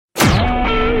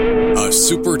A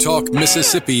Super Talk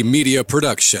Mississippi media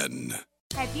production.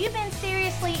 Have you been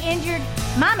seriously injured?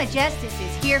 Mama Justice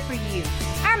is here for you.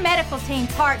 Our medical team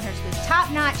partners with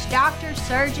top-notch doctors,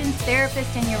 surgeons,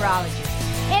 therapists, and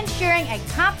urologists, ensuring a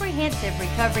comprehensive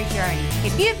recovery journey.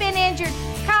 If you've been injured,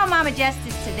 call Mama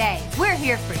Justice today. We're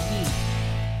here for you.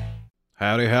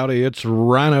 Howdy, howdy, it's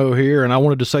Rhino here, and I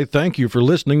wanted to say thank you for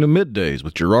listening to MidDays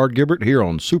with Gerard Gibert here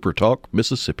on Super Talk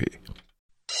Mississippi.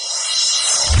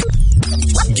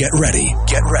 Get ready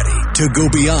to go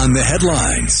beyond the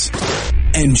headlines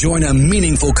and join a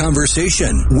meaningful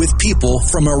conversation with people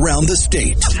from around the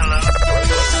state.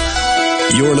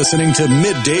 You're listening to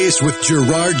MidDays with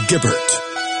Gerard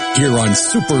Gibert here on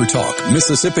Super Talk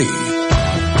Mississippi.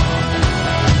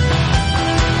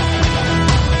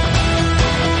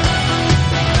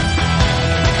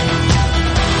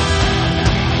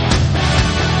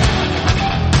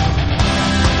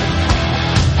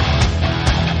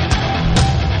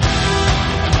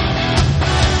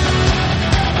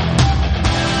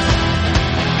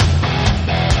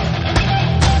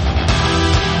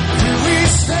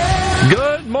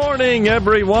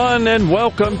 Everyone, and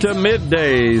welcome to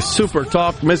MidDays Super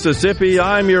Talk Mississippi.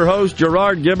 I'm your host,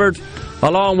 Gerard Gibert,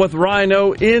 along with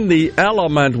Rhino in the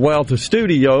Element Wealth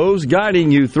Studios,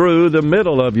 guiding you through the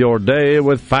middle of your day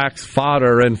with facts,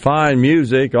 fodder, and fine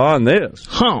music on this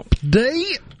Hump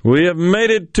Day. We have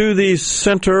made it to the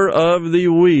center of the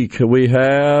week. We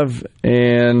have,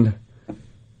 and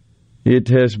it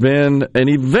has been an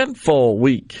eventful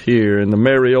week here in the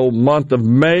merry old month of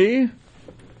May.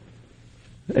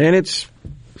 And it's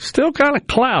still kind of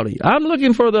cloudy. I'm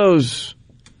looking for those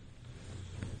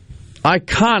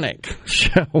iconic,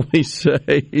 shall we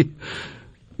say,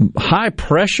 high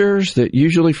pressures that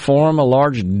usually form a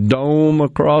large dome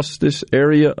across this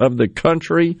area of the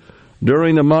country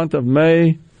during the month of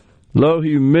May. Low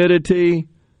humidity,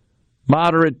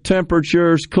 moderate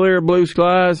temperatures, clear blue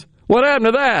skies. What happened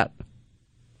to that?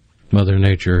 Mother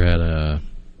Nature had a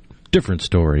different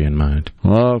story in mind.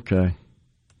 Okay.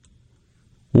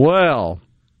 Well,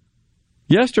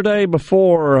 yesterday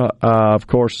before, of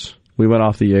course, we went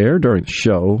off the air during the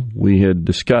show, we had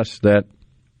discussed that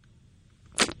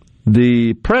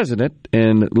the president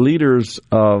and leaders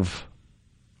of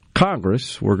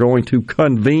Congress were going to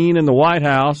convene in the White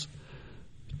House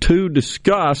to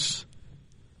discuss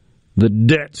the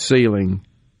debt ceiling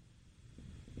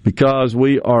because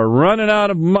we are running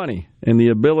out of money and the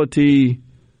ability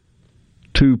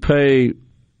to pay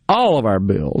all of our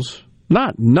bills.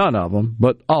 Not none of them,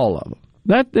 but all of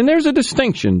them. And there's a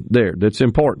distinction there that's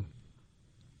important.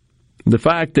 The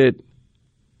fact that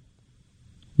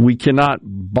we cannot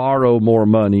borrow more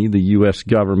money, the U.S.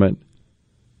 government,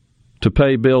 to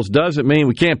pay bills doesn't mean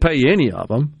we can't pay any of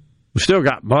them. We still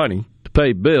got money to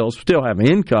pay bills, we still have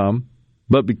income,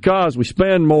 but because we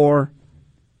spend more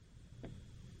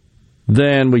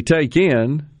than we take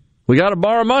in, we got to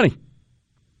borrow money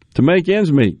to make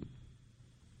ends meet.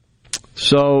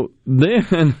 So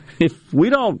then, if we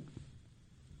don't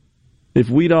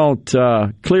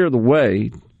clear the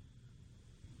way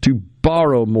to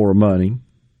borrow more money,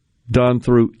 done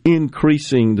through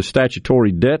increasing the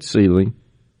statutory debt ceiling,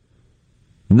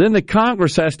 then the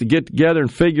Congress has to get together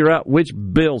and figure out which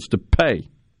bills to pay.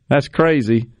 That's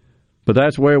crazy, but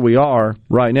that's where we are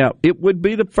right now. It would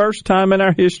be the first time in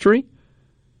our history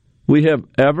we have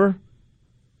ever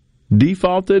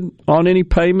defaulted on any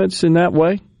payments in that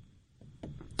way,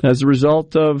 as a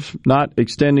result of not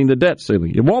extending the debt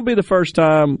ceiling. It won't be the first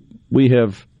time we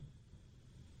have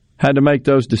had to make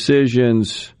those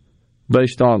decisions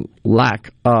based on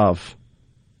lack of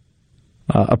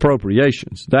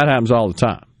appropriations. That happens all the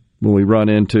time when we run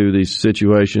into these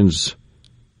situations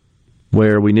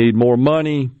where we need more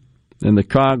money and the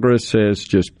Congress has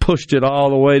just pushed it all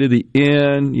the way to the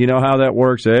end. You know how that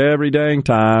works every dang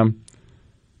time,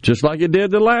 just like it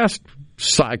did the last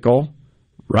cycle.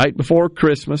 Right before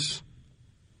Christmas,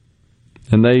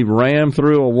 and they rammed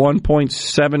through a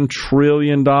 $1.7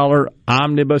 trillion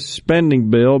omnibus spending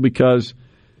bill because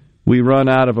we run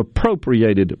out of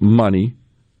appropriated money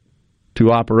to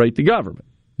operate the government.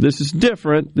 This is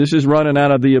different. This is running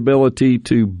out of the ability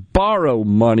to borrow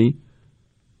money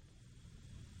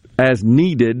as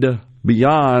needed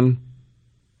beyond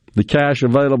the cash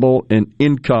available and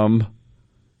income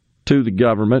to the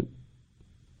government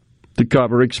to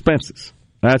cover expenses.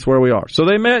 That's where we are. So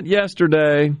they met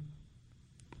yesterday,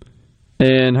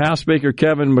 and House Speaker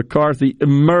Kevin McCarthy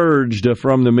emerged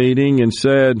from the meeting and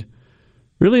said,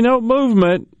 really no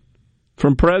movement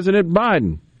from President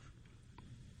Biden.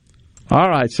 All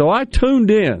right, so I tuned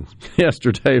in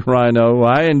yesterday, Rhino.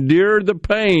 I endured the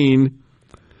pain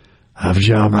of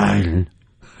Joe Biden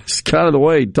It's kind of the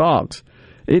way he talks.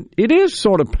 It is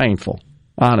sort of painful,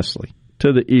 honestly,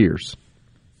 to the ears.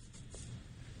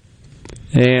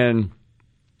 And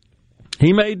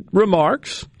he made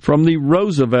remarks from the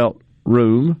Roosevelt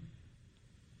room.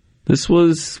 This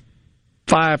was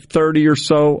 5:30 or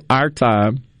so our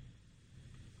time.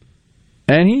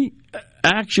 And he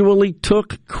actually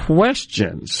took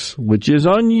questions, which is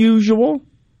unusual.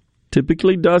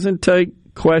 Typically doesn't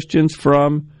take questions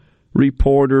from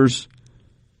reporters.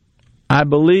 I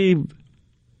believe,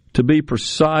 to be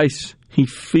precise, he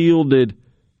fielded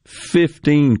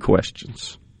 15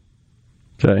 questions.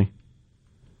 Okay.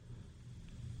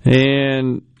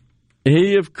 And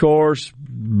he, of course,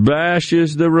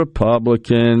 bashes the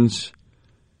Republicans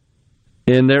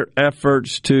in their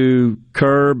efforts to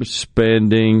curb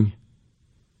spending.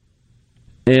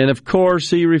 And, of course,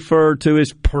 he referred to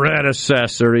his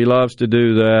predecessor. He loves to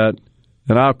do that.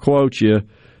 And I'll quote you.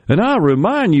 And I'll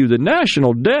remind you, the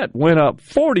national debt went up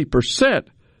 40%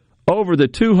 over the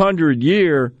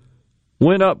 200-year,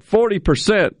 went up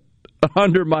 40%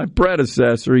 under my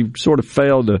predecessor. He sort of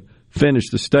failed to finish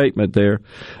the statement there.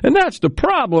 And that's the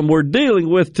problem we're dealing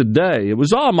with today. It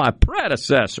was all my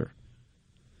predecessor.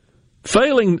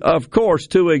 Failing, of course,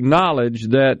 to acknowledge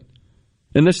that,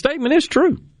 and the statement is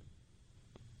true.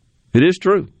 It is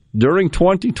true. During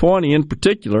 2020 in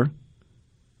particular,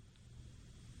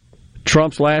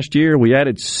 Trump's last year, we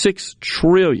added $6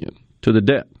 trillion to the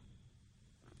debt.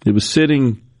 It was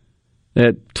sitting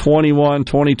at 21,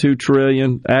 22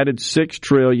 trillion, added $6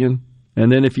 trillion.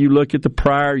 And then if you look at the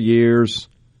prior years,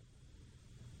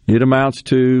 it amounts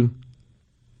to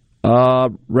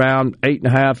around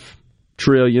 $8.5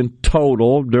 trillion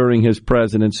total during his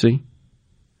presidency.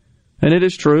 And it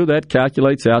is true that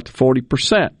calculates out to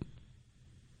 40%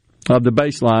 of the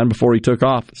baseline before he took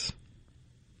office.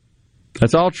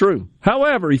 That's all true.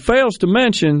 However, he fails to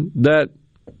mention that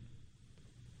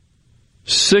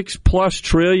 $6+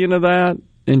 trillion of that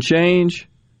and change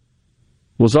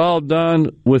was all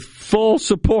done with full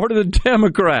support of the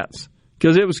Democrats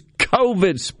because it was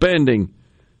COVID spending.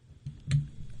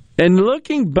 And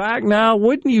looking back now,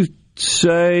 wouldn't you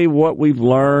say what we've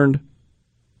learned?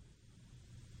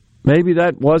 Maybe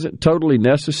that wasn't totally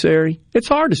necessary. It's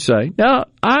hard to say. Now,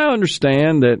 I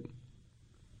understand that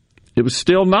it was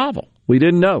still novel. We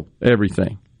didn't know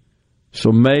everything.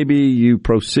 So maybe you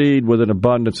proceed with an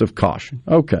abundance of caution.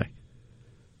 Okay.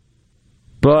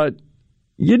 But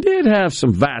you did have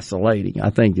some vacillating,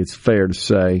 I think it's fair to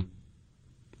say,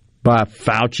 by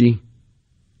Fauci.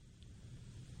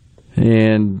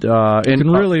 And you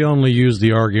can really only use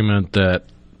the argument that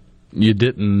you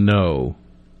didn't know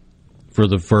for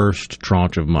the first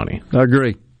tranche of money. I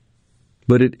agree.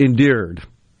 But it endured.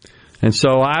 And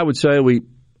so I would say we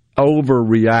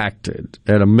overreacted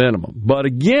at a minimum. But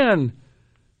again,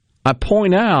 I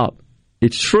point out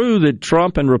it's true that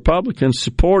Trump and Republicans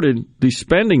supported these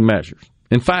spending measures.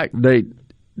 In fact,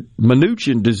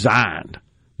 Mnuchin designed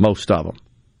most of them.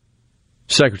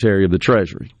 Secretary of the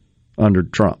Treasury under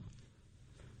Trump.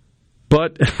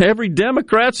 But every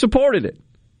Democrat supported it.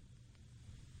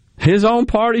 His own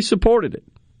party supported it.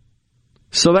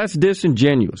 So that's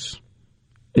disingenuous,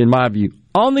 in my view.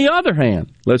 On the other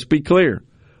hand, let's be clear,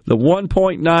 the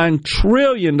 $1.9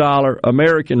 trillion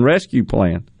American Rescue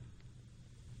Plan,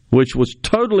 which was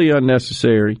totally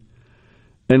unnecessary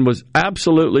and was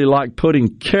absolutely like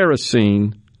putting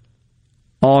kerosene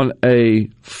on a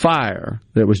fire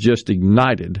that was just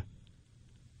ignited,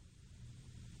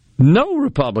 no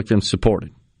Republicans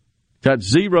supported. Got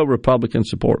zero Republican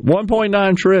support.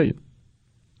 $1.9 trillion.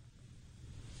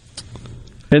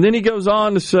 And then he goes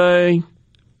on to say,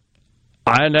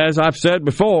 and as I've said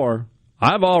before,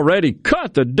 I've already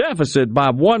cut the deficit by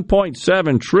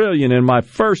 $1.7 trillion in my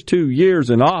first 2 years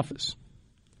in office.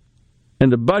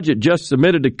 And the budget just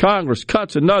submitted to Congress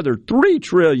cuts another $3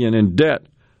 trillion in debt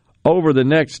over the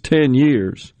next 10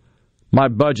 years. My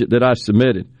budget that I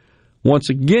submitted.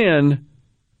 Once again,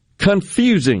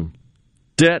 confusing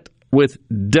debt with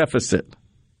deficit.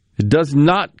 It does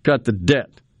not cut the debt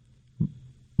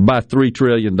by $3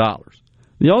 trillion.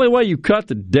 The only way you cut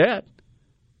the debt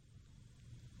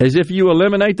is if you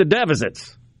eliminate the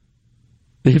deficits.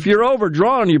 If you're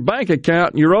overdrawn on your bank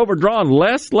account and you're overdrawn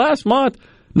less last month,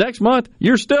 next month,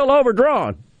 you're still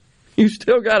overdrawn. You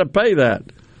still got to pay that.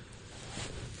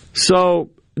 So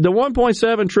the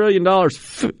 $1.7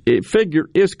 trillion figure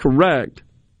is correct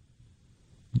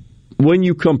when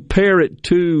you compare it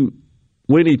to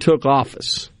when he took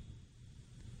office,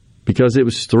 because it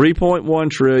was $3.1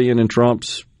 trillion in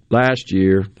Trump's last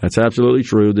year. That's absolutely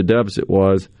true. The deficit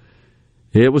was.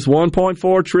 It was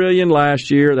 $1.4 trillion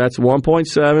last year. That's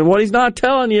 $1.7. What he's not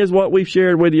telling you is what we've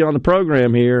shared with you on the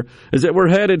program here, is that we're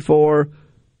headed for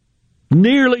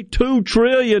nearly $2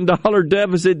 trillion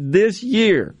deficit this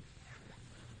year.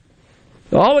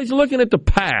 Always looking at the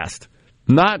past,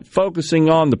 not focusing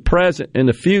on the present and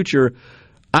the future.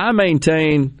 I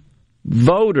maintain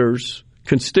voters,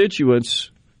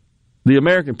 constituents, the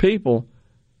American people,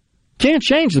 can't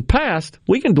change the past.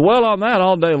 We can dwell on that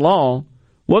all day long.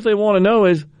 What they want to know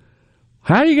is,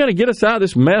 how are you going to get us out of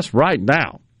this mess right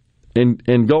now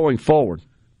and going forward?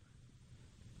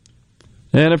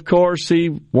 And, of course, he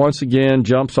once again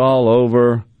jumps all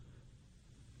over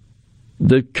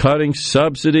the cutting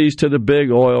subsidies to the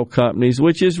big oil companies,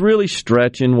 which is really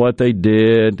stretching what they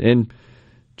did, and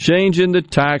changing the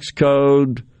tax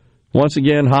code. Once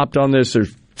again, hopped on this.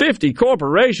 There's 50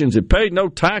 corporations that paid no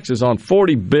taxes on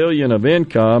 $40 billion of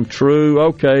income. True,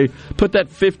 okay. Put that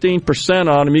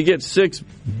 15% on them. You get $6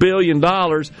 billion in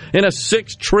a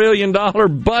 $6 trillion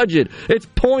budget. It's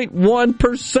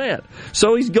 0.1%.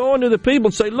 So he's going to the people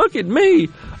and say, look at me.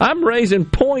 I'm raising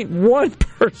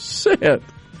 0.1%.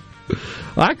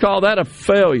 I call that a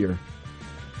failure.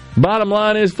 Bottom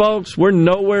line is, folks, we're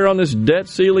nowhere on this debt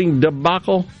ceiling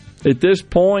debacle at this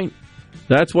point.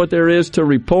 That's what there is to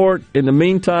report. In the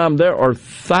meantime, there are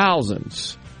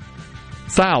thousands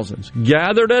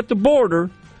gathered at the border.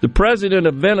 The president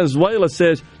of Venezuela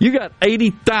says, you got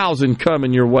 80,000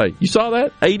 coming your way. You saw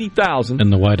that? 80,000.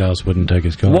 And the White House wouldn't take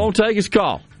his call. Won't take his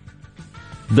call.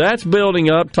 That's building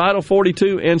up. Title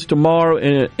 42 ends tomorrow.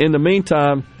 In the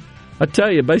meantime, I tell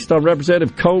you, based on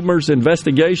Representative Comer's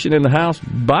investigation in the House,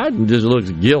 Biden just looks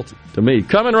guilty to me.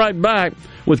 Coming right back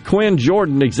with Quinn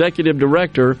Jordan, Executive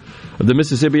Director of the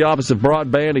Mississippi Office of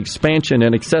Broadband Expansion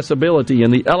and Accessibility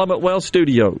in the Element Well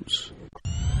Studios.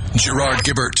 Gerard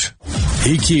Gibert.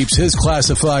 He keeps his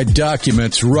classified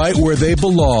documents right where they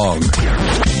belong.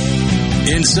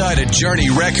 Inside a Journey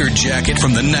record jacket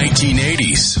from the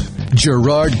 1980s.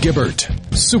 Gerard Gibert.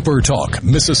 Super Talk,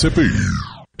 Mississippi.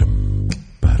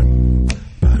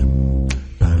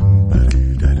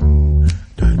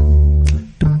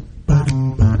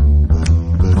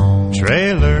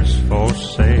 Trailers for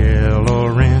sale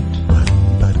or rent,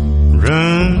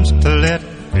 rooms to let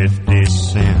 50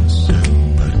 cents,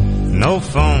 no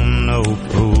phone, no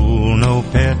pool, no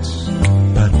pets,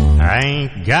 I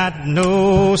ain't got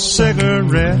no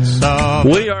cigarettes.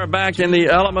 We are back in the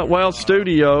Element Well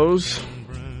Studios.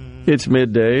 It's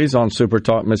Middays on Super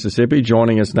Talk Mississippi.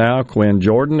 Joining us now, Quinn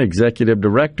Jordan, Executive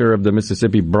Director of the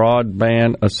Mississippi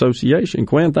Broadband Association.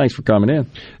 Quinn, thanks for coming in.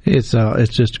 It's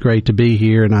just great to be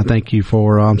here, and I thank you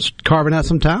for carving out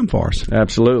some time for us.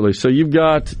 Absolutely. So you've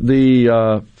got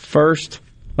the first,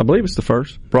 I believe it's the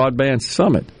first, Broadband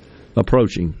Summit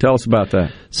approaching. Tell us about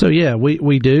that. So, yeah,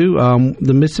 we do.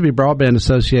 The Mississippi Broadband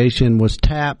Association was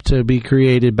tapped to be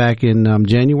created back in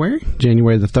January.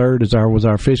 January the 3rd was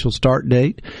our official start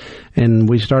date. And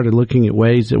we started looking at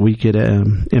ways that we could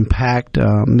impact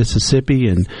Mississippi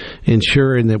and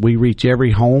ensuring that we reach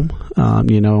every home,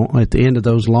 at the end of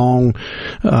those long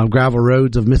gravel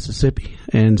roads of Mississippi.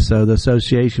 And so the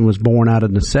association was born out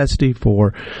of necessity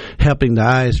for helping the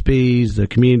ISPs, the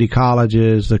community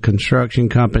colleges, the construction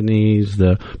companies,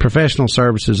 the professional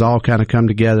services all kind of come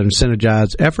together and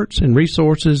synergize efforts and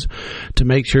resources to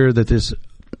make sure that this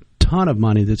ton of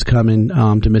money that's coming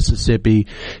to Mississippi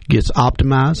gets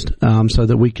optimized so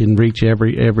that we can reach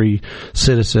every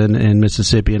citizen in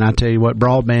Mississippi. And I tell you what,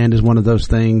 broadband is one of those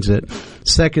things that,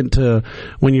 second to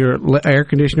when your air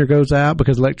conditioner goes out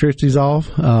because electricity's off,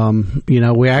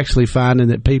 we're actually finding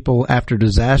that people after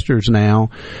disasters now,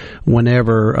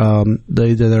 whenever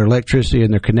either their electricity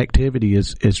and their connectivity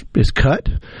is cut,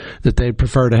 that they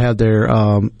prefer to have their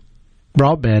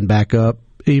broadband back up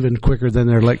even quicker than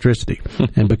their electricity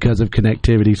and because of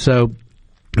connectivity. So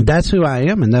that's who I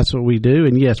am, and that's what we do.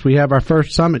 And, yes, we have our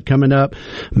first summit coming up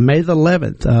May the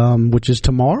 11th, which is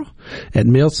tomorrow at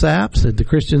Millsaps at the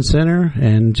Christian Center,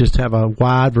 and just have a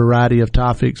wide variety of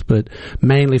topics, but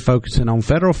mainly focusing on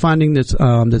federal funding that's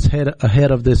ahead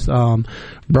of this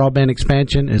broadband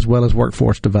expansion as well as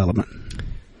workforce development.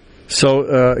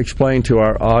 So explain to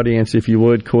our audience, if you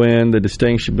would, Quinn, the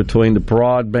distinction between the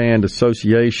Broadband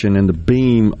Association and the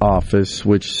BEAM office,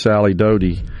 which Sally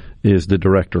Doty is the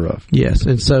director of. Yes,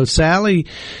 and so Sally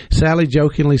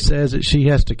jokingly says that she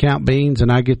has to count beans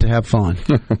and I get to have fun.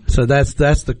 So that's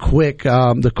the quick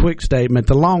statement.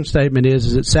 The long statement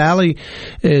is that Sally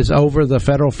is over the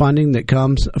federal funding that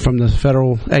comes from the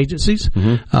federal agencies,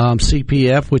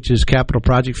 CPF, which is Capital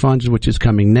Project Funds, which is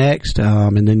coming next,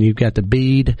 and then you've got the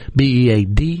BEAD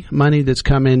money that's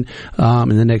coming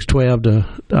in the next 12 to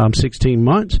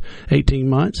 18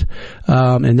 months,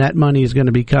 and that money is going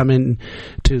to be coming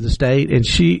to the state, and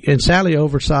Sally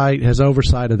has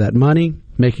oversight of that money,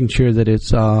 making sure that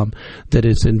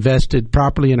it's invested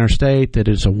properly in our state, that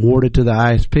it's awarded to the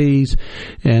ISPs,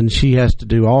 and she has to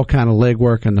do all kind of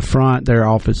legwork in the front. Their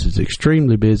office is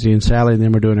extremely busy, and Sally and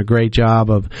them are doing a great job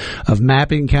of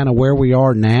mapping kind of where we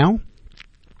are now,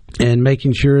 and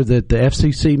making sure that the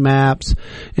FCC maps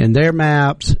and their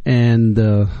maps and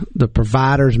the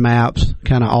providers' maps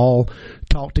kind of all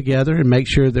talk together and make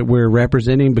sure that we're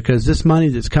representing, because this money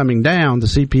that's coming down, the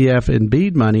CPF and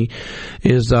BEAD money,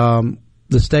 is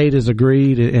the state has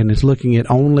agreed and is looking at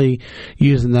only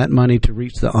using that money to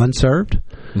reach the unserved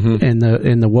and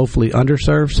the woefully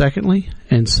underserved, secondly.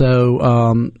 And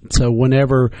so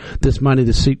whenever this money,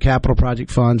 the SEEP Capital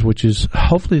Project Funds, which is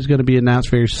hopefully is going to be announced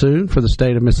very soon for the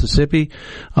state of Mississippi,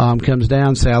 comes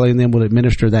down, Sally and them will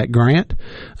administer that grant,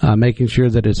 making sure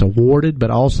that it's awarded, but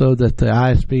also that the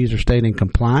ISPs are staying in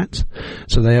compliance.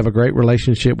 So they have a great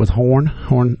relationship with Horn.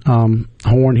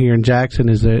 Horn here in Jackson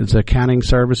is an accounting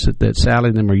service that Sally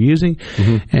and them are using,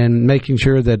 and making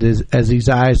sure that as these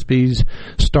ISPs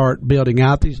start building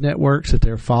out these networks, that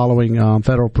they're following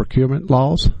federal procurement laws.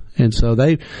 And so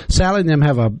Sally and them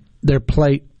have their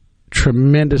plate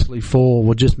tremendously full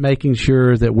with just making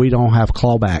sure that we don't have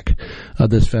clawback of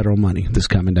this federal money that's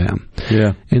coming down.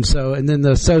 Yeah. And then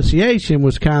the association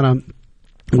was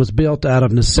built out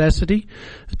of necessity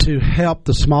to help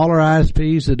the smaller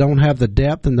ISPs that don't have the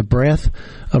depth and the breadth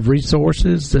of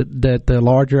resources that the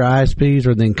larger ISPs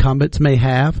or the incumbents may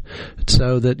have,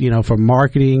 so that, from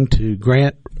marketing to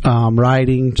grant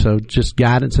writing, so just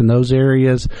guidance in those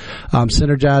areas,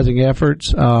 synergizing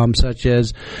efforts such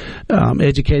as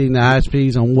educating the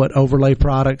ISPs on what overlay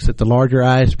products that the larger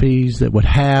ISPs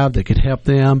that could help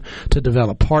them to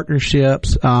develop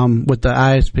partnerships with the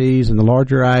ISPs and the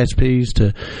larger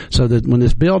ISPs so that when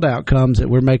this build out comes, that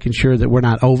we're making sure that we're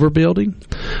not overbuilding,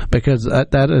 because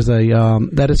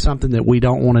that is something that we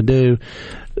don't want to do.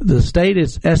 The state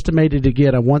is estimated to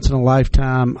get a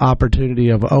once-in-a-lifetime opportunity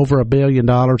of over $1 billion,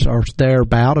 or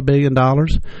thereabout $1 billion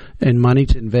in money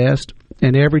to invest.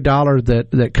 And every dollar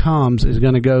that comes is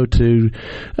going to go to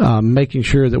making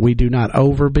sure that we do not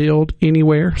overbuild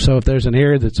anywhere. So if there's an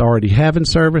area that's already having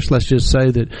service, let's just say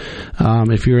that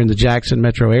if you're in the Jackson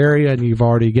metro area and you've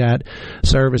already got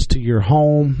service to your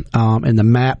home, and the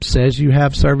map says you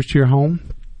have service to your home,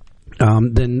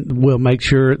 then we'll make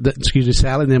sure that,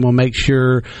 Sally, then we'll make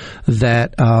sure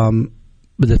that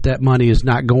that money is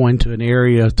not going to an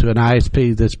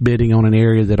ISP that's bidding on an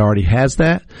area that already has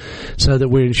that, so that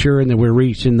we're ensuring that we're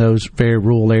reaching those very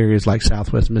rural areas like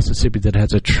Southwest Mississippi that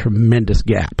has a tremendous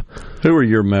gap. Who are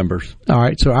your members? All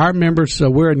right, so our members,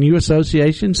 we're a new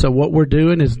association, so what we're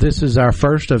doing is this is our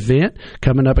first event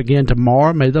coming up again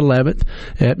tomorrow, May the 11th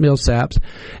at Millsaps,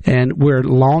 and we're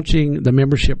launching the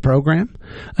membership program.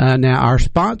 Now, our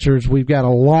sponsors, we've got a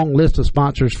long list of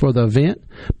sponsors for the event,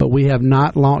 but we have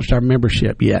not launched our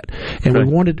membership yet. And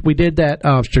we did that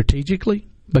strategically,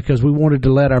 because we wanted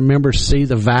to let our members see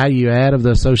the value add of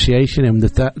the association and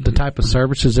the type of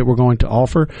services that we're going to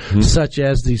offer, such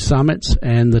as the summits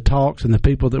and the talks and the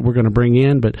people that we're going to bring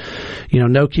in. But,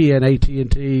 Nokia and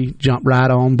AT&T jumped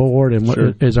right on board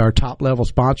and is our top level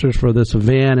sponsors for this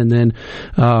event. And then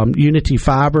Unity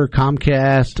Fiber,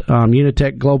 Comcast,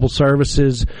 Unitech Global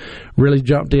Services really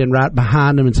jumped in right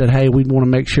behind them and said, hey, we want to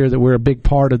make sure that we're a big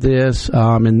part of this.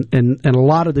 And a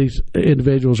lot of these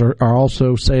individuals are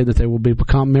also saying that they will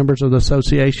become members of the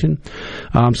association.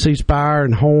 C-Spire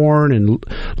and Horn and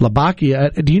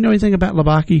Labaki. Do you know anything about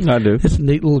Labaki? I do. It's a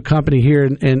neat little company here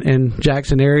in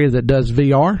Jackson area that does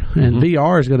VR, and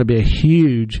VR is going to be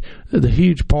the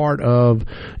huge part of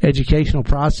educational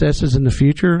processes in the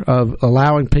future, of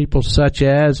allowing people such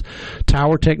as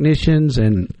tower technicians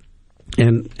and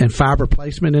fiber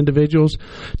placement individuals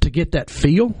to get that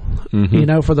feel,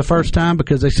 for the first time,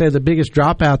 because they say the biggest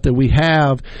dropout that we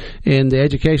have in the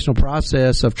educational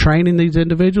process of training these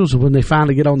individuals is when they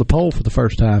finally get on the pole for the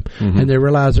first time and they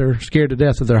realize they're scared to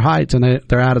death of their heights and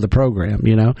they're out of the program,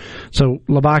 So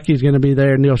Labaki is going to be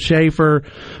there. Neil Schaefer,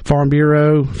 Farm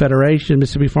Bureau Federation,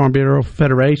 Mississippi Farm Bureau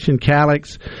Federation,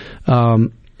 Calix,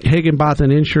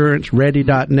 Higginbotham Insurance,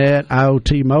 Ready.net,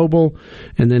 IoT Mobile,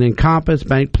 and then Encompass,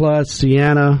 Bank Plus,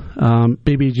 Sienna,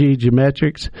 BBG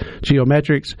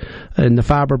Geometrics, and the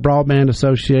Fiber Broadband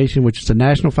Association, which is the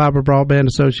National Fiber Broadband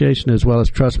Association, as well as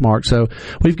Trustmark. So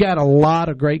we've got a lot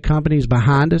of great companies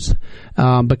behind us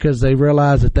because they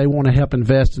realize that they want to help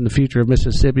invest in the future of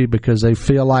Mississippi, because they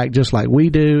feel like, just like we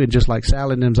do and just like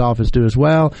Sally and them's office do as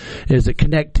well, is that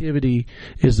connectivity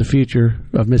is the future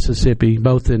of Mississippi,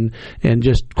 both in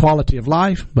just quality of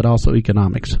life, but also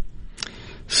economics.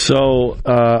 So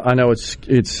I know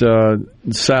it's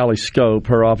Sally's scope,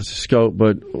 her office's scope,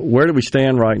 but where do we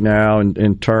stand right now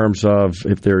in terms of,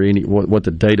 if there are any, what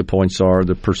the data points are,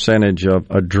 the percentage of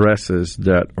addresses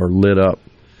that are lit up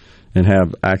and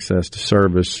have access to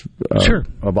service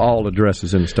of all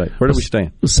addresses in the state? Where do we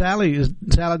stand? Sally and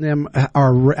them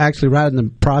are actually right in the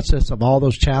process of all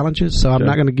those challenges, so I'm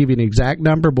not going to give you an exact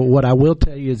number, but what I will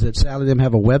tell you is that Sally and them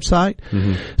have a website.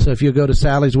 Mm-hmm. So if you go to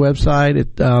Sally's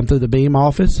website through the Beam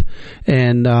office,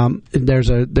 and there's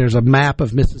a map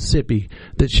of Mississippi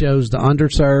that shows the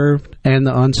underserved and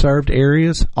the unserved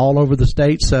areas all over the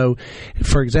state. So,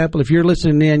 for example, if you're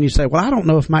listening in, you say, well, I don't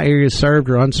know if my area is served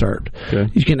or unserved. Okay.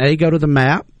 You can go to the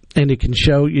map, and it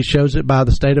shows it by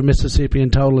the state of Mississippi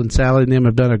in total, and Sally and them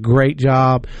have done a great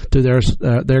job through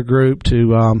their group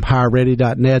to hire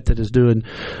Ready.net, that is doing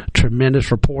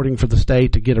tremendous reporting for the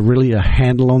state to get a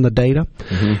handle on the data.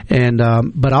 Mm-hmm.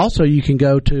 And but also you can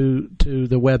go to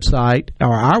the website,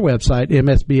 or our website,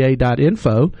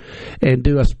 MSBA.info, and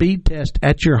do a speed test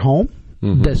at your home.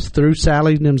 Mm-hmm. That's through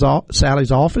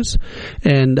Sally's office,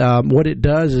 and what it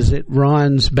does is it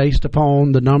runs based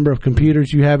upon the number of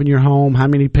computers you have in your home, how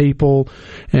many people,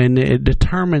 and it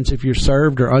determines if you're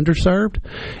served or underserved.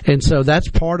 And so that's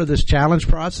part of this challenge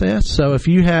process. So if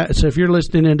you're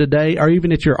listening in today, or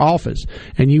even at your office,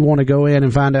 and you want to go in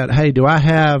and find out, hey, do I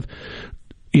have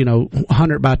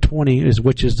 100 by 20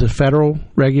 which is the federal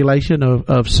regulation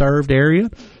of served area?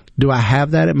 Do I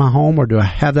have that at my home, or do I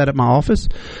have that at my office?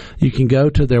 You can go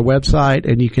to their website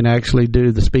and you can actually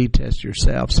do the speed test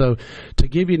yourself. So to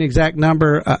give you an exact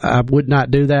number, I would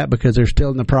not do that, because they're still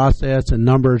in the process, and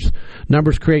numbers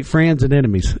create friends and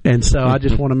enemies. And so I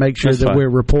just want to make sure that we're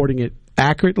reporting it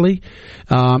accurately,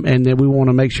 and that we want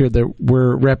to make sure that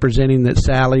we're representing that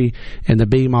Sally and the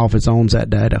Beam office owns that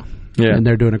data. Yeah. And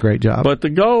they're doing a great job. But the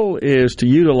goal is to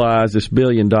utilize this $1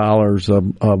 billion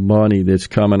of money that's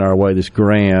coming our way, this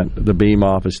grant. The Beam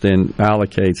office then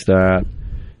allocates that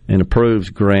and approves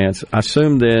grants. I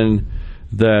assume then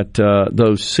that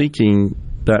those seeking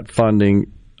that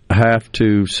funding have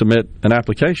to submit an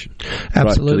application.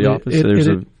 Absolutely. Right, to the office. There's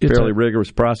a fairly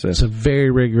rigorous process. It's a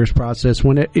very rigorous process.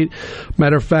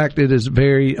 Matter of fact, it is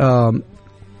very...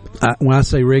 when I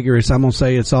say rigorous, I'm going to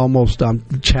say it's almost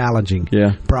challenging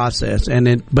process,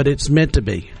 but it's meant to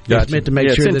be. Gotcha. It's meant to make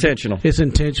sure it's intentional. It's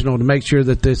intentional to make sure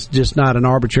that this just not an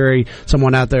arbitrary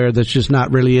someone out there that's just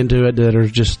not really into it, that are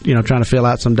just trying to fill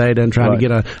out some data and trying to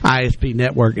get an ISP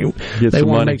network. They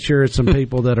want to make sure it's some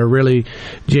people that are really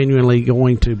genuinely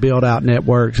going to build out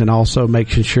networks, and also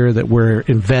making sure that we're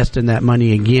investing that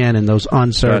money again in those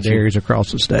unserved areas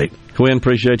across the state. Quinn,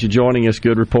 appreciate you joining us.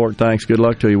 Good report. Thanks. Good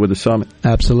luck to you with the summit.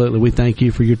 Absolutely. We thank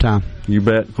you for your time. You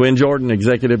bet. Quinn Jordan,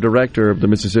 Executive Director of the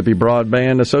Mississippi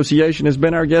Broadband Association, has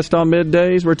been our guest on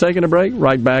Middays. We're taking a break.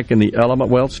 Right back in the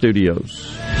Element Wealth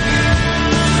Studios.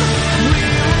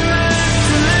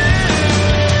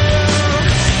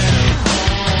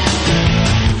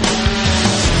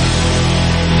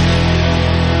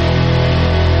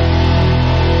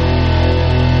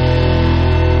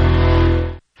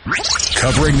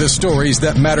 Covering the stories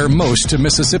that matter most to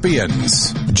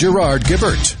Mississippians. Gerard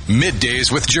Gibert.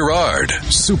 Middays with Gerard.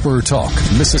 Super Talk,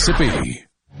 Mississippi.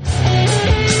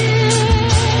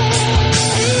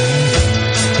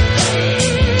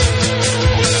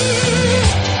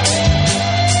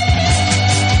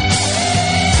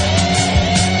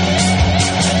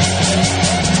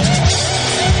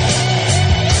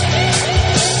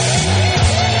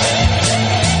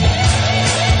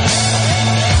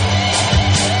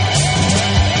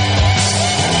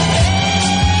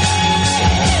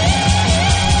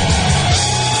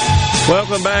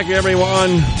 Welcome back, everyone.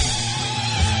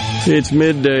 It's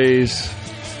Middays.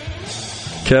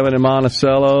 Kevin and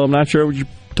Monticello. I'm not sure what you're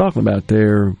talking about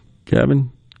there,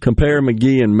 Kevin. Compare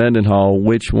McGee and Mendenhall.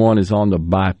 Which one is on the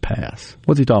bypass?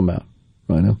 What's he talking about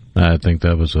right now? I think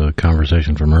that was a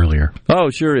conversation from earlier. Oh,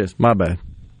 sure is. My bad.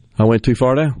 I went too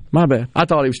far down. My bad. I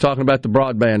thought he was talking about the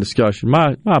broadband discussion.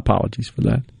 My apologies for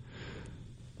that.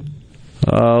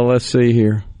 Let's see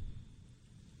here.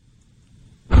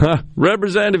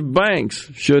 Representative Banks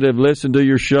should have listened to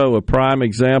your show, a prime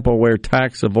example where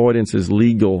tax avoidance is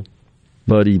legal,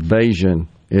 but evasion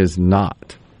is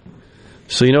not.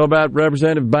 So you know about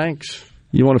Representative Banks?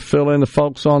 You want to fill in the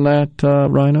folks on that,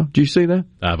 Rhino? Did you see that?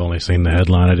 I've only seen the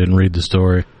headline. I didn't read the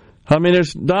story. I mean,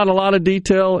 there's not a lot of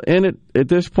detail in it at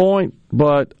this point,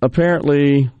 but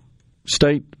apparently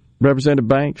State Representative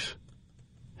Banks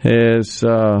has,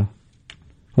 I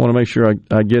want to make sure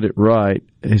I get it right,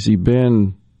 has he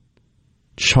been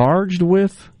charged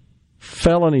with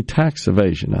felony tax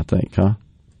evasion, I think, huh?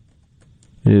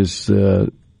 I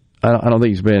don't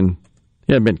think he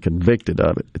hasn't been convicted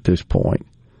of it at this point.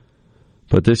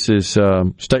 But this is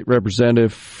state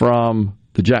representative from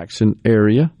the Jackson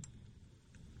area.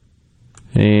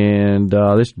 And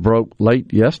this broke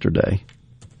late yesterday.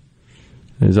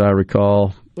 As I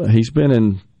recall, he's been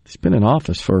in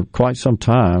office for quite some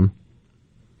time.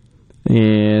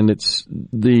 And it's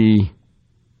the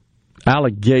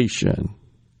allegation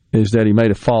is that he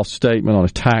made a false statement on a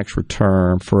tax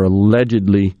return for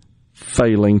allegedly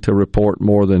failing to report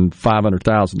more than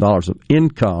 $500,000 of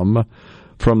income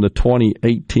from the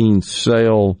 2018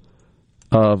 sale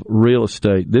of real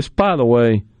estate. This, by the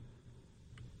way,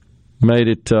 made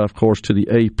it, of course, to the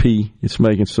AP. It's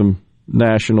making some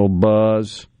national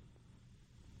buzz.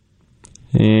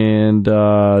 And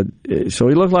so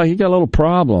he looked like he got a little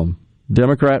problem.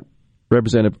 Democrat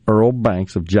Representative Earl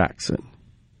Banks of Jackson.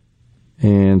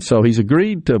 And so he's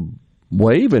agreed to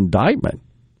waive indictment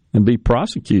and be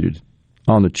prosecuted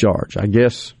on the charge. I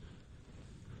guess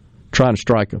trying to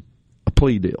strike a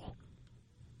plea deal.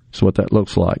 That's what that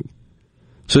looks like.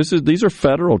 So these are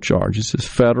federal charges. This is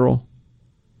federal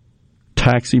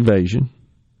tax evasion.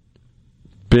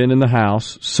 Been in the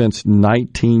House since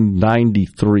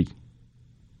 1993.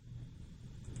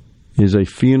 Is a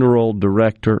funeral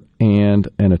director and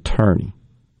an attorney.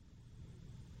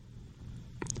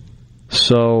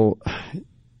 So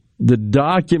the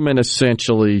document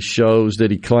essentially shows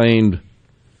that he claimed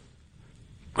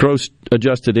gross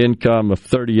adjusted income of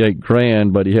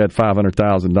 $38,000, but he had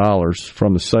 $500,000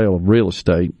 from the sale of real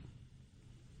estate.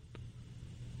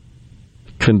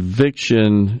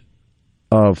 Conviction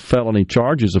of felony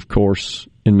charges, of course,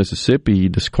 in Mississippi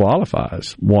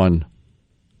disqualifies one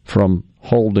from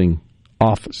holding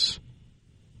office.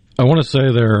 I want to say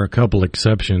there are a couple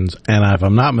exceptions, and if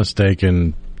I'm not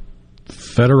mistaken,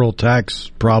 federal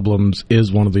tax problems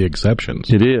is one of the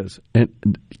exceptions. It is. And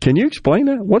can you explain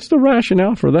that? What's the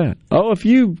rationale for that? Oh, if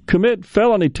you commit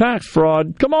felony tax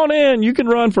fraud, come on in, you can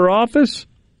run for office.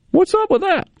 What's up with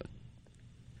that?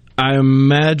 I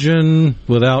imagine,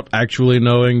 without actually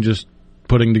knowing, just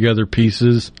putting together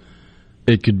pieces,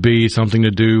 it could be something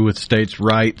to do with states'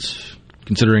 rights,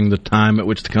 considering the time at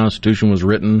which the Constitution was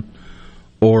written,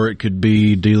 or it could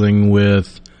be dealing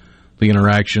with the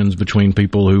interactions between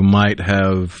people who might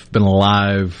have been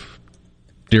alive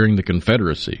during the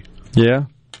Confederacy. Yeah,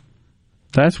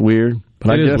 that's weird,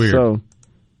 but I guess weird. So.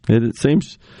 It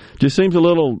seems a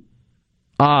little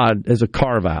odd as a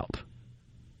carve-out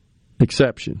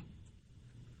exception.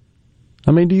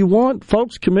 I mean, do you want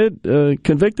folks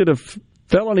convicted of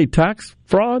felony tax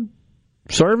fraud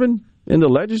serving in the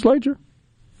legislature?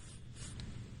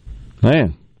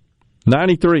 Man,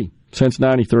 93, since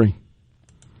 93.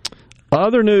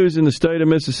 Other news in the state of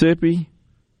Mississippi.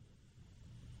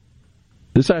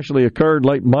 This actually occurred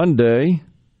late Monday.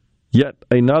 Yet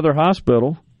another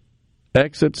hospital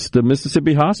exits the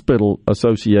Mississippi Hospital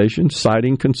Association,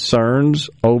 citing concerns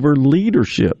over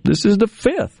leadership. This is the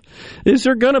fifth. Is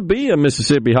there going to be a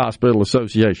Mississippi Hospital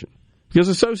Association? Because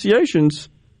associations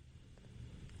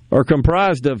are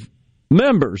comprised of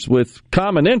members with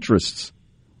common interests.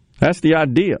 That's the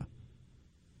idea.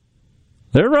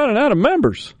 They're running out of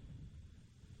members.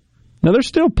 Now, there's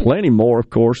still plenty more, of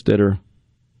course, that are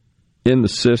in the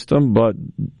system, but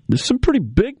some pretty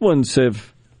big ones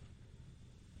have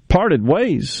parted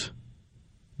ways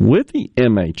with the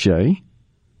MHA.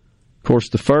 Of course,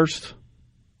 the first,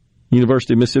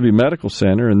 University of Mississippi Medical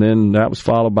Center, and then that was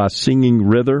followed by Singing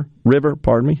River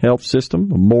Health System,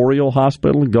 Memorial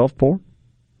Hospital in Gulfport,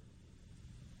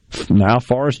 now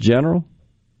Forest General.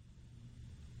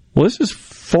 Well, this is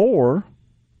 4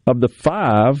 of the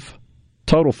 5,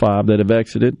 total 5 that have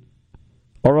exited,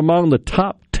 are among the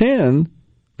top 10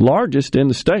 largest in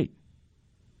the state.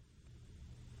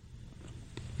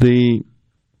 The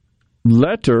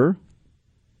letter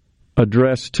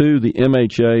addressed to the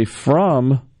MHA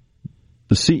from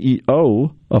the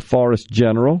CEO of Forest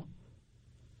General.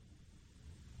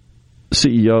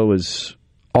 CEO is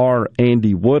R.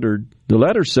 Andy Woodard. The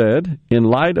letter said, in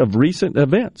light of recent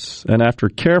events and after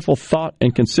careful thought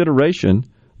and consideration,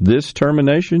 this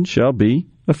termination shall be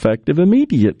effective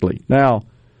immediately. Now,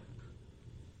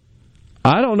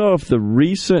 I don't know if the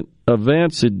recent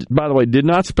events, by the way, did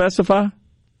not specify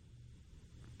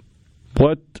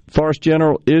what Forest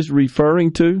General is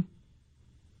referring to.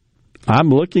 I'm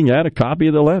looking at a copy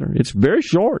of the letter. It's very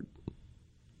short.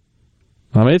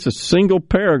 I mean, it's a single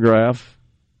paragraph,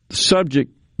 the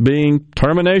subject being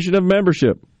termination of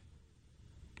membership.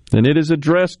 And it is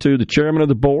addressed to the chairman of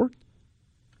the board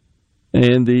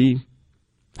and the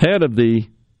head of the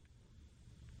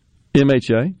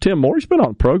MHA, Tim Moore. He's been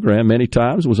on the program many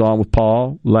times, was on with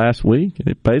Paul last week. And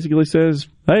it basically says,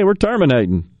 hey, we're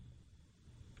terminating.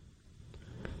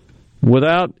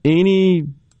 Without any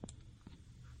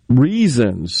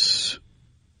reasons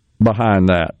behind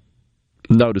that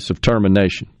notice of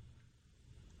termination.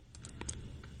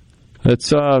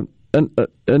 It's an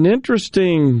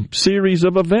interesting series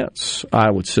of events,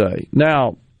 I would say.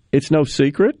 Now, it's no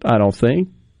secret, I don't think.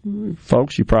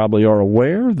 Folks, you probably are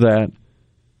aware that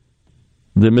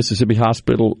the Mississippi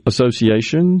Hospital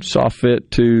Association saw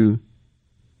fit to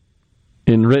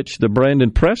enrich the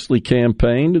Brandon Presley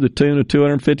campaign to the tune of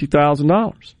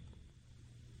 $250,000.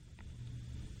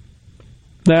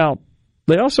 Now,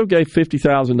 they also gave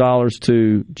 $50,000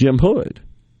 to Jim Hood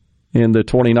in the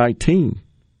 2019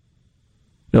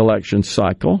 election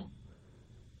cycle.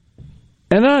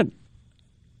 And I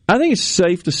think it's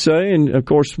safe to say, and of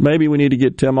course maybe we need to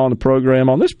get Tim on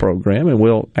this program, and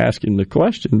we'll ask him the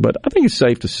question, but I think it's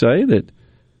safe to say that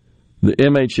the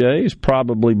MHA has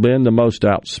probably been the most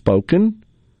outspoken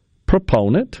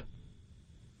proponent,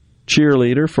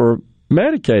 cheerleader for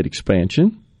Medicaid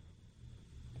expansion.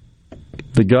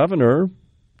 The governor,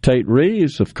 Tate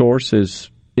Reeves, of course, has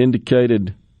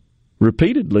indicated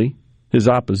repeatedly his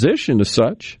opposition to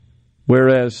such,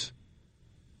 whereas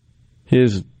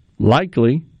his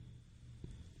likely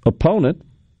opponent,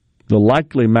 the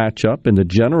likely matchup in the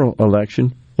general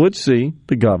election, would see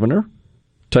the governor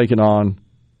taking on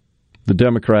the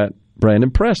Democrat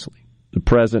Brandon Presley, the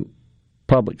present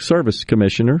Public Service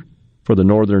Commissioner for the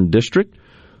Northern District,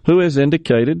 who has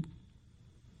indicated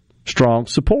strong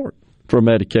support for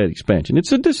Medicaid expansion.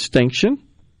 It's a distinction.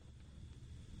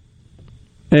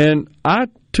 And I,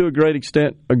 to a great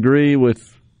extent, agree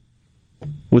with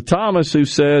Thomas, who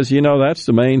says, that's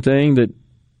the main thing that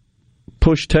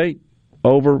pushed Tate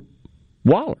over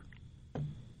Waller.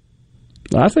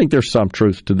 I think there's some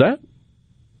truth to that.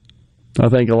 I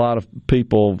think a lot of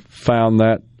people found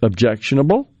that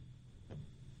objectionable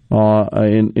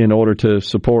in order to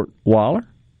support Waller,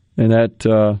 and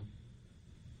that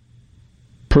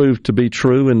proved to be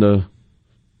true in the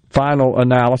final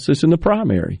analysis in the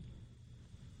primary.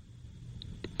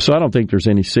 So I don't think there's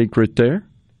any secret there.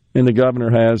 And the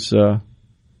governor has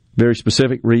very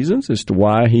specific reasons as to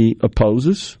why he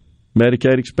opposes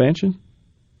Medicaid expansion.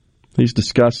 He's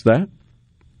discussed that.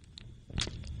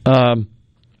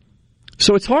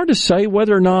 So it's hard to say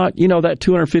whether or not, that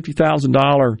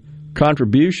 $250,000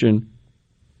 contribution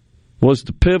was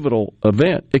the pivotal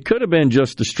event. It could have been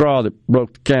just the straw that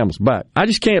broke the camel's back. I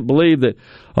just can't believe that,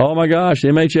 oh my gosh, the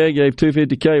MHA gave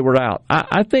 $250K, we're out.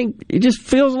 I think it just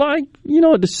feels like,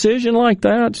 a decision like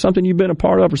that, something you've been a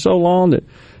part of for so long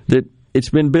that it's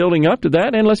been building up to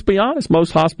that. And let's be honest,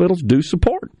 most hospitals do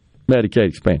support Medicaid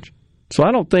expansion. So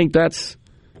I don't think that's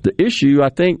the issue. I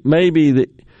think maybe,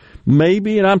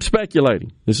 and I'm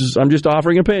speculating. I'm just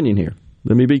offering opinion here.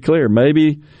 Let me be clear.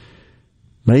 Maybe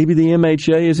the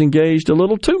MHA is engaged a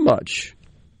little too much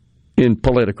in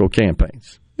political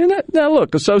campaigns. And now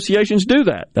look, associations do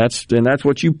that. That's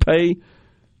what you pay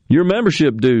your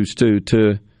membership dues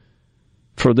to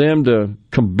for them to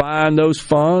combine those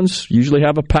funds, usually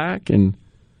have a PAC, and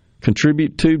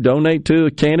donate to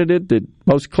a candidate that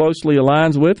most closely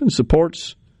aligns with and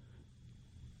supports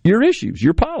your issues,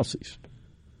 your policies.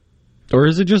 Or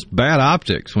is it just bad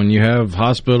optics when you have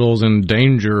hospitals in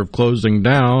danger of closing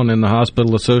down and the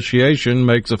hospital association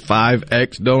makes a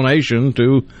 5X donation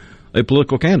to a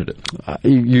political candidate?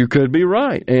 You could be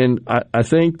right. And I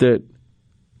think that,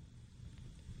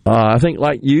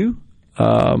 like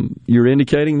you're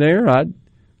indicating there,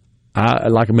 I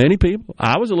like many people,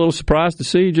 I was a little surprised to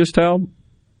see just how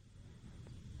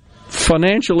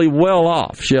financially well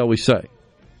off, shall we say,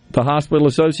 the hospital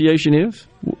association is.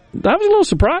 That was a little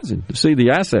surprising to see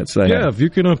the assets they have. Yeah, if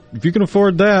you can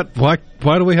afford that,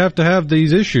 why do we have to have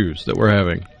these issues that we're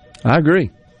having? I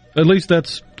agree. At least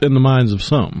that's in the minds of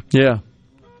some. Yeah,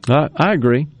 I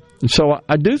agree. And so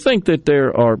I do think that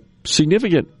there are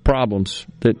significant problems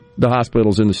that the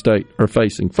hospitals in the state are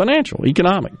facing, financial,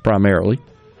 economic primarily,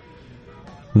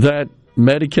 that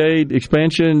Medicaid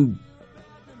expansion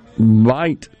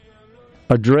might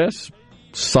address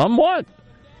somewhat,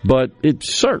 but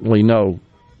it's certainly no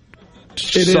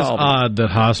It is odd that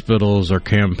hospitals are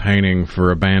campaigning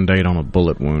for a Band-Aid on a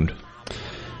bullet wound.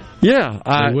 Yeah.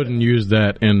 They wouldn't use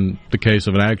that in the case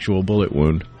of an actual bullet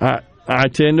wound. I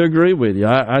tend to agree with you.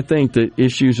 I think the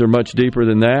issues are much deeper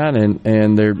than that,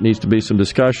 and there needs to be some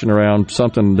discussion around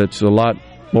something that's a lot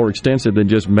more extensive than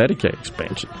just Medicaid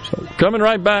expansion. So, coming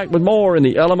right back with more in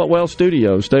the Element Well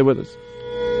Studios. Stay with us.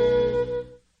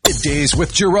 Middays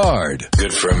with Gerard.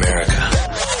 Good for America.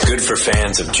 Good for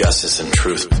fans of justice and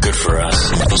truth. Good for us.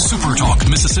 Super Talk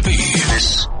Mississippi.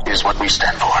 This is what we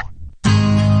stand for.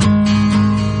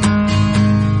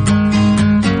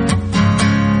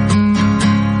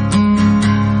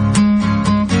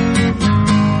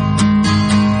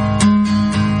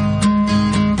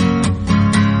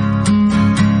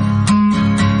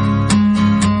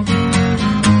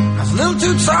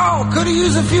 Could've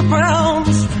used a few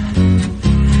pounds.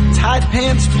 Tight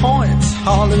pants points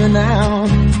hollering out.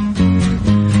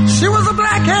 She was a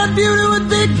black-haired beauty with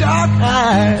big dark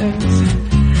eyes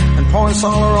and points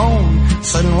all her own,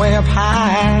 sitting way up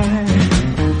high.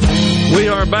 We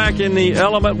are back in the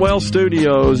Element Well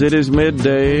Studios. It is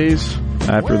middays.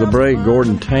 After the break,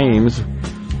 Gordon Thames,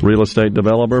 real estate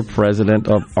developer, president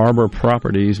of Arbor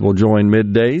Properties, will join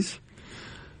middays.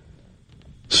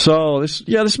 So, this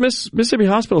Mississippi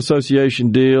Hospital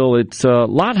Association deal, it's a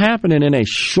lot happening in a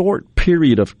short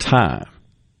period of time.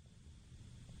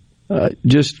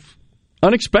 Just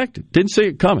unexpected. Didn't see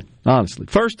it coming, honestly.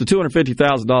 First, the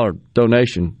 $250,000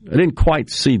 donation. I didn't quite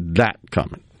see that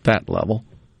coming, that level.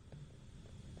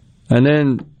 And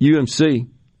then UMC,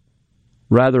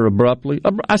 rather abruptly.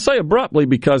 I say abruptly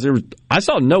because I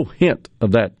saw no hint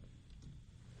of that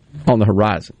on the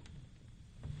horizon.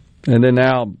 And then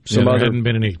now there hadn't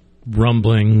been any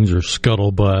rumblings or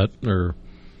scuttlebutt or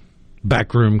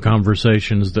backroom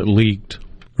conversations that leaked.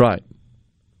 Right.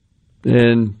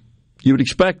 And you would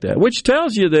expect that, which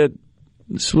tells you that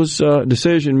this was a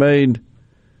decision made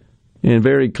in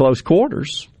very close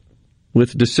quarters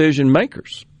with decision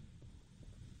makers,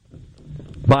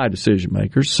 by decision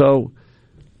makers. So,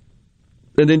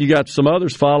 and then you got some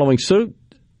others following suit.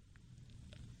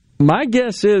 My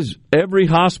guess is every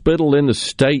hospital in the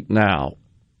state now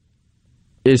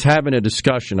is having a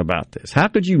discussion about this. How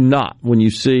could you not when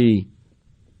you see,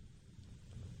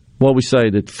 well, we say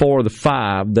that 4 of the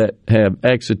 5 that have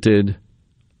exited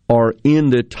are in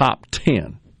the top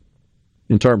 10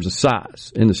 in terms of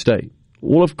size in the state?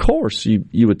 Well, of course,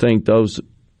 you would think those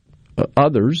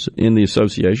others in the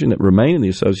association that remain in the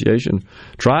association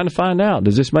trying to find out,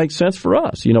 does this make sense for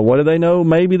us? What do they know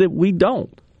maybe that we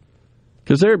don't?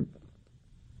 Because their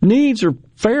needs are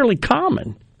fairly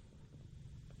common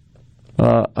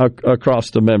across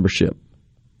the membership.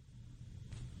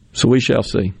 So we shall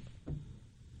see.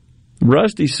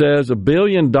 Rusty says $1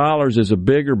 billion is a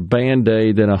bigger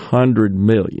Band-Aid than $100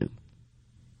 million.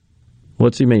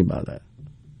 What's he mean by that?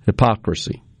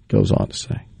 Hypocrisy, goes on to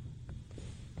say.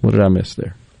 What did I miss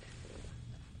there?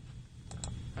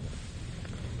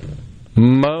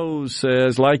 Mose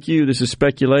says, like you, this is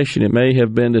speculation. It may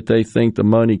have been that they think the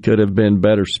money could have been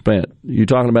better spent. You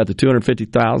talking about the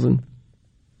 $250,000,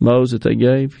 Mose, that they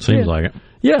gave? Seems like it.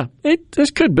 Yeah,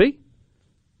 this could be.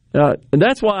 And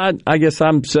that's why I guess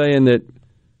I'm saying that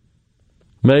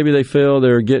maybe they feel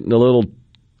they're getting a little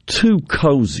too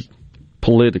cozy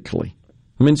politically.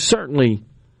 I mean, certainly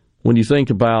when you think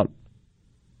about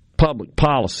public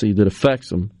policy that affects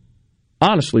them,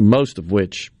 honestly, most of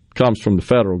which comes from the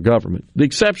federal government. The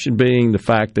exception being the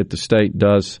fact that the state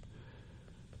does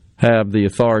have the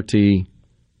authority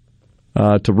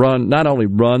to not only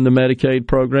run the Medicaid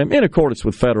program in accordance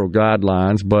with federal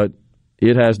guidelines, but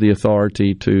it has the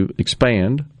authority to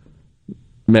expand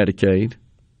Medicaid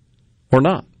or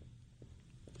not.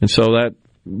 And so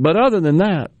but other than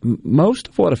that, most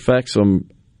of what affects them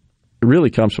really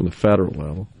comes from the federal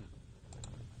level.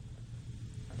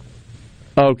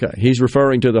 Okay, he's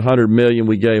referring to the $100 million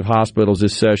we gave hospitals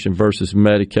this session versus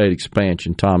Medicaid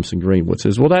expansion. Thompson Greenwood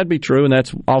says, well, that'd be true, and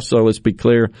that's also, let's be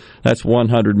clear, that's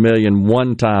 $100 million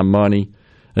one-time money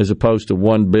as opposed to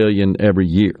 $1 billion every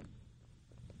year.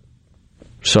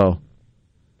 So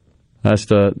that's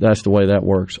the way that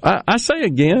works. I say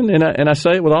again, and I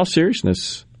say it with all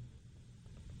seriousness,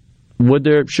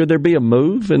 should there be a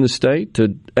move in the state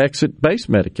to exit base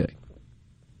Medicaid?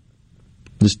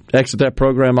 Just exit that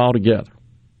program altogether.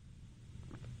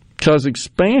 Because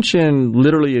expansion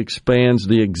literally expands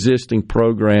the existing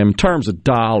program in terms of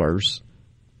dollars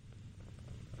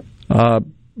by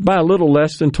a little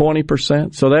less than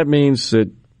 20%. So that means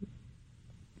that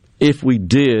if we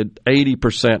did,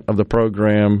 80% of the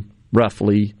program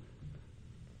roughly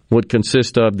would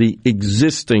consist of the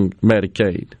existing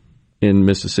Medicaid in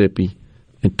Mississippi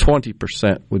and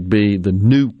 20% would be the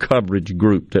new coverage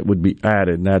group that would be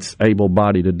added, and that's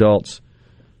able-bodied adults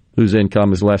whose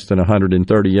income is less than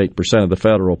 138% of the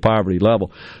federal poverty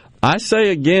level. I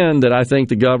say again that I think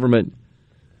the government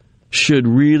should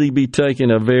really be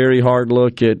taking a very hard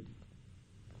look at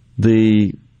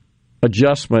the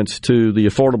adjustments to the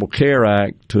Affordable Care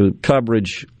Act to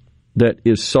coverage that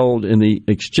is sold in the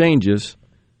exchanges,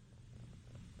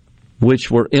 which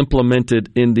were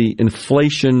implemented in the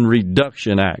Inflation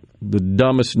Reduction Act, the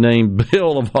dumbest named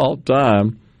bill of all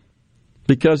time,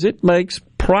 because it makes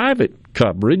private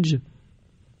coverage,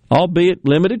 albeit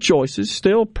limited choices,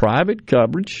 still private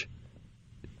coverage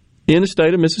in the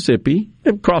state of Mississippi,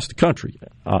 across the country,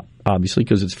 obviously,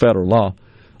 because it's federal law,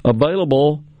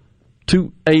 available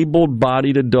to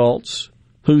able-bodied adults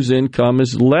whose income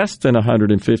is less than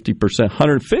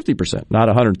 150%, not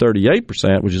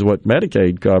 138%, which is what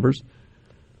Medicaid covers,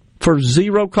 for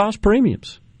zero-cost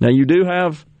premiums. Now, you do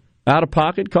have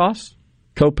out-of-pocket costs,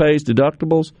 co-pays,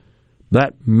 deductibles.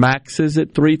 That maxes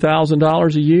at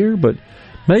 $3,000 a year, but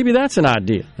maybe that's an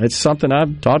idea. It's something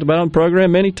I've talked about on the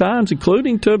program many times,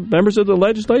 including to members of the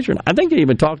legislature. And I think I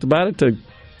even talked about it to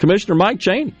Commissioner Mike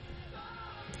Cheney.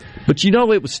 But,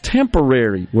 it was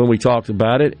temporary when we talked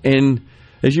about it. And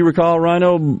as you recall,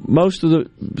 Rhino, most of the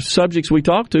subjects we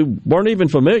talked to weren't even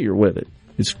familiar with it.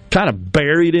 It's kind of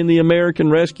buried in the American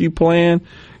Rescue Plan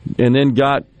and then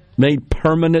got made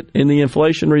permanent in the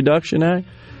Inflation Reduction Act.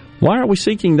 Why aren't we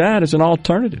seeking that as an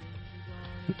alternative?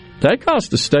 That costs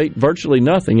the state virtually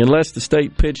nothing unless the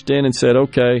state pitched in and said,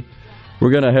 okay,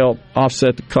 we're going to help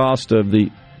offset the cost of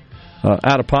the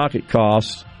out-of-pocket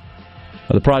costs,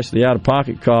 the price of the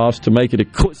out-of-pocket cost, to make it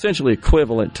essentially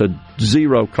equivalent to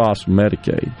zero-cost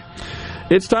Medicaid.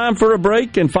 It's time for a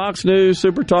break, and Fox News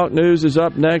Super Talk News is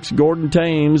up next. Gordon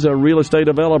Thames, a real estate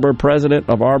developer, president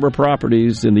of Arbor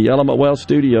Properties, in the Element Wealth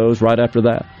Studios right after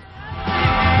that.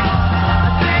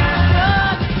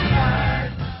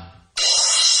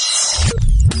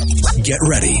 Get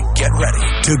ready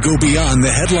to go beyond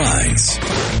the headlines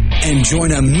and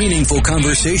join a meaningful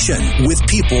conversation with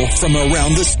people from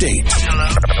around the state.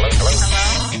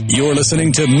 Hello. You're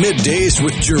listening to Middays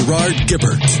with Gerard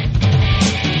Gibert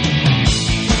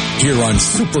here on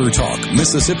Super Talk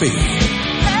Mississippi.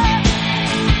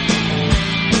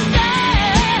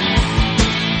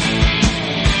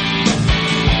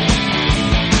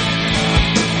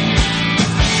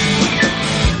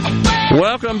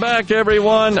 Welcome back,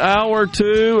 everyone. Hour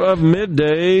 2 of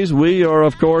Middays. We are,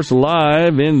 of course,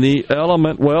 live in the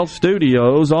Element Wealth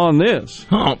Studios on this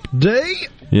Hump Day.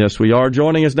 Yes, we are.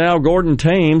 Joining us now, Gordon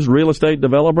Thames, real estate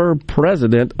developer,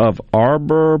 president of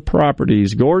Arbor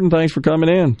Properties. Gordon, thanks for coming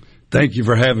in. Thank you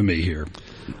for having me here.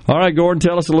 All right, Gordon,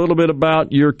 tell us a little bit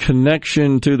about your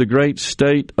connection to the great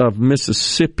state of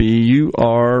Mississippi. You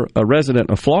are a resident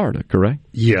of Florida, correct?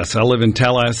 Yes, I live in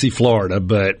Tallahassee, Florida,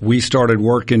 but we started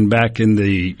working back in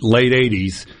the late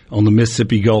 80s on the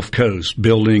Mississippi Gulf Coast,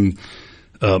 building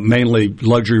mainly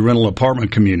luxury rental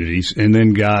apartment communities, and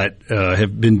then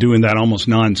have been doing that almost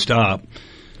nonstop.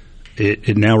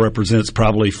 It now represents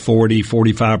probably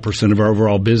 45% of our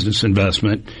overall business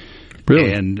investment.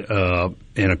 Really? And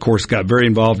of course, got very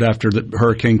involved after the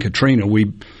Hurricane Katrina.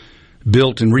 We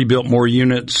built and rebuilt more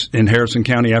units in Harrison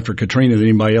County after Katrina than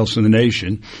anybody else in the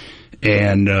nation.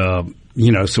 And,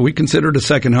 so we consider it a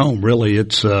second home, really.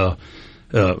 It's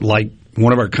like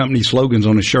one of our company slogans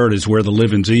on a shirt is where the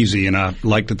living's easy. And I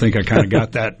like to think I kind of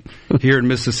got that here in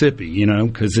Mississippi,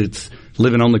 because it's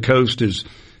living on the coast is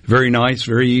very nice,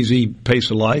 very easy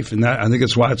pace of life. And I think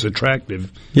that's why it's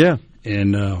attractive. Yeah.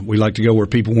 And we like to go where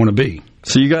people want to be.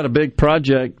 So you got a big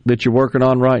project that you're working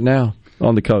on right now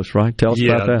on the coast, right? Tell us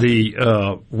about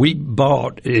that. We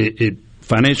bought it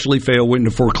financially failed, went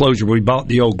into foreclosure. We bought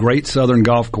the old Great Southern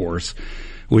Golf Course,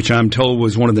 which I'm told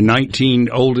was one of the 19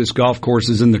 oldest golf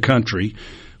courses in the country.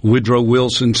 Woodrow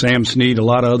Wilson, Sam Snead, a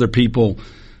lot of other people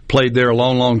played there a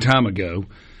long, long time ago.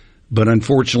 But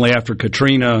unfortunately, after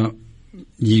Katrina,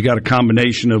 you got a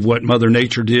combination of what Mother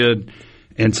Nature did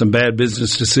and some bad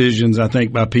business decisions, I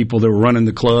think, by people that were running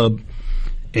the club.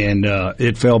 And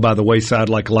it fell by the wayside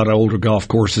like a lot of older golf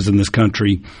courses in this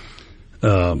country.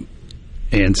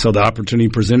 And so the opportunity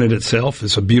presented itself.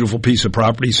 It's a beautiful piece of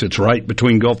property. Sits right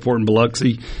between Gulfport and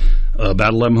Biloxi,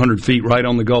 about 1,100 feet right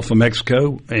on the Gulf of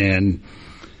Mexico. And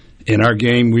in our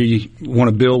game, we want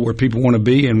to build where people want to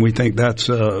be, and we think that's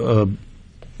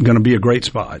going to be a great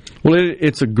spot. Well,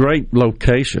 it's a great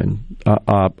location,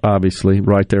 obviously,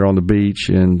 right there on the beach,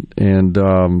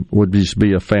 and would just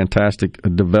be a fantastic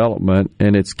development.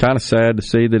 And it's kind of sad to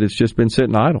see that it's just been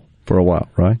sitting idle for a while,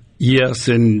 right? Yes,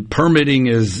 and permitting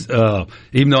is,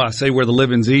 even though I say where the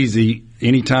living's easy,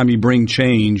 anytime you bring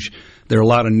change, there are a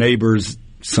lot of neighbors,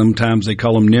 sometimes they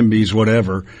call them NIMBYs,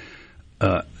 whatever.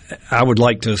 I would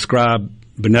like to ascribe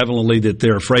benevolently that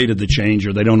they're afraid of the change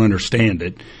or they don't understand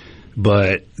it,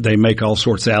 but they make all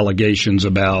sorts of allegations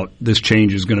about this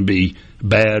change is going to be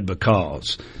bad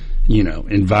because,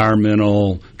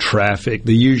 environmental, traffic,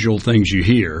 the usual things you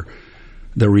hear.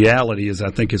 The reality is I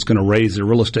think it's going to raise the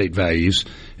real estate values,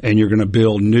 and you're going to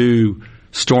build new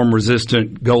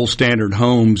storm-resistant, gold standard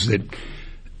homes that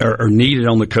are needed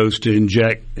on the coast to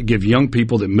give young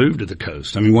people that move to the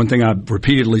coast. I mean, one thing I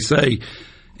repeatedly say,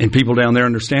 and people down there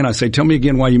understand, I say, tell me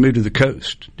again why you moved to the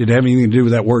coast. Did it have anything to do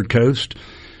with that word coast?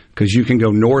 Because you can go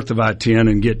north of I-10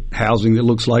 and get housing that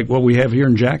looks like what we have here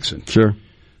in Jackson. Sure.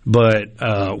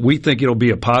 But we think it'll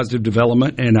be a positive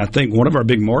development, and I think one of our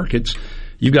big markets,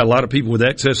 you've got a lot of people with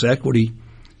excess equity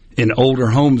in older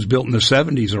homes built in the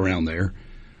 70s around there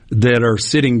that are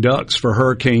sitting ducks for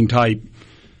hurricane-type.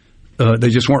 They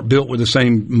just weren't built with the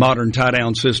same modern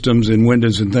tie-down systems and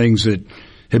windows and things that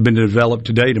have been developed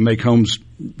today to make homes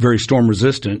very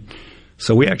storm-resistant.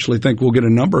 So we actually think we'll get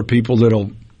a number of people that'll,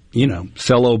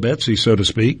 sell old Betsy, so to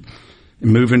speak,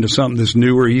 and move into something that's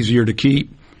newer, easier to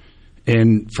keep.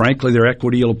 And, frankly, their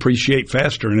equity will appreciate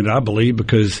faster in it, I believe,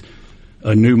 because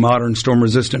a new, modern,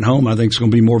 storm-resistant home, I think, is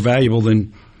going to be more valuable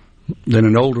than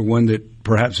an older one that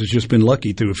perhaps has just been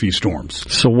lucky through a few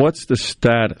storms. So what's the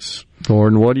status,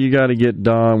 Gordon? What do you got to get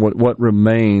done? What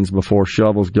remains before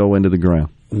shovels go into the ground?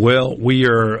 Well, we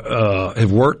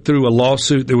have worked through a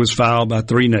lawsuit that was filed by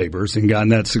 3 neighbors and gotten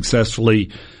that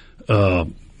successfully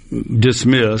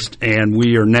dismissed, and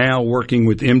we are now working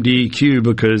with MDEQ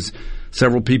because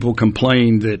several people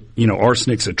complained that,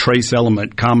 arsenic's a trace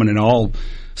element common in all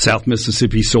South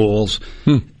Mississippi soils.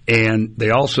 And they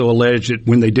also allege that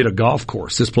when they did a golf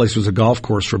course, this place was a golf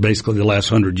course for basically the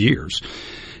last 100 years.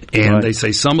 And They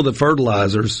say some of the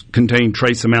fertilizers contain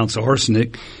trace amounts of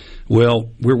arsenic. Well,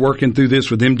 we're working through this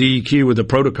with MDEQ with a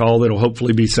protocol that will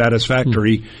hopefully be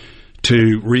satisfactory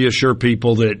to reassure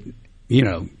people that,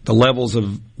 the levels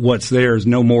of what's there is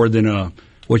no more than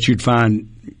what you'd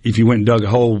find if you went and dug a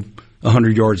hole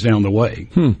 100 yards down the way.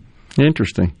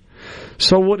 Interesting.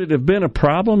 So would it have been a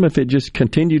problem if it just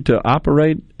continued to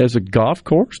operate as a golf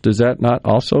course? Does that not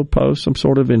also pose some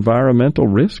sort of environmental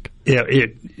risk? Yeah,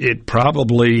 it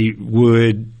probably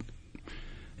would.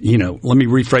 Let me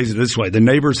rephrase it this way. The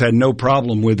neighbors had no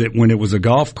problem with it when it was a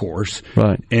golf course.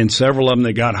 Right. And several of them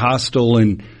that got hostile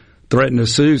and threatened to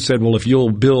sue said, well, if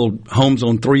you'll build homes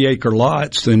on 3-acre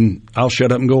lots, then I'll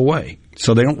shut up and go away.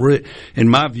 So they don't in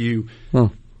my view,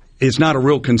 it's not a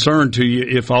real concern to you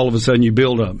if all of a sudden you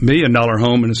build $1 million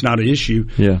home and it's not an issue.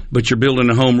 Yeah. But you're building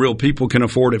a home real people can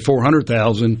afford at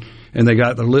 $400,000 and they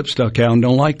got their lip stuck out and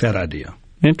don't like that idea.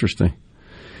 Interesting.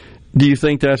 Do you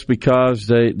think that's because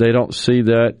they don't see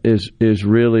that as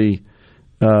really,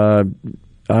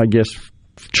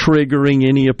 triggering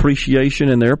any appreciation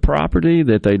in their property,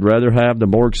 that they'd rather have the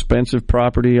more expensive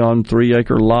property on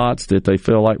 3-acre lots that they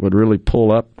feel like would really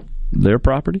pull up their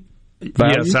property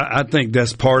value? Yes, I think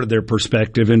that's part of their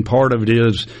perspective, and part of it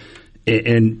is,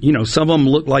 and some of them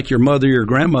look like your mother, your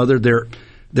grandmother. They're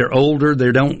older.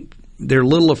 They're a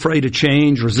little afraid of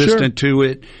change, resistant to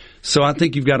it. So I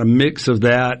think you've got a mix of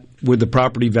that with the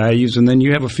property values, and then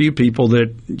you have a few people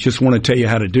that just want to tell you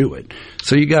how to do it.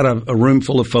 So you got a room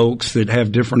full of folks that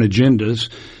have different agendas,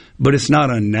 but it's not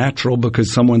unnatural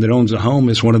because someone that owns a home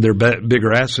is one of their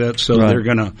bigger assets, so they're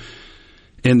going to,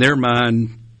 in their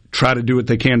mind, try to do what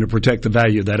they can to protect the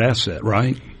value of that asset,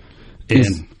 right?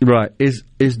 Is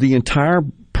the entire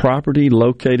property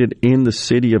located in the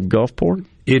city of Gulfport?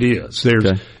 It is.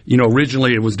 There's,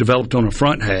 originally it was developed on a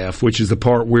front half, which is the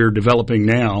part we're developing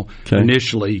now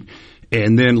initially.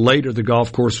 And then later the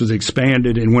golf course was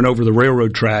expanded and went over the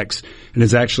railroad tracks and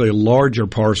is actually a larger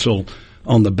parcel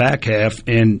on the back half.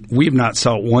 And we have not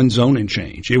sought one zoning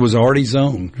change. It was already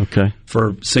zoned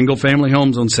for single-family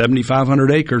homes on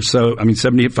 7,500 acres,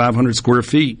 7,500 square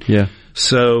feet. Yeah.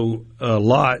 So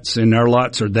lots, and our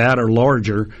lots are that or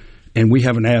larger. And we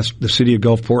haven't asked the city of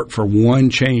Gulfport for one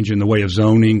change in the way of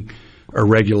zoning or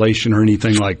regulation or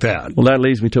anything like that. Well, that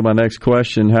leads me to my next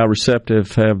question. How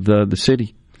receptive has the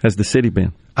city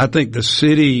been? I think the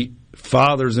city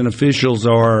fathers and officials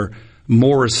are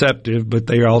more receptive, but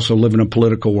they also live in a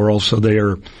political world, so they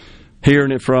are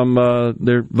hearing it from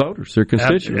their voters, their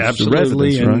constituents.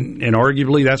 Absolutely, and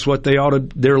arguably that's what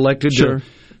they're elected to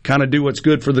kind of do what's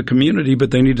good for the community, but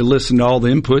they need to listen to all the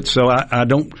input. So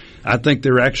I think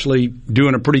they're actually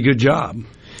doing a pretty good job.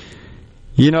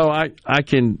 I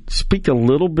can speak a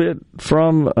little bit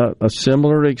from a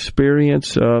similar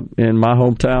experience in my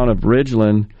hometown of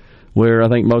Ridgeland, where I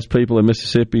think most people in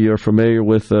Mississippi are familiar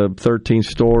with a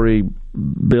 13-story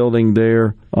building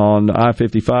there on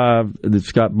I-55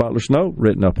 that's got Butler Snow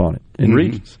written up on it in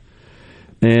Regents.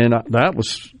 And that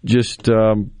was just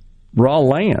raw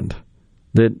land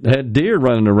that had deer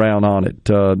running around on it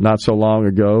not so long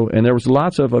ago. And there was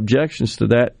lots of objections to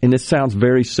that. And this sounds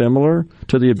very similar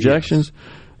to the objections.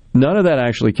 Yes. None of that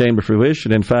actually came to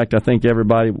fruition. In fact, I think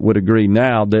everybody would agree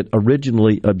now that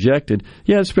originally objected,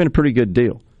 it's been a pretty good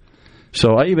deal.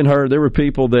 So I even heard there were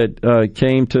people that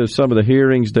came to some of the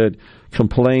hearings that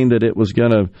complained that it was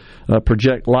going to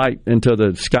project light into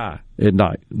the sky at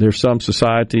night. There's some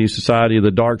society of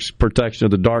the protection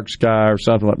of the dark sky or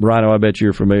something like. Rhino, I bet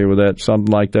you're familiar with that, something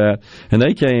like that. And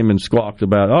they came and squawked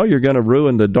about, you're going to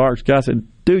ruin the dark sky. I said,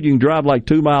 dude, you can drive like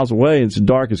 2 miles away and it's as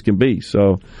dark as can be.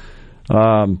 So.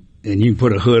 And you can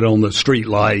put a hood on the street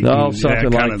light. Something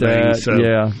like that. So.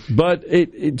 Yeah, but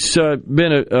it's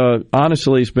been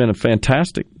honestly, it's been a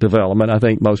fantastic development. I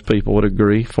think most people would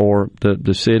agree for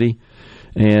the city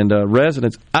and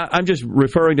residents. I'm just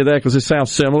referring to that because it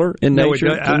sounds similar in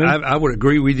nature. I would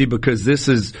agree with you because this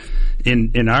is,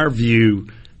 in our view,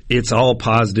 it's all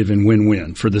positive and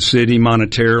win-win for the city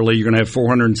monetarily. You're going to have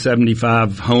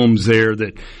 475 homes there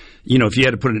that. If you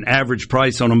had to put an average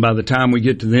price on them by the time we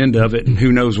get to the end of it, and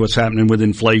who knows what's happening with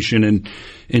inflation and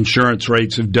insurance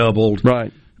rates have doubled.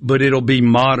 Right. But it'll be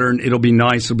modern. It'll be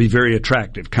nice. It'll be very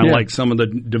attractive, kind of like some of the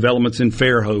developments in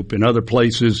Fairhope and other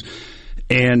places.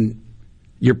 And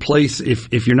your place,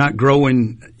 if you're not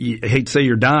growing, I hate to say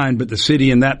you're dying, but the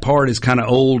city in that part is kind of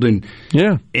old. And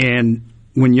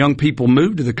when young people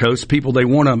move to the coast, they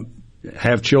want to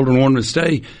have children, want to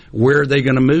stay. Where are they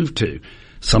going to move to?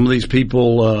 Some of these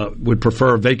people would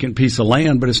prefer a vacant piece of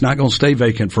land, but it's not going to stay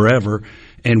vacant forever.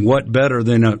 And what better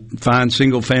than a fine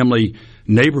single-family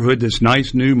neighborhood that's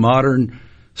nice, new, modern,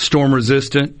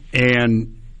 storm-resistant,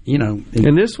 and,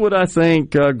 And this would, I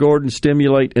think, Gordon,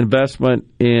 stimulate investment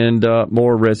in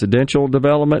more residential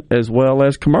development as well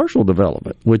as commercial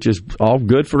development, which is all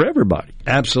good for everybody.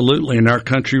 Absolutely. In our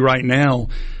country right now,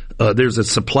 there's a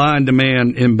supply and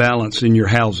demand imbalance in your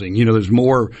housing. There's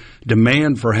more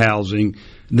demand for housing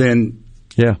than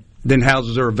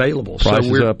houses are available.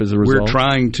 Prices so up as a result. We're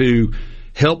trying to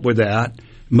help with that.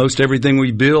 Most everything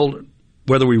we build,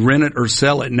 whether we rent it or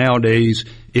sell it nowadays,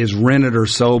 is rented or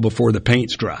sold before the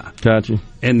paint's dry. Gotcha.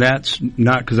 And that's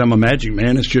not because I'm a magic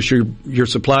man. It's just your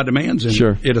supply demands at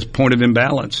a point of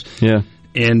imbalance. Yeah.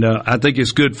 And I think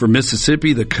it's good for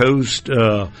Mississippi, the coast.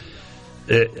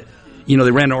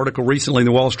 They ran an article recently in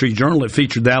the Wall Street Journal that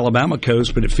featured the Alabama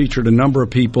coast, but it featured a number of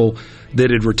people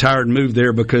that had retired and moved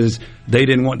there because they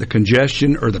didn't want the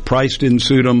congestion or the price didn't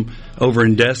suit them over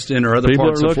in Destin or other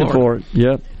parts of Florida. People are looking for it.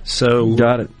 Yep. So,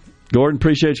 got it. Gordon,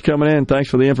 appreciate you coming in. Thanks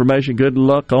for the information. Good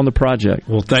luck on the project.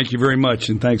 Well, thank you very much,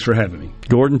 and thanks for having me.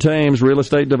 Gordon Thames, real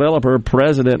estate developer,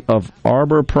 president of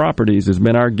Arbor Properties, has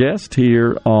been our guest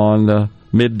here on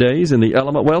Middays in the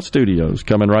Element Wealth Studios.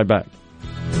 Coming right back.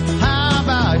 How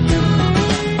about you?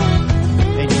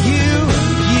 And you,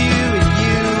 and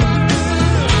you.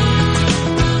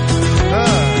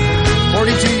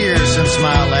 42 years since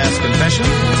my last confession.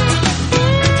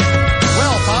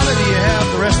 Well, Father, do you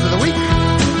have the rest of the week?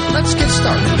 Let's get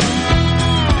started.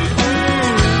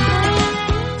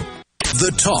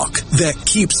 The talk that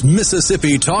keeps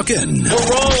Mississippi talking. We're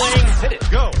rolling. Hit it.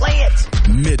 Go. Play it.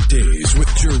 Middays with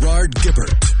Gerard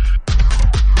Gibert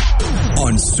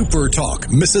on Super Talk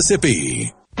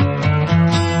Mississippi.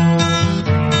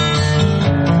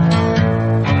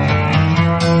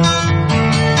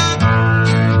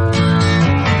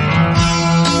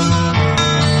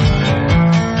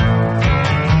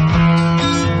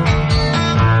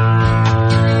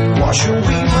 Wash away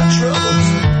my troubles,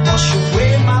 wash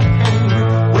away my pain,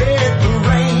 with the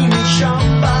rain and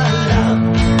Shambhala.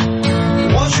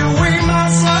 Wash away my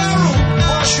sorrow,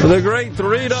 wash away the great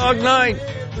Three Dog Night.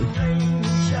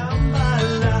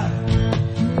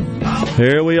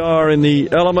 Here we are in the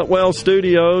Element Wealth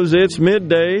Studios. It's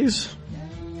Middays.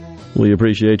 We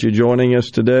appreciate you joining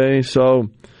us today. So,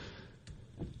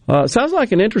 sounds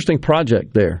like an interesting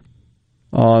project there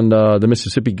on the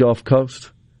Mississippi Gulf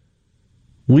Coast.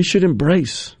 We should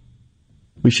embrace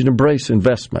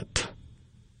investment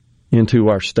into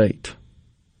our state,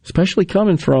 especially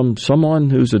coming from someone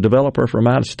who's a developer from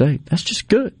out of state. That's just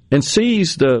good, and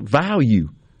sees the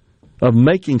value of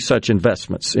making such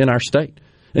investments in our state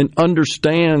and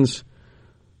understands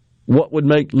what would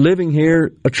make living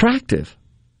here attractive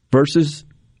versus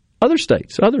other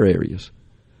states, other areas.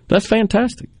 That's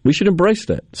fantastic. We should embrace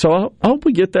that. So I hope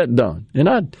we get that done. And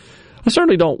I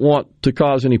certainly don't want to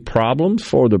cause any problems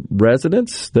for the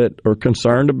residents that are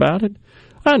concerned about it.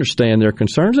 I understand their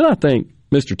concerns, and I think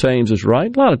Mr. Thames is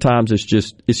right. A lot of times it's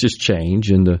just change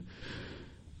and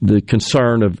the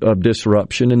concern of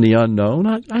disruption and the unknown.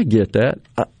 I get that.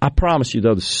 I promise you,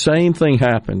 though, the same thing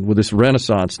happened with this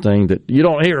Renaissance thing that you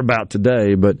don't hear about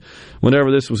today, but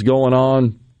whenever this was going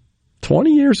on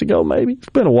 20 years ago, maybe, it's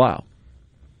been a while.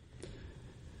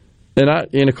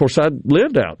 And of course, I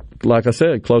lived out, like I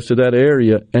said, close to that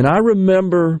area. And I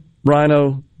remember,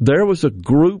 Rhino, there was a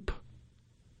group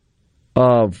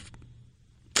of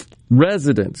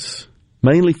residents,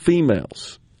 mainly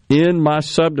females, in my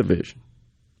subdivision,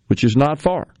 which is not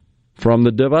far from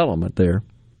the development there,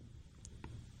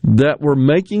 that were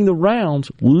making the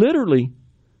rounds, literally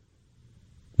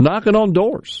knocking on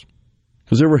doors.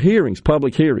 Because there were hearings,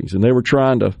 public hearings, and they were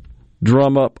trying to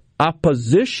drum up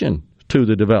opposition to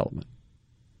the development.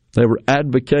 They were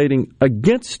advocating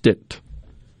against it.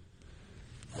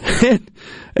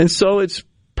 And so it's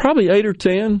probably 8 or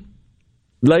 10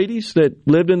 ladies that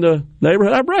lived in the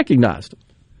neighborhood. I recognized them.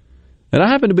 And I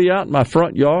happened to be out in my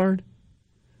front yard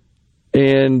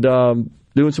and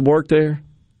doing some work there.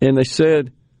 And they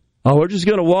said, "Oh, we're just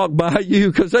going to walk by you,"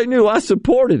 because they knew I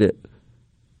supported it.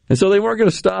 And so they weren't going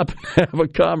to stop and have a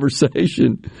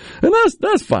conversation. And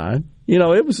that's fine. You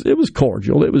know, it was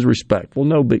cordial. It was respectful.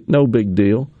 No big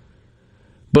deal.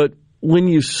 But when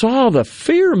you saw the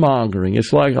fear-mongering,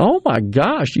 it's like, oh, my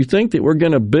gosh, you think that we're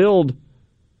going to build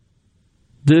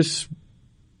this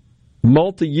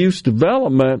multi-use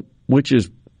development, which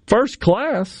is first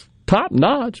class,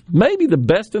 top-notch, maybe the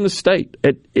best in the state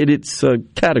at its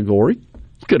category.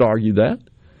 You could argue that.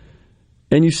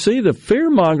 And you see the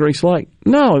fear-mongering, it's like,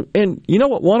 no. And you know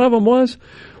what one of them was?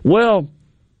 Well,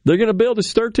 they're going to build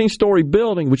this 13-story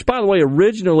building, which, by the way,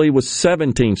 originally was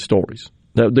 17 stories.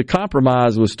 The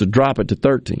compromise was to drop it to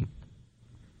 13.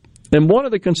 And one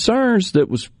of the concerns that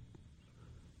was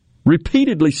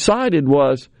repeatedly cited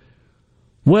was,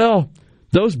 well,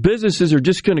 those businesses are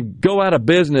just going to go out of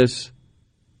business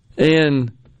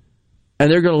and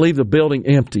they're going to leave the building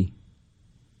empty.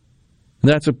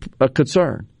 And that's a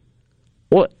concern.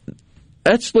 Well,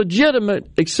 that's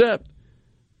legitimate, except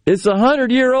it's a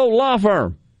 100-year-old law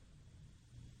firm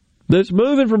that's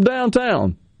moving from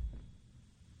downtown.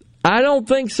 I don't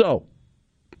think so.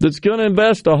 That's going to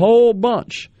invest a whole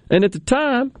bunch. And at the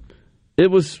time,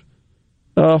 it was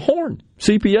Horn,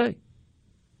 CPA,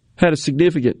 had a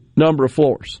significant number of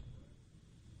floors.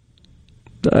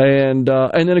 And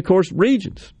then, of course,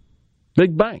 Regions,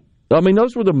 big bank. I mean,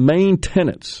 those were the main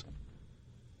tenants.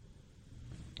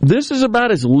 This is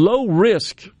about as low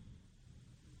risk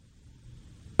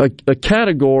a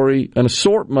category, an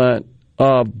assortment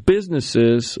of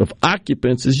businesses, of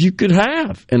occupants as you could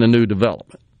have in a new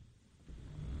development.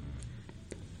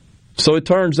 So it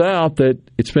turns out that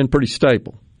it's been pretty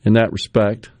stable in that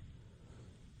respect.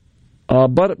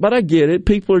 But I get it.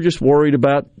 People are just worried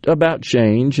about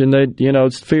change, and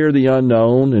it's fear of the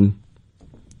unknown, and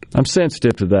I'm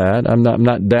sensitive to that. I'm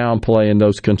not downplaying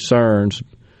those concerns.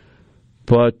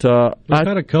 But I've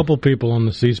had a couple people on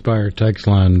the C Spire text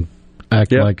line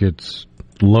act like it's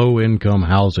low-income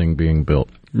housing being built.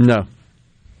 No.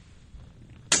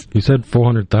 He said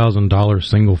 $400,000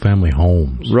 single-family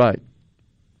homes. Right.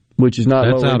 Which is not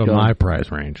low income. That's out of my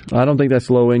price range. I don't think that's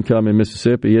low income in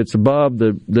Mississippi. It's above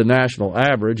the national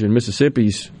average, and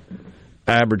Mississippi's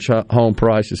average home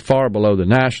price is far below the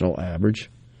national average.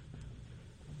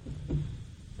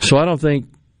 So I don't think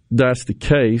that's the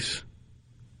case.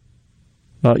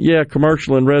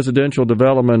 Commercial and residential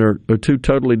development are two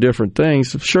totally different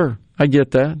things. Sure, I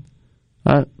get that.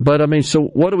 But, I mean, so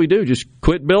what do we do? Just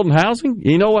quit building housing?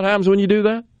 You know what happens when you do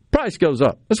that? Price goes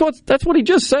up. That's what he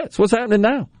just said. It's what's happening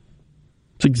now.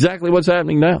 It's exactly what's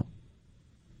happening now.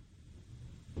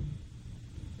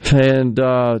 And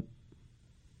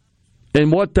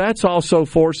what that's also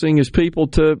forcing is people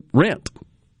to rent.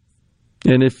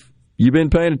 And if you've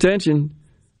been paying attention,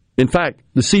 in fact,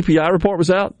 the CPI report was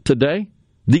out today.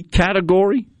 The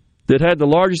category that had the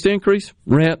largest increase,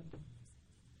 rent.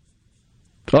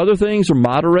 Other things are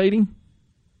moderating,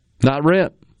 not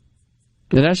rent.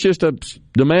 And that's just a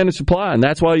demand and supply. And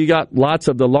that's why you got lots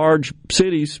of the large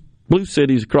cities, blue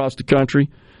cities across the country,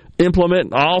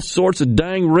 implementing all sorts of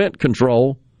dang rent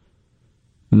control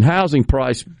and housing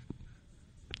price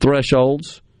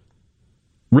thresholds.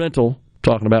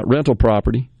 Talking about rental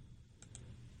property,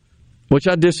 which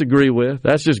I disagree with.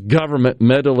 That's just government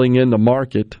meddling in the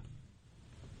market.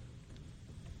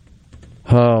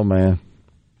 Oh, man.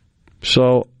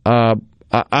 So I'll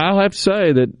have to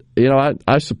say that,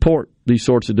 I support these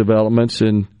sorts of developments.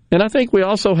 And I think we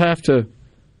also have to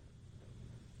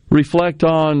reflect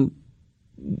on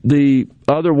the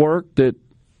other work that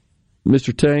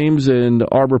Mr. Thames and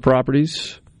Arbor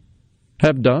Properties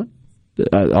have done.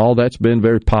 All that's been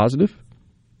very positive.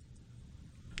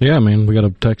 Yeah, I mean, we got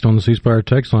a text on the C Spire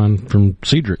text line from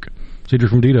Cedric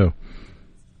from Dido,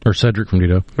 or Cedric from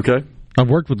Dido. Okay. I've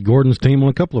worked with Gordon's team on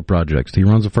a couple of projects. He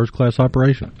runs a first-class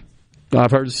operation.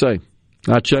 I've heard it say.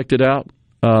 I checked it out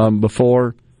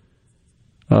before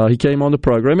he came on the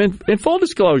program. And in full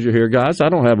disclosure here, guys, I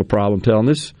don't have a problem telling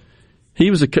this.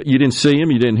 You didn't see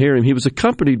him, you didn't hear him. He was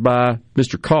accompanied by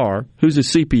Mr. Carr, who's a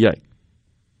CPA.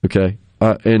 Okay,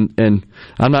 and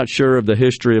I'm not sure of the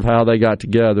history of how they got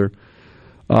together.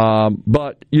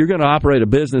 But you're going to operate a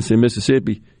business in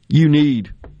Mississippi.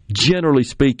 Generally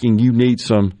speaking, you need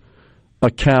some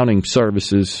accounting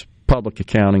services,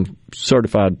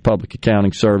 certified public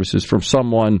accounting services from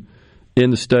someone in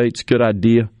the States. Good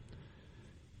idea.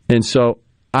 And so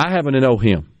I happen to know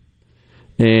him.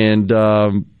 And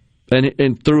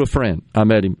through a friend. I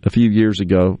met him a few years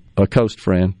ago, a Coast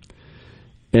friend.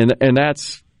 And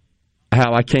that's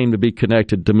how I came to be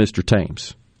connected to Mr.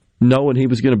 Thames, knowing he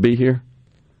was going to be here.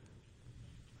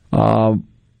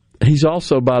 He's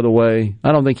also, by the way,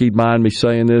 I don't think he'd mind me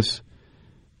saying this,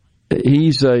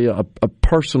 he's a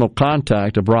personal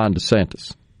contact of Ron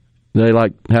DeSantis. They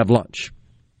have lunch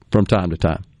from time to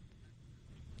time.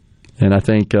 And I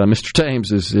think Mr.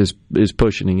 Thames is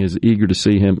pushing, is eager to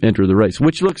see him enter the race,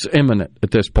 which looks imminent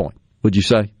at this point, would you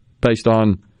say, based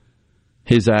on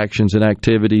his actions and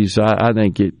activities? I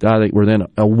think we're within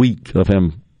a week of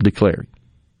him declaring.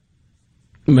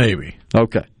 Maybe.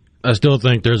 Okay. I still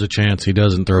think there's a chance he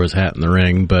doesn't throw his hat in the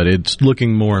ring, but it's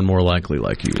looking more and more likely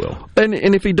like he will. And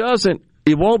if he doesn't,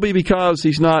 it won't be because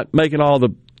he's not making all the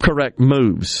correct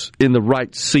moves in the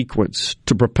right sequence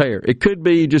to prepare. It could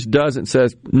be he just doesn't,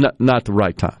 says not the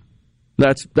right time.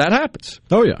 That happens.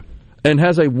 Oh, yeah. And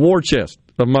has a war chest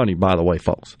of money, by the way,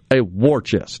 folks. A war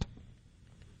chest.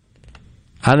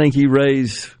 I think he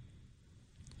raised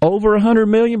over $100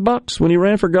 million when he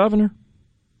ran for governor.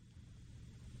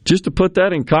 Just to put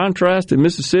that in contrast, in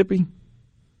Mississippi,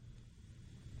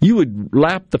 you would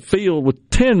lap the field with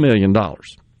 $10 million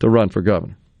to run for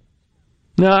governor.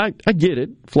 Now, I get it.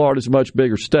 Florida's a much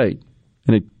bigger state,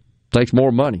 and it takes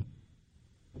more money.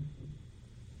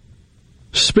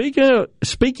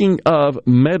 Speaking of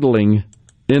meddling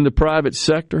in the private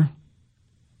sector,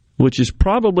 which is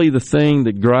probably the thing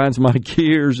that grinds my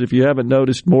gears, if you haven't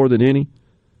noticed more than any,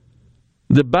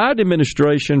 the Biden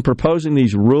administration proposing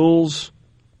these rules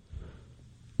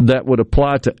that would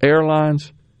apply to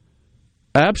airlines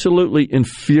absolutely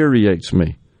infuriates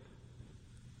me.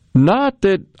 Not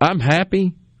that I'm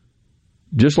happy,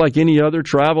 just like any other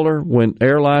traveler, when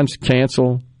airlines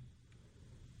cancel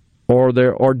or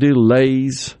there are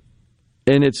delays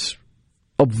and it's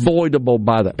avoidable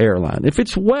by the airline. If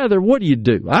it's weather, what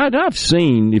do? I've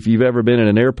seen, if you've ever been in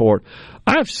an airport,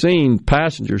 I've seen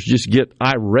passengers just get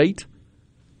irate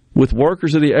with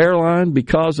workers of the airline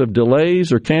because of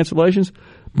delays or cancellations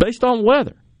based on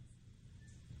weather.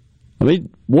 I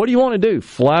mean, what do you want to do?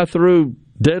 Fly through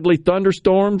deadly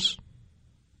thunderstorms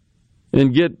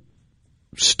and get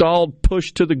stalled,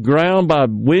 pushed to the ground by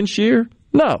wind shear?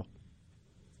 No.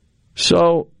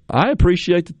 So I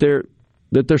appreciate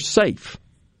that they're safe,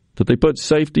 that they put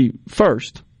safety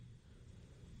first.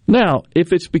 Now,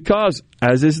 if it's because,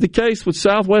 as is the case with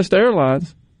Southwest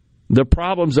Airlines, the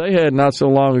problems they had not so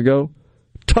long ago,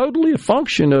 totally a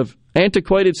function of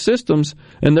antiquated systems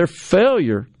and their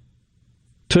failure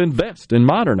to invest and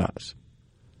modernize.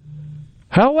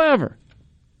 However,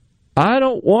 I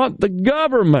don't want the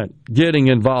government getting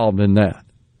involved in that.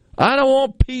 I don't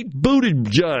want Pete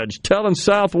Buttigieg telling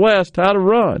Southwest how to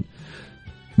run.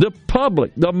 The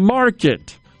public, the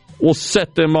market, will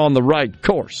set them on the right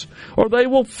course, or they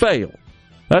will fail.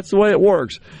 That's the way it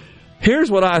works.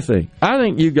 Here's what I think. I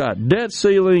think you got debt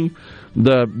ceiling,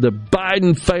 the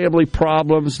Biden family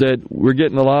problems that we're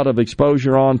getting a lot of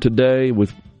exposure on today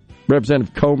with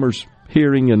Representative Comer's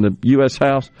hearing in the U.S.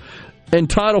 House, and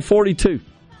Title 42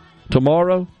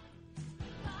 tomorrow.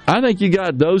 I think you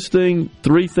got those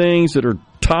three things that are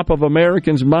top of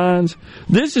Americans' minds.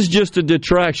 This is just a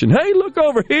detraction. Hey, look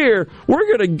over here. We're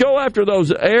going to go after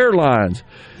those airlines.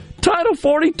 Title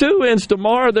 42 ends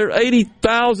tomorrow. There are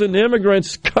 80,000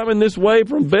 immigrants coming this way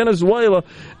from Venezuela,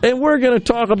 and we're going to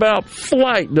talk about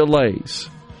flight delays.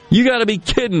 You got to be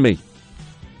kidding me.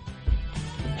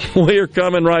 We are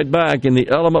coming right back in the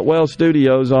Element Well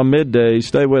Studios on Middays.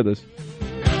 Stay with us.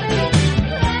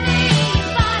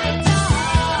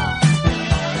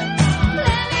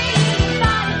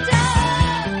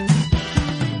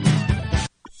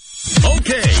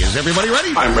 Is everybody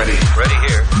ready? I'm ready. Ready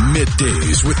here.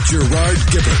 Middays with Gerard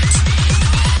Gibert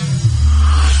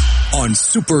on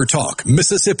Super Talk,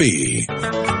 Mississippi.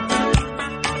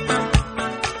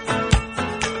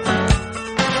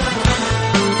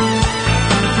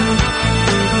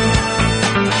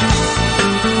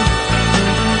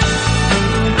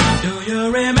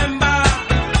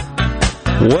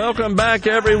 Welcome back,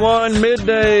 everyone.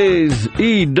 Middays,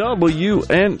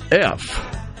 EWNF.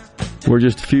 We're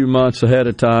just a few months ahead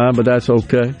of time, but that's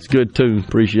okay. It's a good tune.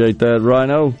 Appreciate that,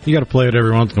 Rhino. You got to play it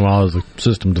every once in a while as the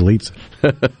system deletes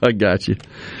it. I got you.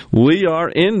 We are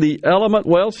in the Element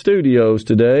Wealth Studios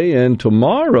today, and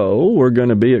tomorrow we're going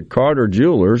to be at Carter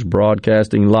Jewelers,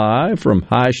 broadcasting live from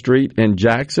High Street in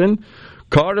Jackson.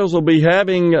 Carter's will be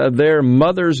having their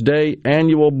Mother's Day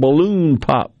annual balloon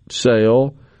pop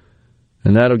sale,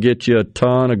 and that'll get you a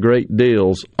ton of great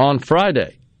deals. On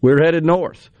Friday, we're headed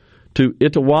north to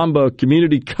Itawamba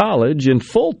Community College in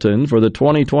Fulton for the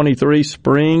 2023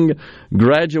 spring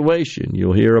graduation.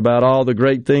 You'll hear about all the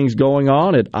great things going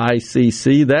on at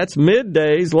ICC. That's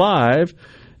Middays live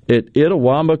at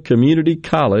Itawamba Community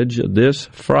College this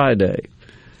Friday.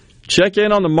 Check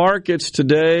in on the markets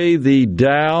today. The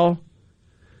Dow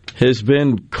has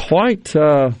been quite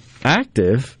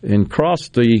active and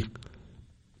crossed the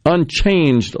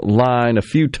unchanged line a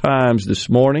few times this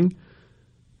morning.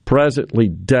 Presently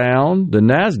down. The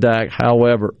NASDAQ,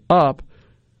 however, up.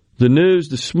 The news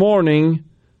this morning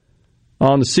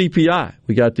on the CPI.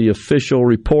 We got the official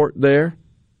report there.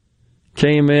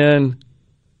 Came in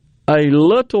a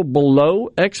little below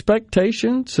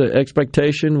expectations. The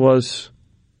expectation was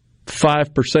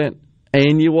 5%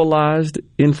 annualized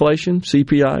inflation.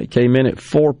 CPI came in at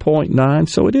 4.9,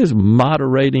 so it is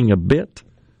moderating a bit.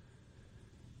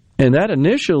 And that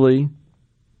initially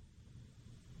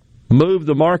moved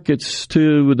the markets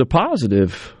to the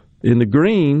positive in the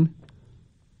green,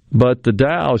 but the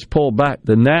Dow has pulled back.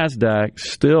 The NASDAQ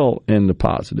still in the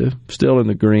positive, still in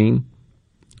the green.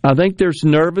 I think there's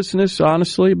nervousness,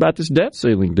 honestly, about this debt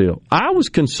ceiling deal. I was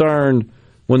concerned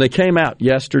when they came out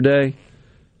yesterday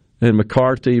and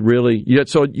McCarthy really...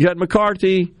 So you had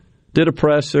McCarthy, did a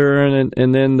presser,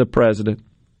 and then the president.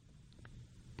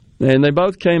 And they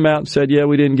both came out and said, yeah,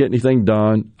 we didn't get anything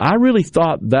done. I really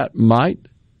thought that might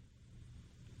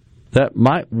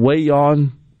weigh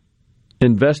on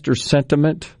investor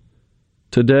sentiment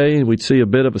today, and we'd see a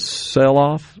bit of a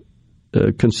sell-off,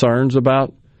 concerns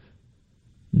about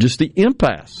just the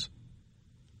impasse.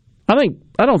 I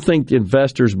don't think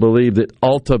investors believe that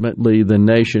ultimately the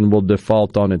nation will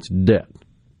default on its debt,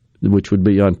 which would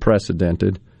be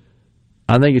unprecedented.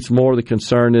 I think it's more the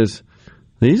concern is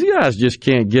these guys just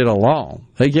can't get along.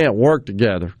 They can't work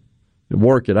together and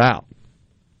work it out.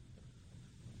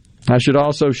 I should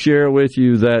also share with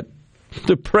you that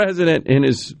the president, in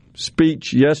his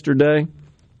speech yesterday,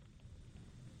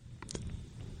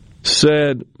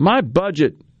 said, my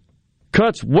budget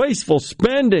cuts wasteful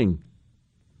spending,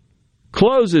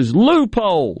 closes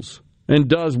loopholes, and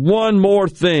does one more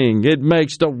thing. It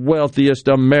makes the wealthiest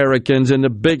Americans and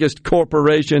the biggest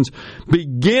corporations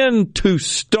begin to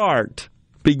start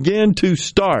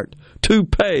to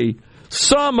pay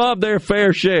some of their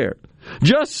fair share.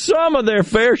 Just some of their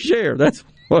fair share. That's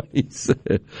what he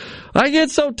said. I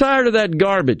get so tired of that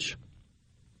garbage.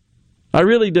 I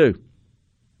really do.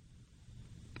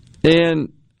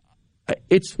 And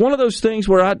it's one of those things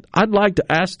where I'd like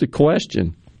to ask the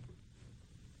question,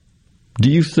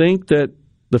 do you think that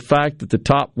the fact that the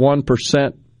top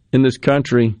 1% in this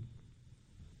country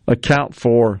account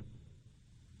for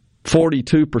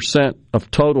 42% of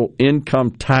total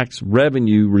income tax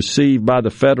revenue received by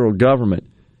the federal government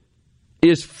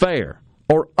is fair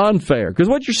or unfair? Because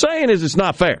what you're saying is it's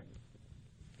not fair.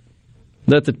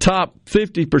 That the top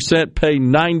 50% pay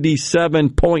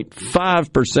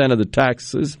 97.5% of the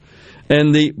taxes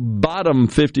and the bottom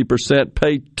 50%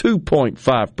 pay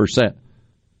 2.5%.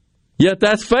 Yet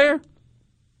that's fair?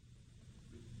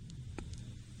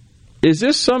 Is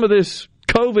this some of this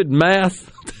COVID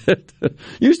math that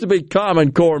used to be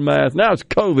Common Core math? Now it's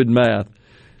COVID math.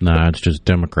 Nah, it's just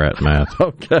Democrat math.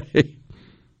 Okay.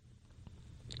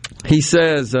 He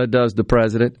says, does the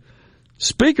president,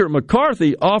 Speaker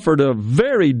McCarthy offered a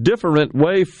very different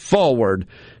way forward.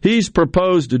 He's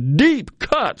proposed deep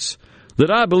cuts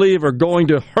that I believe are going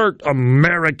to hurt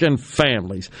American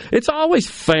families. It's always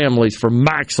families for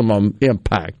maximum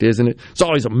impact, isn't it? It's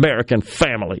always American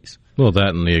families. Well,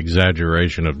 that and the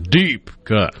exaggeration of deep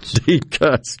cuts. Deep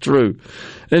cuts, true.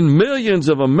 And millions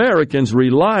of Americans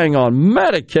relying on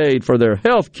Medicaid for their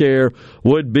health care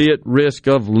would be at risk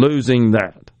of losing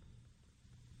that.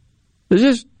 It's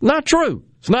just not true.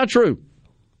 It's not true.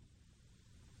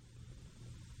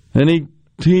 And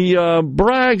he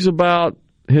brags about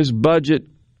his budget,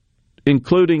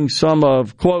 including some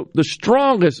of, quote, the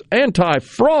strongest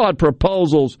anti-fraud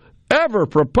proposals ever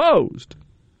proposed.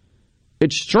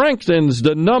 It strengthens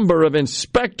the number of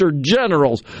inspector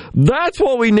generals. That's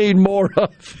what we need more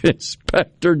of,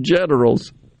 inspector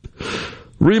generals.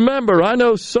 Remember, I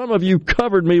know some of you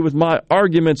covered me with my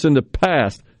arguments in the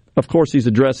past. Of course, he's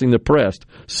addressing the press.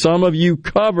 Some of you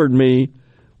covered me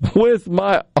with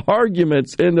my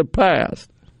arguments in the past,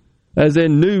 as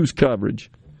in news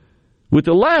coverage, with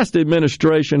the last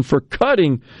administration for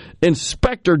cutting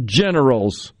inspector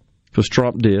generals, because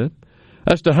Trump did,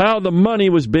 as to how the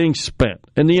money was being spent.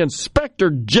 And the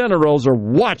inspector generals are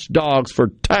watchdogs for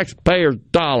taxpayers'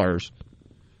 dollars.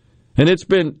 And it's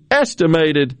been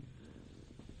estimated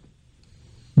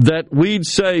that we'd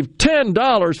save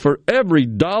 $10 for every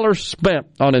dollar spent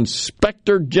on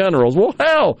inspector generals. Well,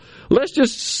 hell, let's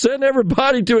just send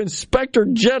everybody to inspector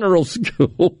general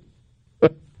school.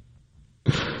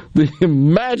 The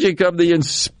magic of the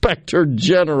inspector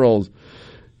generals.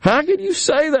 How can you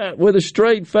say that with a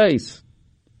straight face?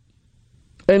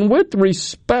 And with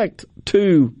respect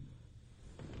to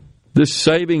this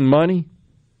saving money,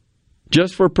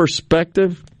 just for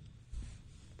perspective,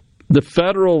 the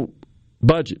federal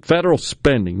budget, federal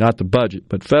spending, not the budget,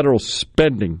 but federal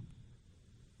spending,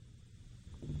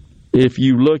 if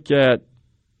you look at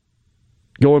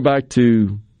going back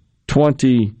to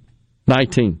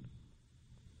 2019,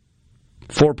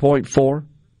 $4.4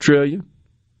 trillion,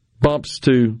 bumps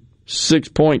to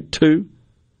 6.2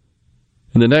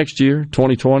 in the next year,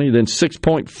 2020, then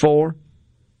 6.4,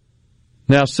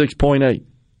 now 6.8.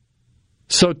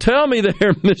 So tell me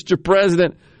there, Mr.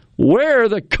 President, where are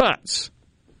the cuts?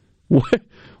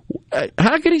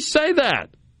 How can he say that?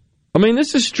 I mean,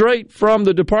 this is straight from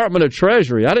the Department of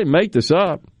Treasury. I didn't make this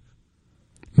up.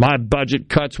 My budget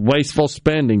cuts wasteful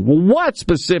spending. Well, what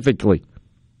specifically?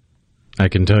 I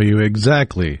can tell you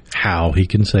exactly how he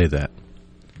can say that.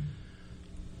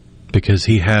 Because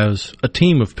he has a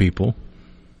team of people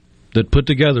that put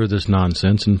together this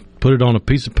nonsense and put it on a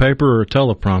piece of paper or a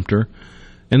teleprompter,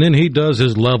 and then he does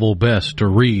his level best to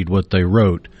read what they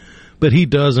wrote, but he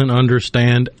doesn't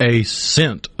understand a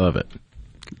cent of it.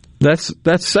 That's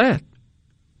sad.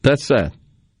 That's sad.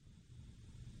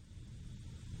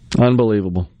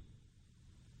 Unbelievable.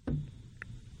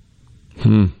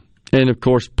 And, of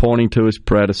course, pointing to his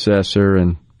predecessor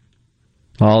and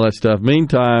all that stuff.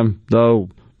 Meantime, though,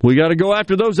 we got to go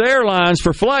after those airlines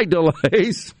for flight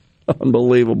delays.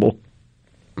 Unbelievable.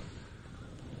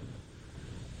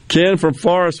 Ken from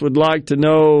Forest would like to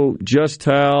know just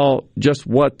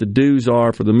what the dues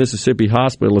are for the Mississippi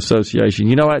Hospital Association.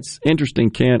 You know, that's interesting,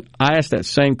 Ken. I asked that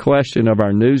same question of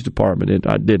our news department.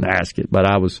 I didn't ask it, but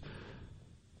I was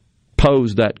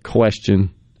posed that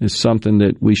question as something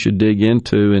that we should dig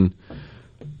into, and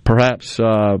perhaps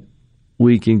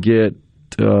we can get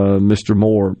Mr.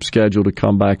 Moore scheduled to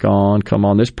come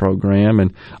on this program,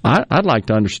 and I'd like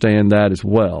to understand that as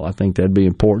well. I think that'd be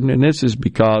important, and this is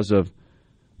because of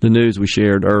the news we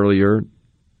shared earlier.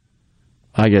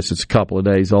 I guess it's a couple of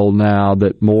days old now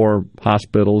that more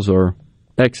hospitals are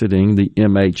exiting the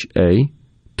MHA,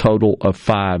 total of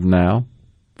 5 now.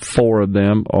 4 of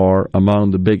them are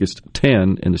among the biggest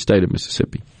 10 in the state of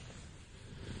Mississippi.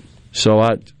 So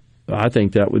I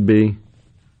think that would be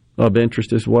of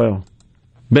interest as well.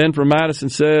 Ben from Madison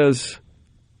says,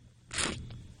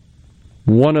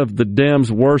 one of the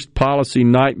Dems' worst policy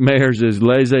nightmares is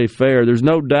laissez-faire. There's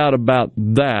no doubt about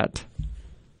that.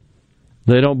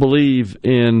 They don't believe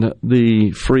in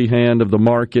the free hand of the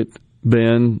market,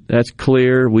 Ben. That's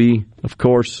clear. We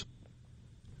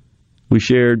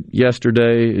shared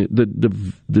yesterday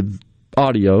the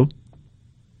audio.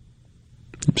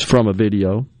 It's from a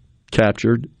video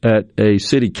captured at a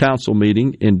city council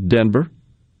meeting in Denver.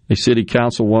 A city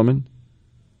councilwoman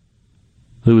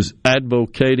who was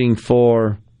advocating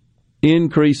for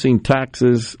increasing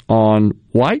taxes on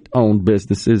white-owned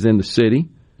businesses in the city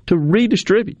to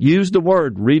redistribute. Use the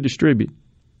word redistribute.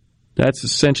 That's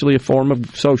essentially a form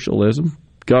of socialism,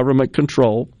 government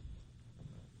control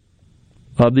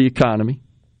of the economy,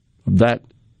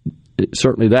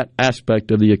 certainly that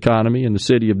aspect of the economy in the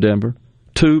city of Denver,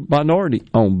 to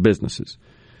minority-owned businesses.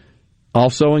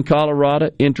 Also in Colorado,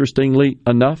 interestingly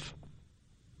enough,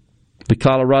 the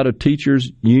Colorado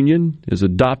Teachers Union has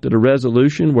adopted a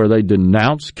resolution where they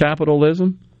denounce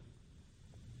capitalism.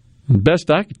 And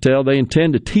best I could tell, they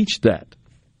intend to teach that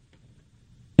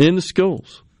in the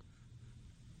schools.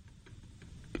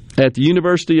 At the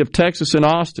University of Texas in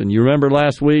Austin, you remember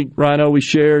last week, Rhino, we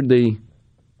shared the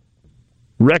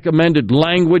recommended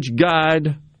language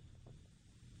guide.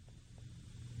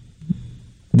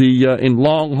 in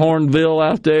Longhornville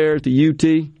out there at the UT,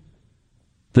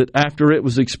 that after it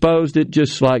was exposed, it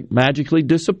just like magically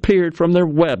disappeared from their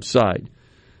website.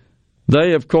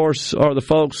 They, of course, are the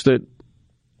folks that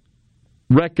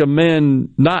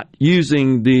recommend not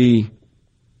using the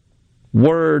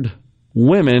word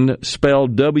women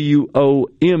spelled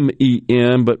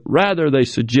WOMEN, but rather they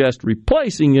suggest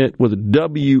replacing it with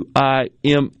WIMMIN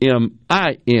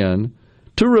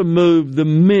to remove the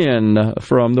men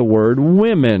from the word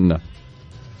women.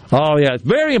 Oh, yeah, it's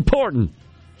very important.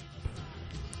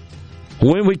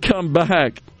 When we come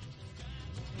back,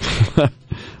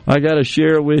 I got to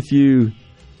share with you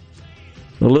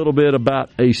a little bit about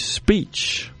a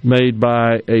speech made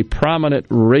by a prominent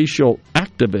racial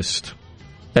activist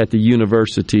at the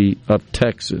University of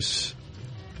Texas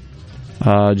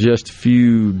just a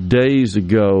few days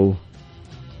ago.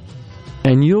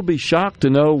 And you'll be shocked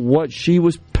to know what she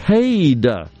was paid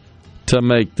to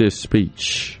make this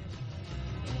speech.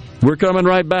 We're coming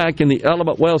right back in the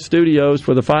Element Wealth Studios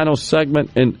for the final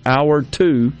segment in Hour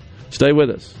 2. Stay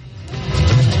with us.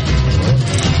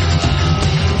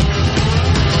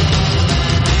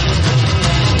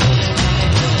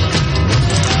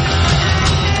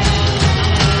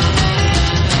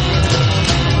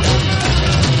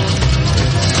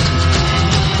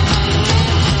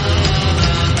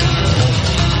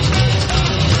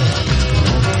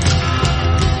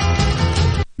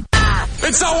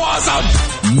 It's so awesome!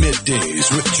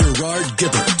 Middays with Gerard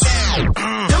Gibert.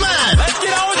 Come on, let's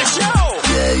get on with the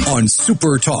show! On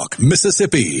Super Talk,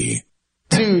 Mississippi.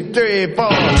 2, 3, 4.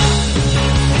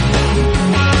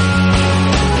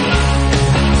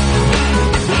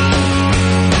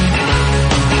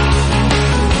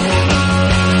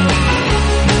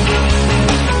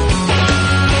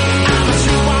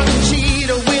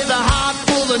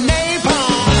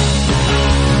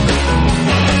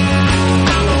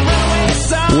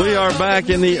 We are back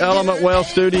in the Element Wealth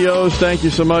Studios. Thank you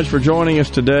so much for joining us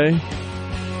today.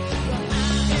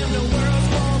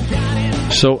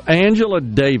 So Angela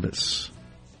Davis,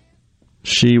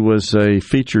 she was a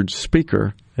featured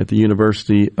speaker at the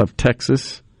University of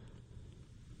Texas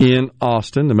in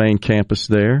Austin, the main campus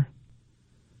there.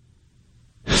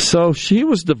 So she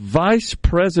was the vice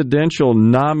presidential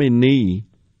nominee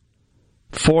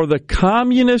for the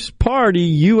Communist Party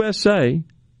USA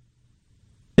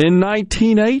in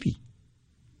 1980.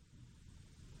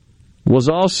 Was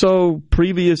also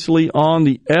previously on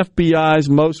the FBI's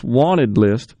most wanted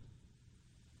list.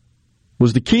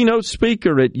 Was the keynote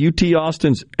speaker at UT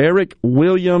Austin's Eric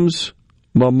Williams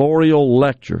Memorial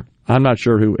Lecture. I'm not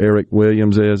sure who Eric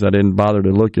Williams is. I didn't bother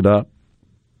to look it up.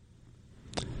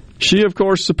 She, of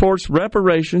course, supports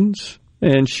reparations,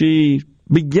 and she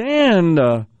began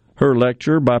her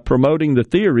lecture by promoting the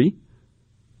theory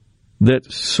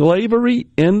that slavery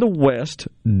in the West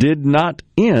did not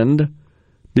end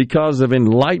because of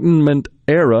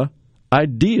Enlightenment-era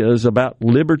ideas about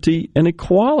liberty and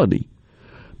equality,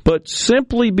 but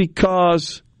simply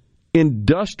because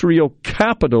industrial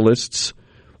capitalists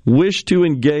wish to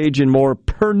engage in more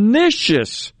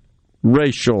pernicious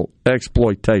racial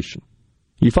exploitation.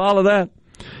 You follow that?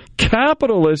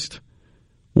 Capitalists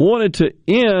wanted to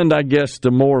end, I guess,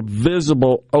 the more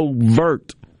visible,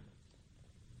 overt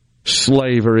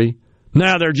slavery.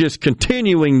 Now they're just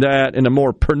continuing that in a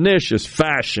more pernicious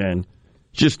fashion,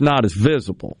 just not as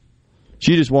visible.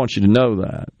 She just wants you to know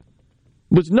that.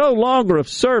 It was no longer of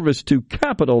service to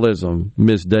capitalism,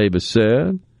 Ms. Davis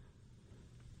said.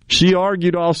 She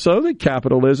argued also that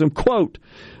capitalism, quote,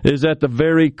 is at the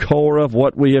very core of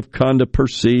what we have come to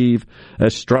perceive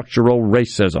as structural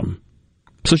racism.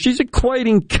 So she's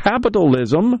equating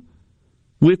capitalism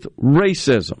with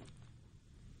racism.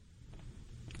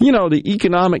 You know, the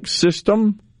economic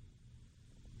system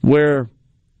where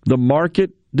the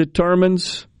market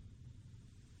determines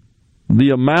the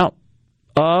amount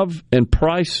of and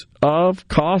price of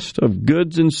cost of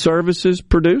goods and services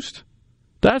produced.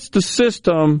 That's the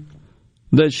system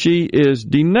that she is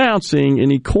denouncing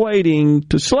and equating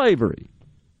to slavery.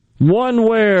 One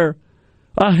where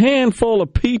a handful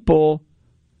of people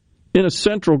in a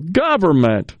central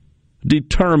government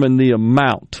determine the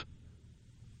amount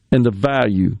and the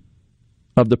value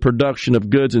of the production of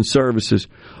goods and services.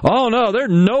 Oh, no, they're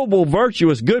noble,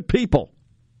 virtuous, good people.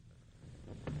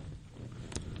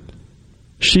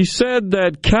 She said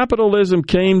that capitalism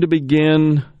came to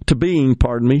being,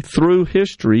 through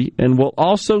history and will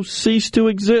also cease to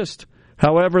exist,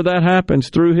 however that happens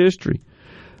through history.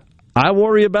 I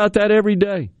worry about that every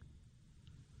day.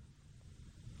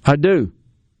 I do.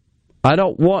 I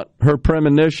don't want her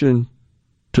premonition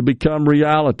to become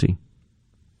reality.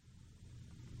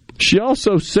 She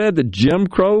also said that Jim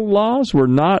Crow laws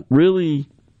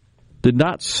did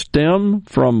not stem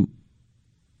from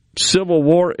Civil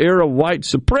War era white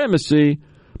supremacy,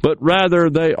 but rather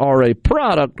they are a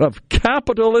product of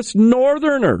capitalist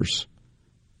Northerners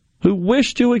who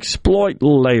wish to exploit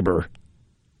labor.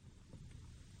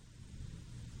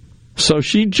 So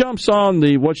she jumps on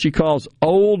what she calls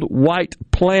old white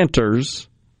planters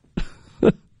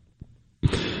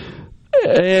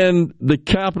and the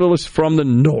capitalists from the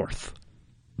North.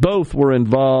 Both were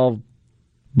involved,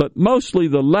 but mostly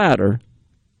the latter,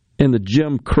 in the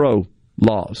Jim Crow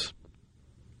laws.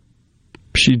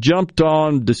 She jumped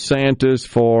on DeSantis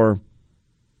for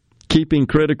keeping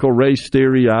critical race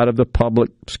theory out of the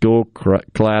public school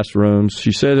classrooms.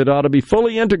 She said it ought to be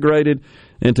fully integrated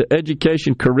into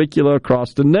education curricula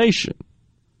across the nation.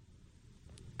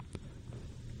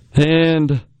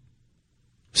 And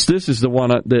this is the one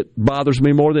that bothers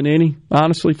me more than any,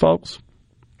 honestly, folks.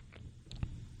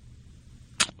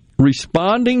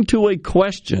 Responding to a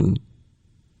question,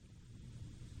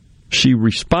 she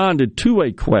responded to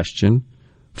a question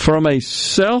from a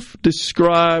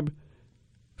self-described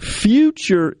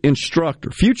future instructor,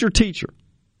 future teacher,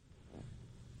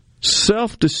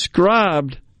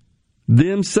 self-described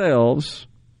themselves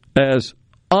as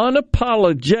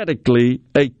unapologetically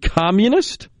a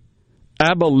communist,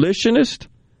 abolitionist,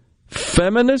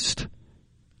 feminist,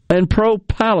 and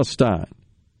pro-Palestine.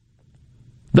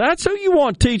 That's who you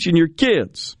want teaching your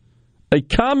kids. A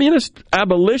communist,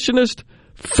 abolitionist,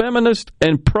 feminist,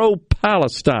 and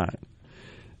pro-Palestine.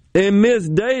 And Ms.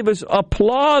 Davis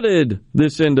applauded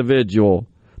this individual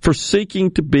for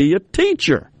seeking to be a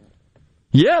teacher.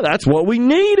 Yeah, that's what we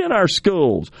need in our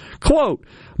schools. Quote,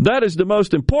 that is the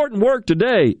most important work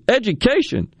today,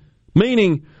 education,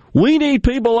 meaning we need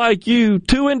people like you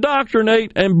to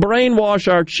indoctrinate and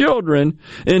brainwash our children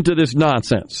into this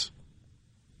nonsense.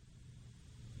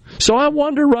 So I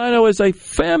wonder, Rhino, as a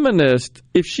feminist,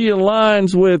 if she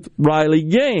aligns with Riley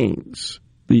Gaines,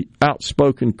 the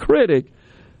outspoken critic,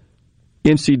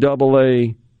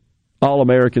 NCAA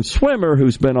All-American swimmer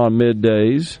who's been on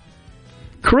MidDays,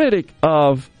 critic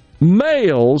of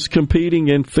males competing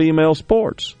in female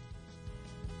sports.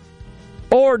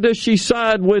 Or does she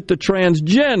side with the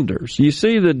transgenders? You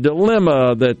see the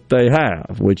dilemma that they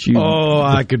have, which you... Oh,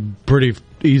 I could pretty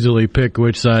easily pick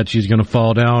which side she's going to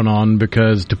fall down on,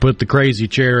 because to put the crazy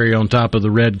cherry on top of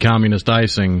the red communist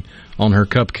icing on her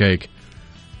cupcake,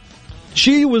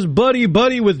 she was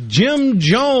buddy-buddy with Jim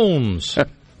Jones.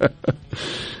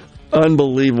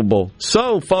 Unbelievable.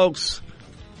 So, folks,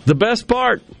 the best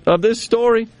part of this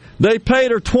story, they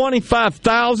paid her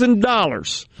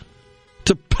 $25,000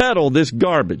 to peddle this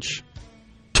garbage.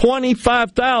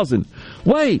 $25,000.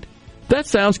 Wait, that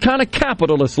sounds kind of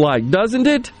capitalist-like, doesn't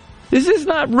it? Is this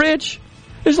not rich?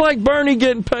 It's like Bernie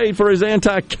getting paid for his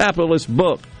anti-capitalist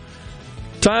book.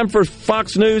 Time for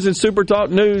Fox News and Super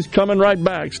Talk News coming right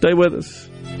back. Stay with us.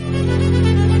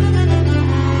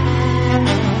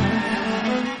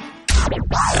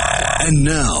 And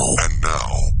now,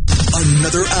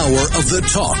 another hour of the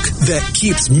talk that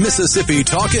keeps Mississippi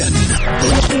talking.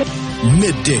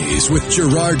 Middays with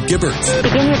Gerard Gibert.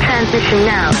 Begin your transition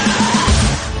now.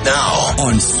 Now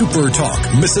on Super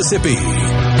Talk Mississippi.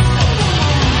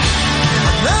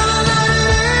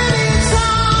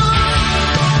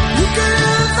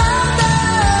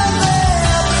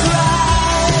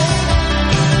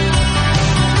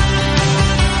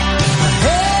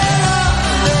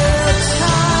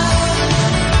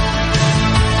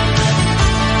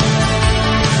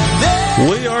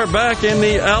 We are back in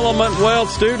the Element Wealth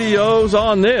Studios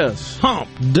on this Hump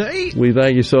Day. We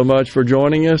thank you so much for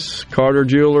joining us. Carter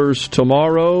Jewelers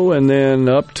tomorrow, and then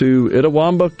up to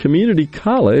Itawamba Community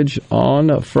College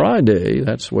on Friday.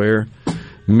 That's where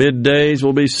Middays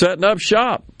will be setting up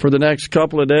shop for the next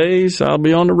couple of days. I'll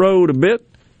be on the road a bit.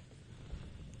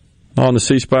 On the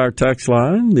C Spire text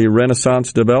line, the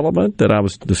Renaissance development that I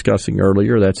was discussing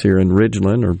earlier, that's here in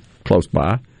Ridgeland or close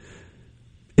by,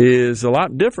 is a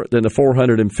lot different than the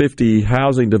 450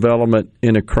 housing development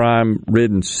in a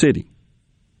crime-ridden city.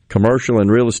 Commercial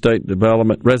and real estate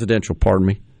development,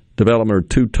 development are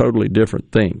two totally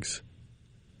different things.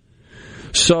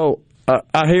 So,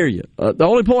 I hear you. The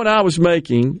only point I was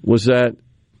making was that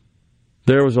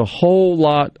there was a whole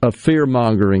lot of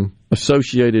fear-mongering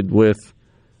associated with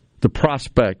the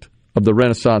prospect of the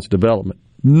Renaissance development,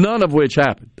 none of which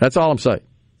happened. That's all I'm saying.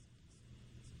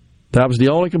 That was the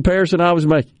only comparison I was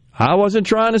making. I wasn't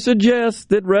trying to suggest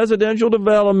that residential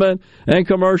development and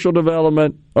commercial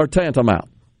development are tantamount.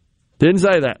 Didn't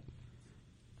say that.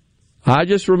 I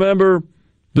just remember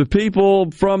the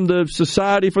people from the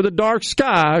Society for the Dark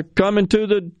Sky coming to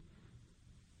the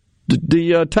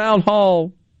the town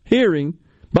hall hearing.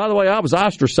 By the way, I was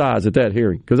ostracized at that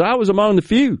hearing because I was among the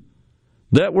few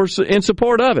that were in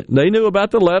support of it. They knew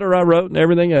about the letter I wrote and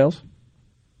everything else.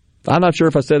 I'm not sure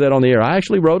if I said that on the air. I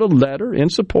actually wrote a letter in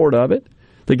support of it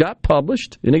that got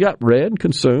published, and it got read and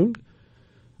consumed.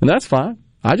 And that's fine.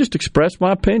 I just expressed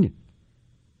my opinion.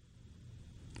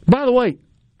 By the way,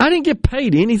 I didn't get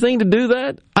paid anything to do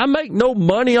that. I make no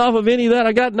money off of any of that.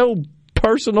 I got no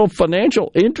personal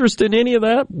financial interest in any of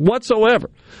that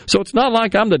whatsoever. So it's not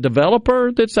like I'm the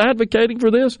developer that's advocating for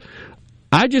this.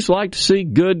 I just like to see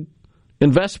good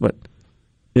investment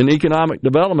in economic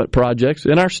development projects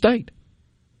in our state.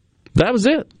 That was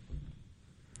it.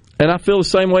 And I feel the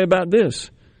same way about this.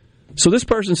 So this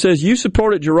person says, you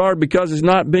supported Gerard because it's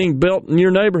not being built in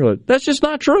your neighborhood. That's just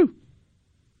not true.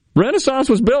 Renaissance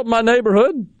was built in my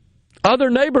neighborhood. Other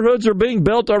neighborhoods are being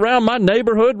built around my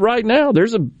neighborhood right now.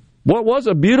 There's what was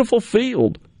a beautiful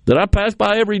field that I pass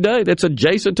by every day that's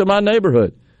adjacent to my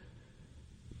neighborhood.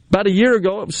 About a year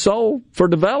ago, it was sold for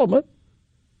development.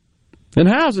 And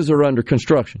houses are under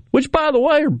construction, which, by the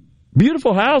way, are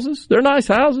beautiful houses. They're nice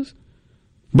houses.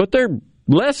 But they're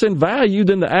less in value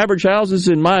than the average houses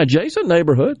in my adjacent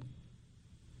neighborhood.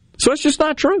 So it's just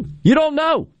not true. You don't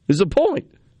know, is the point.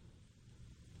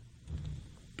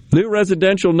 New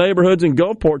residential neighborhoods in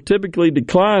Gulfport typically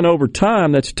decline over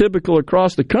time. That's typical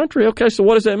across the country. Okay, so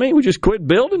what does that mean? We just quit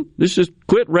building? This just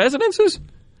quit residences?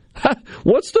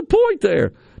 What's the point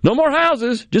there? No more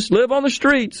houses. Just live on the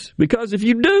streets. Because if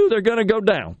you do, they're going to go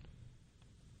down.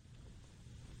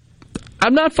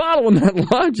 I'm not following that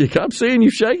logic. I'm seeing you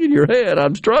shaking your head.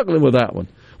 I'm struggling with that one.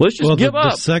 Let's just give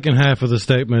up. The second half of the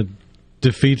statement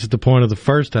defeats the point of the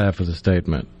first half of the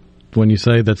statement when you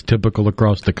say that's typical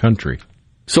across the country.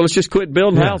 So let's just quit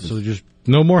building houses. So just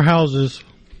no more houses.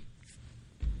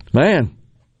 Man,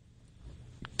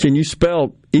 can you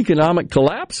spell economic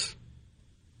collapse?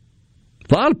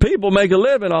 A lot of people make a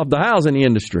living off the housing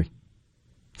industry.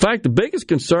 In fact, the biggest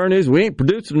concern is we ain't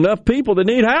producing enough people that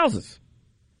need houses.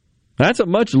 That's a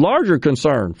much larger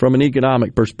concern from an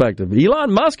economic perspective.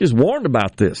 Elon Musk has warned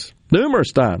about this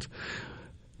numerous times.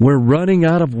 We're running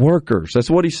out of workers. That's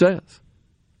what he says.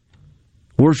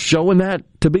 We're showing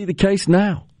that to be the case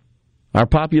now. Our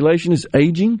population is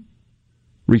aging,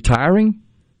 retiring.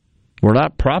 We're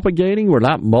not propagating. We're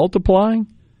not multiplying.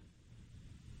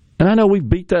 And I know we've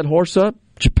beat that horse up.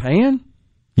 Japan,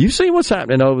 you see what's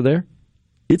happening over there.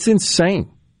 It's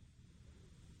insane.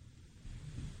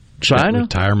 China?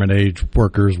 Retirement age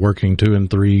workers working 2 and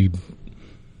 3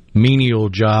 menial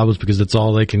jobs because it's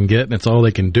all they can get and it's all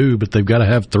they can do, but they've got to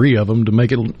have 3 of them to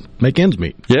make ends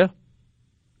meet. Yeah.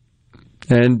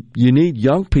 And you need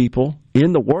young people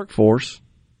in the workforce.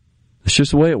 It's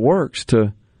just the way it works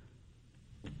to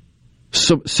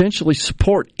essentially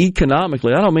support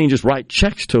economically. I don't mean just write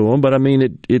checks to them, but I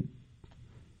mean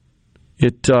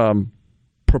it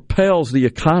propels the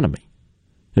economy.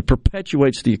 It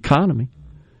perpetuates the economy.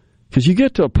 Because you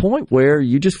get to a point where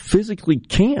you just physically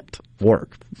can't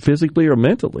work, physically or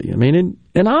mentally. I mean,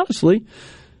 and honestly,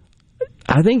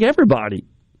 I think everybody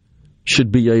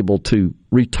should be able to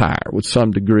retire with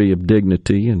some degree of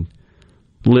dignity and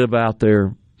live out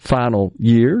their final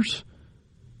years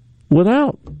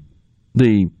without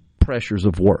the pressures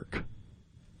of work.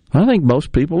 I think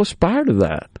most people aspire to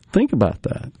that. Think about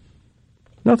that.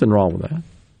 Nothing wrong with that.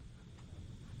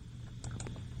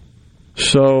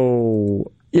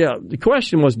 So, yeah, the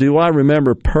question was, do I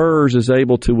remember PERS is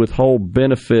able to withhold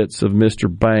benefits of Mr.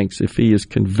 Banks if he is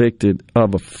convicted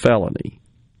of a felony?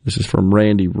 This is from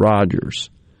Randy Rogers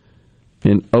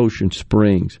in Ocean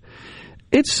Springs.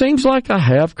 It seems like I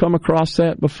have come across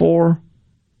that before,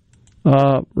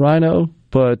 Rhino,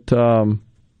 but I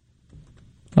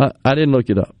didn't look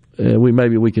it up.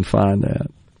 Maybe we can find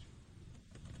that.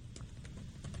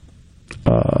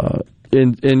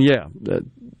 And yeah,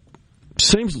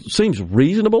 seems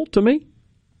reasonable to me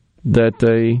that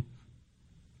they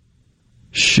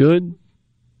should.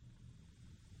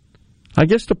 I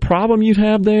guess the problem you'd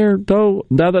have there, though,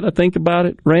 now that I think about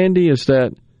it, Randy, is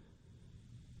that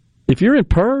if you're in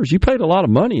PERS, you paid a lot of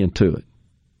money into it.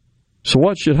 So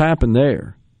what should happen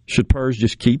there? Should PERS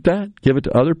just keep that, give it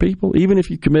to other people, even if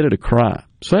you committed a crime?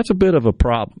 So that's a bit of a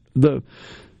problem.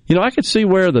 I could see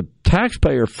where the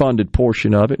taxpayer-funded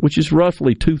portion of it, which is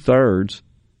roughly 2/3,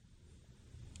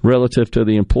 relative to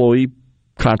the employee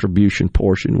contribution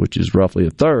portion, which is roughly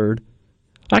 1/3,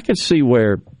 I can see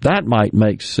where that might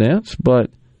make sense,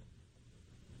 but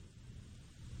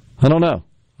I don't know.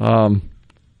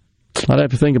 I'd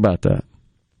have to think about that.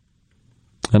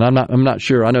 And I'm not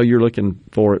sure. I know you're looking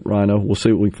for it, Rhino. We'll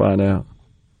see what we can find out.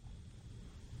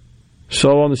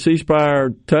 So on the C Spire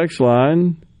text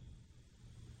line,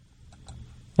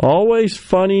 Always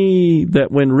funny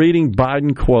that when reading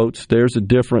Biden quotes, there's a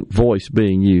different voice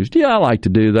being used. Yeah, I like to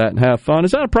do that and have fun.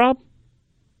 Is that a problem?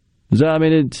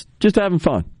 It's just having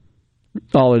fun.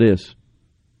 That's all it is.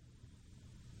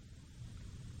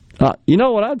 You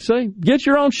know what I'd say? Get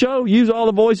your own show. Use all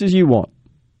the voices you want.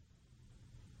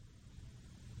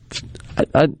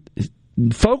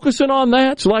 Focusing on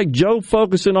that's like Joe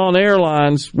focusing on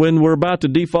airlines when we're about to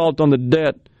default on the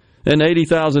debt and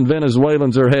 80,000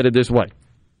 Venezuelans are headed this way.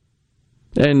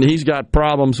 And he's got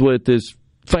problems with his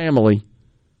family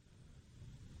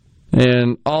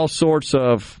and all sorts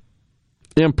of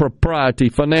impropriety,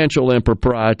 financial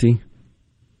impropriety.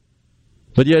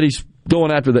 But yet he's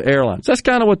going after the airlines. That's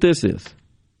kind of what this is.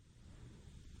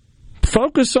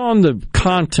 Focus on the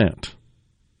content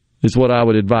is what I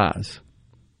would advise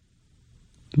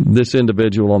this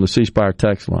individual on the C Spire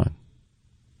text line.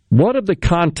 What of the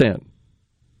content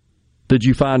did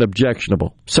you find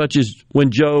objectionable? Such as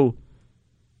when Joe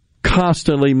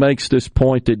constantly makes this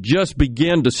point that just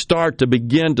begin to start to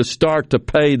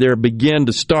pay their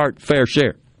fair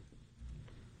share.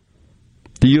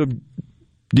 Do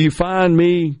you find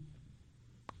me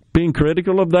being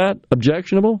critical of that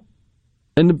objectionable?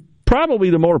 And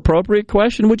probably the more appropriate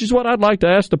question, which is what I'd like to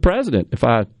ask the president if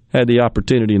I had the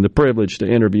opportunity and the privilege to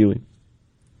interview him.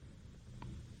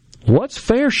 What's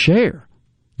fair share?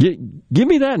 Give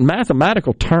me that in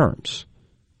mathematical terms.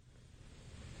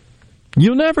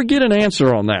 You'll never get an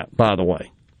answer on that, by the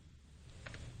way.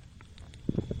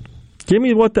 Give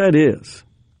me what that is.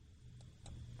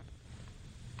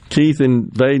 Keith in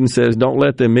Vaden says, don't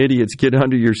let them idiots get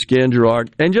under your skin,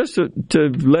 Gerard. And just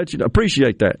to let you know,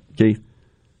 appreciate that, Keith.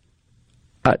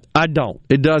 I don't.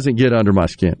 It doesn't get under my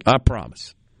skin. I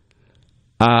promise.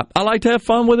 I like to have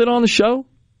fun with it on the show.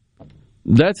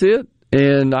 That's it.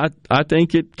 And I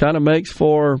think it kind of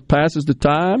passes the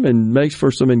time and makes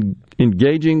for some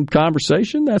engaging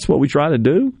conversation. That's what we try to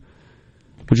do,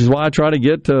 which is why I try to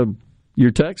get to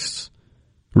your texts,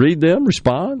 read them,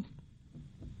 respond,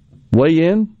 weigh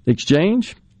in,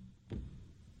 exchange,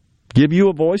 give you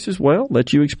a voice as well,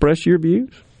 let you express your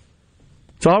views.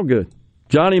 It's all good.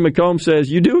 Johnny McComb says,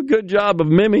 you do a good job of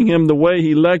mimicking him the way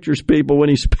he lectures people when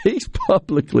he speaks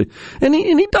publicly. And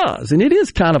he does. And it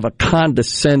is kind of a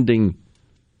condescending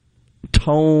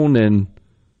tone and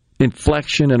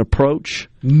inflection and approach.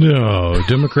 No.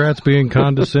 Democrats being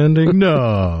condescending?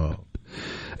 No.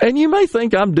 And you may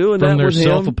think I'm doing that with him. From their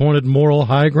self-appointed moral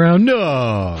high ground?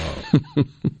 No.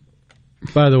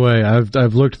 By the way,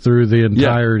 I've looked through the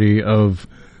entirety of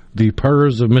the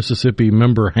PERS of Mississippi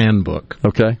member handbook.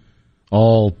 Okay.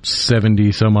 All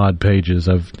 70-some-odd pages.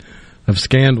 I've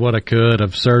scanned what I could.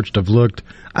 I've searched. I've looked.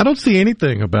 I don't see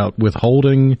anything about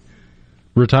withholding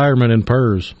retirement in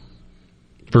PERS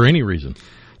for any reason.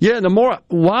 Yeah,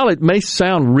 while it may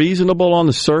sound reasonable on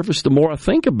the surface, the more I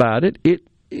think about it,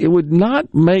 it would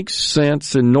not make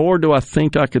sense, and nor do I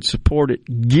think I could support it,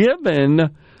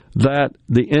 given that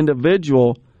the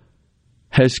individual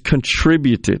has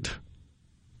contributed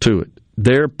to it.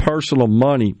 Their personal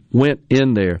money went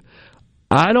in there.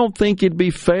 I don't think it'd be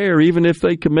fair, even if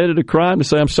they committed a crime, to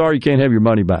say, I'm sorry, you can't have your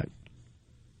money back.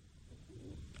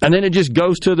 And then it just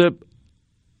goes to the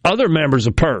other members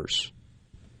of PERS.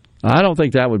 I don't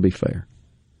think that would be fair.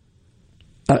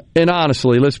 And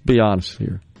honestly, let's be honest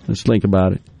here. Let's think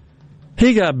about it.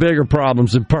 He got bigger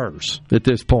problems than PERS at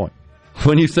this point.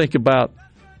 When you think about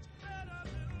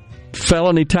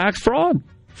felony tax fraud,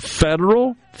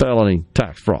 federal felony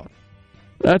tax fraud,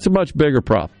 that's a much bigger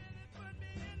problem.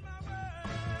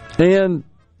 And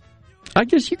I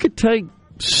guess you could take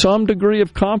some degree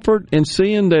of comfort in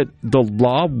seeing that the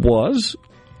law was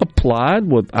applied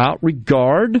without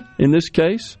regard, in this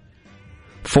case,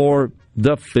 for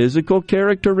the physical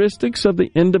characteristics of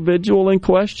the individual in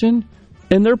question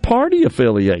and their party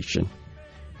affiliation.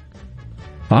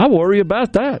 I worry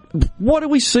about that. What are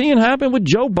we seeing happen with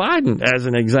Joe Biden, as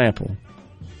an example?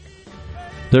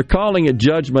 They're calling it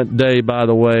Judgment Day, by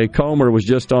the way. Comer was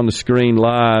just on the screen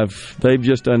live. They've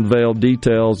just unveiled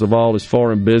details of all his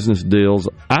foreign business deals.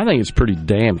 I think it's pretty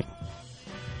damning.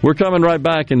 We're coming right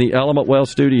back in the Element Well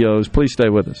studios. Please stay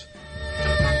with us.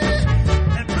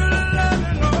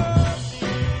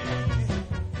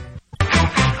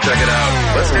 Check it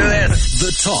out. Let's do this.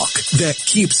 The talk that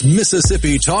keeps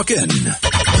Mississippi talking.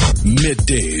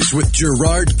 Middays with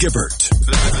Gerard Gibert.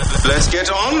 Let's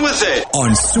get on with it.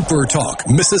 On Super Talk,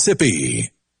 Mississippi.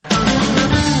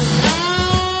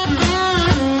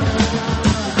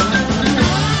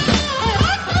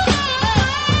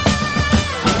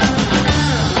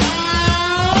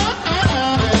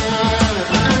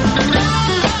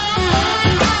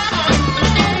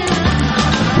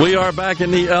 We are back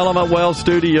in the Element Wealth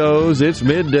Studios. It's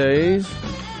middays.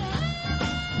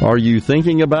 Are you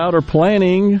thinking about or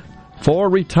planning for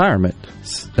retirement?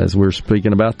 As we're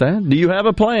speaking about that, do you have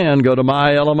a plan? Go to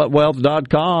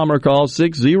myelementwealth.com or call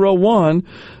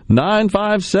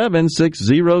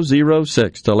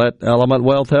 601-957-6006 to let Element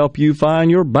Wealth help you find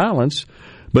your balance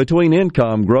between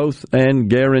income, growth,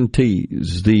 and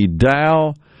guarantees. The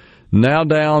Dow now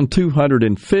down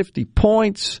 250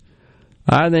 points.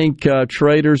 I think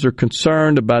traders are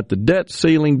concerned about the debt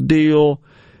ceiling deal.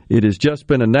 It has just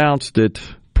been announced that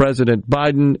President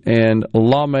Biden and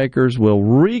lawmakers will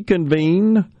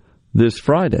reconvene this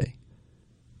Friday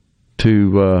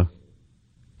to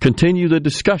continue the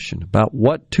discussion about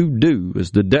what to do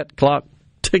as the debt clock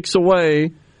ticks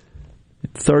away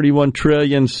at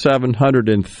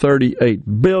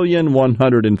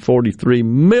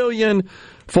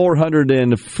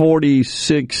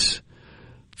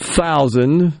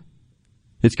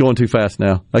It's going too fast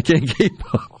now. I can't keep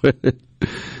up with it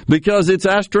because it's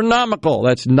astronomical.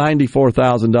 That's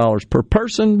 $94,000 per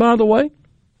person, by the way,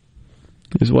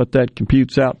 is what that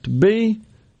computes out to be.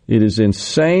 It is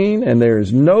insane, and there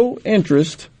is no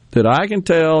interest that I can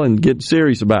tell in getting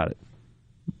serious about it,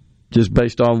 just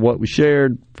based on what we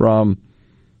shared from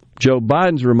Joe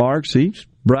Biden's remarks. He's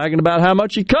bragging about how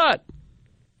much he cut.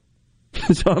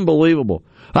 It's unbelievable.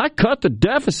 I cut the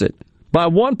deficit by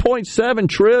 $1.7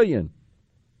 trillion.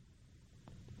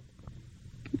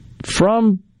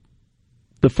 From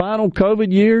the final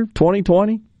COVID year,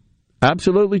 2020,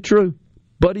 absolutely true.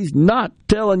 But he's not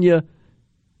telling you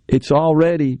it's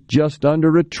already just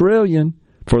under $1 trillion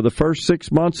for the first 6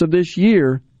 months of this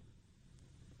year.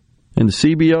 And the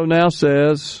CBO now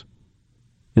says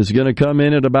it's going to come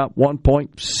in at about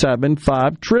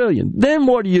 $1.75 trillion. Then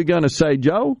what are you going to say,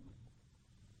 Joe?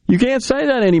 You can't say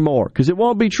that anymore because it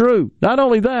won't be true. Not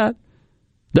only that,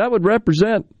 that would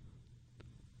represent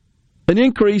an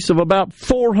increase of about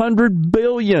 $400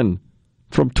 billion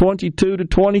from 22 to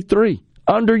 23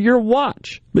 under your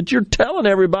watch. But you're telling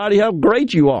everybody how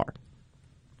great you are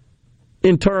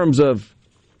in terms of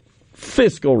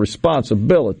fiscal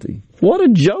responsibility. What a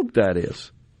joke that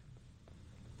is.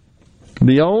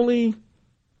 The only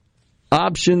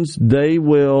options they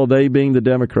being the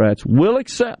Democrats, will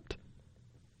accept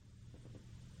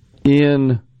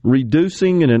in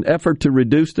reducing, in an effort to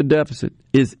reduce the deficit,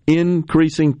 is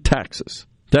increasing taxes.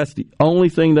 That's the only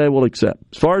thing they will accept.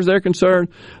 As far as they're concerned,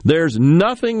 there's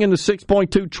nothing in the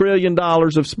 $6.2 trillion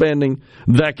of spending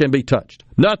that can be touched.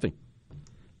 Nothing.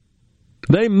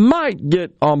 They might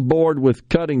get on board with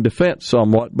cutting defense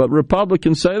somewhat, but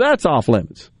Republicans say that's off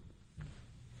limits.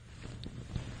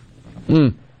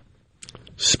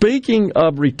 Speaking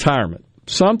of retirement,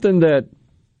 something that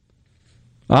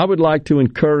I would like to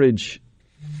encourage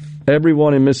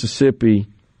everyone in Mississippi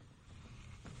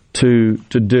to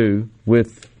do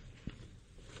with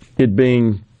it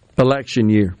being election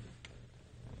year.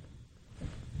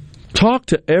 Talk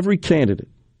to every candidate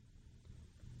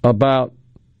about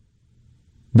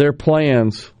their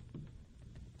plans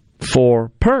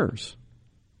for PERS.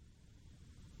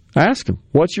 Ask them,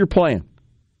 what's your plan?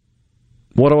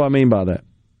 What do I mean by that?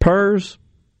 PERS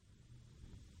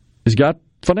has got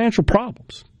financial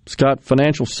problems. It's got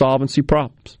financial solvency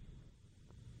problems.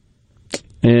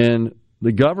 And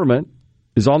the government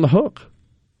is on the hook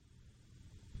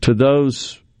to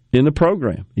those in the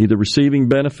program, either receiving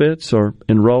benefits or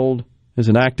enrolled as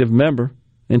an active member,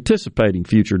 anticipating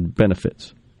future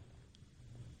benefits.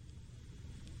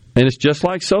 And it's just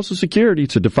like Social Security.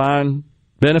 It's a defined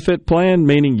benefit plan,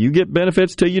 meaning you get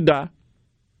benefits till you die,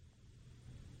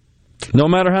 no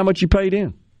matter how much you paid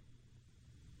in.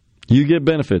 You get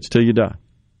benefits till you die.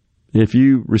 If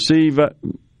you receive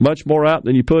much more out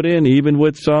than you put in, even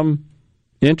with some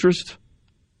interest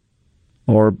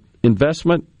or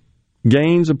investment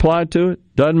gains applied to it,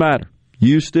 doesn't matter.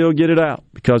 You still get it out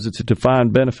because it's a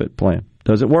defined benefit plan.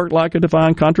 Doesn't work like a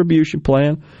defined contribution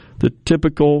plan. The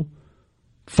typical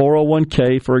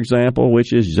 401k, for example,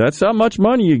 which is that's how much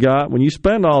money you got. When you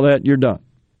spend all that, you're done.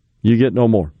 You get no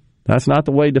more. That's not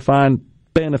the way defined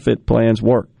benefit plans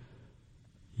work.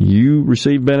 You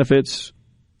receive benefits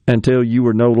until you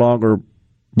are no longer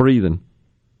breathing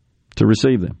to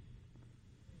receive them.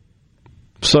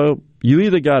 So you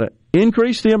either got to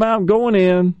increase the amount going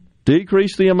in,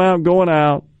 decrease the amount going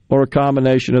out, or a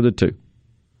combination of the two.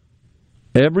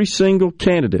 Every single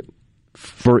candidate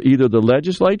for either the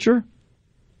legislature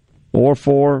or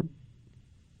for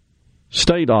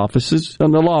state offices,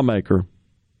 and the lawmaker,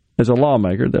 as a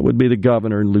lawmaker, that would be the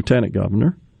governor and lieutenant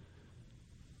governor,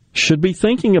 should be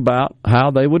thinking about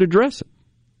how they would address it.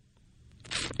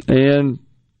 And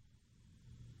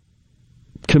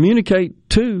communicate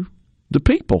to the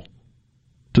people,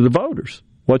 to the voters.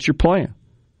 What's your plan?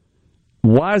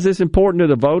 Why is this important to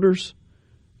the voters?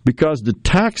 Because the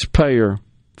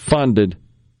taxpayer-funded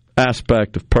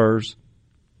aspect of PERS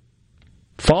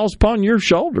falls upon your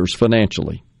shoulders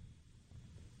financially.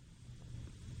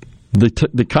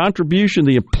 The contribution,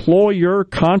 the employer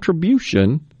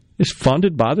contribution, is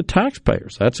funded by the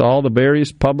taxpayers. That's all the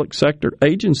various public sector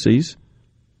agencies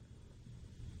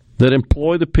that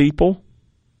employ the people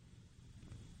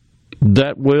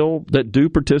that do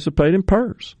participate in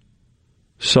PERS.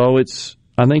 So it's,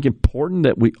 I think, important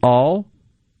that we all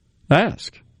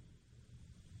ask.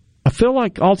 I feel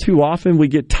like all too often we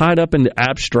get tied up in the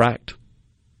abstract.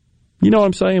 You know what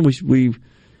I'm saying?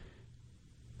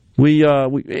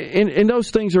 And those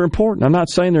things are important. I'm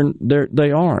not saying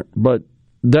they aren't, but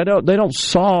they don't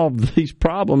solve these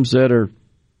problems that are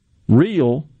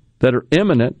real, that are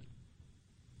imminent,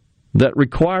 that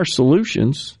require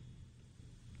solutions,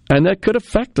 and that could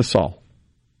affect us all,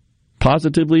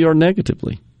 positively or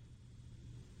negatively.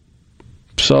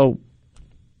 So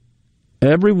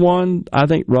everyone, I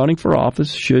think, running for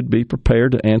office should be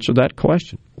prepared to answer that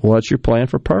question. What's your plan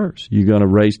for PERS? You going to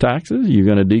raise taxes? You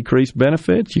going to decrease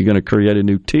benefits? You going to create a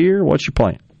new tier? What's your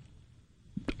plan?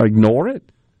 Ignore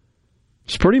it?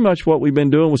 It's pretty much what we've been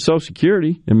doing with Social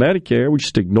Security and Medicare. We're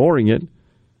just ignoring it.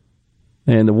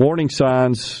 And the warning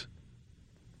signs,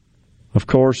 of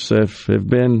course, have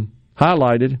been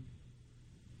highlighted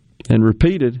and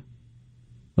repeated.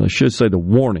 Well, I should say the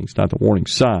warnings, not the warning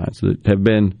signs, that have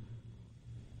been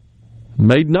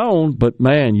made known. But,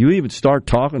 man, you even start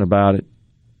talking about it.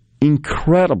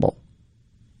 Incredible.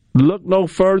 Look no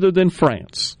further than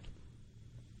France.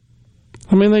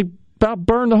 I mean, they about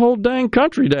burned the whole dang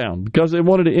country down because they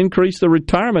wanted to increase the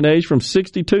retirement age from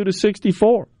 62 to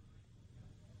 64.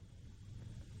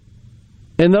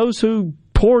 And those who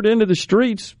poured into the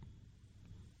streets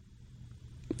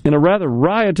in a rather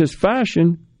riotous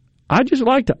fashion, I just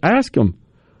like to ask them,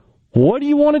 what do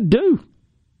you want to do?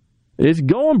 It's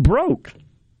going broke.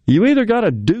 You either got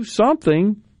to do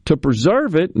something to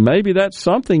preserve it. Maybe that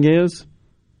something is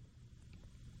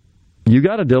you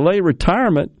got to delay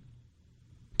retirement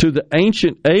to the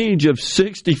ancient age of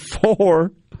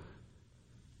 64,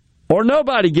 or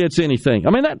nobody gets anything. I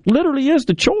mean, that literally is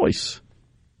the choice.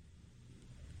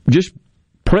 Just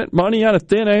print money out of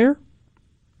thin air.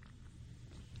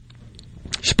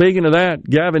 Speaking of that,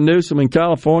 Gavin Newsom in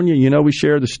California, you know, we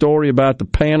shared the story about the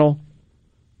panel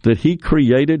that he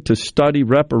created to study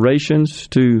reparations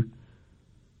to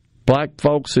black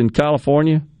folks in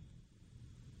California.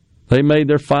 They made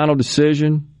their final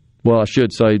decision. Well, I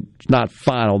should say not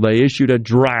final. They issued a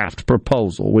draft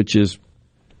proposal, which is,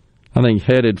 I think,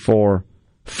 headed for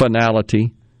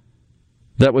finality,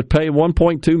 that would pay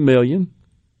 $1.2 million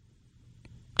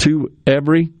to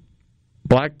every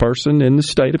black person in the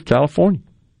state of California.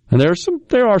 And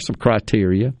there are some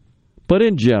criteria, but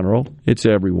in general, it's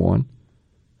everyone.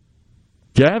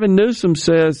 Gavin Newsom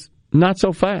says, not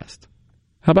so fast.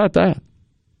 How about that?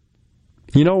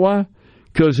 You know why?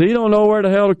 Because he don't know where the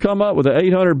hell to come up with the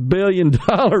 $800 billion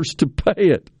to pay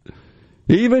it.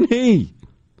 Even he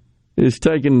is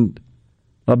taken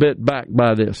a bit back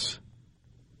by this.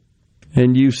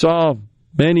 And you saw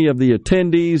many of the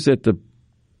attendees at the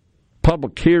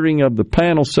public hearing of the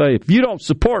panel say, if you don't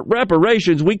support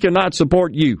reparations, we cannot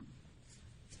support you.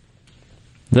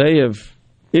 They have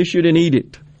issued an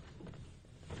edict.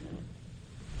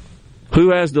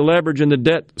 Who has the leverage in the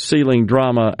debt ceiling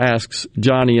drama, asks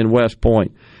Johnny in West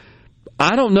Point.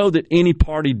 I don't know that any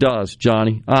party does,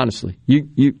 Johnny, honestly.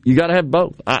 You got to have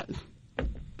both.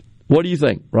 What do you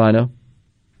think, Rhino?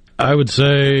 I would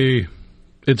say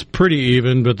it's pretty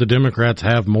even, but the Democrats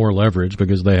have more leverage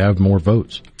because they have more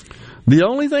votes. The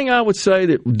only thing I would say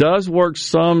that does work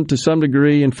to some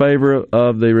degree in favor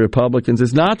of the Republicans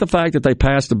is not the fact that they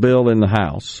passed a bill in the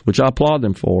House, which I applaud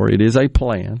them for. It is a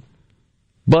plan.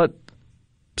 But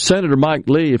Senator Mike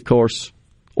Lee, of course,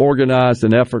 organized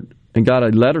an effort and got a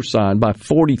letter signed by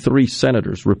 43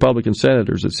 senators, Republican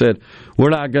senators, that said, we're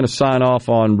not going to sign off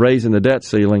on raising the debt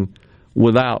ceiling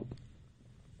without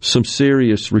some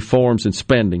serious reforms in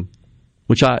spending,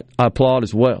 which I applaud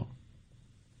as well.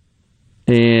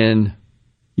 And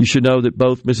you should know that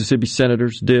both Mississippi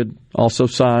senators did also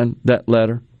sign that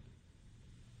letter.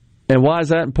 And why is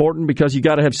that important? Because you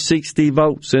got to have 60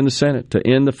 votes in the Senate to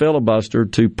end the filibuster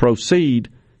to proceed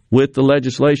with the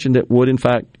legislation that would, in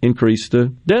fact, increase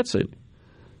the debt ceiling.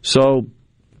 So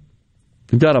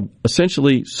you've got to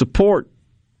essentially support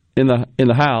in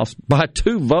the House by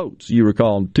 2 votes, you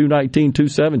recall, 219,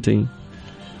 217.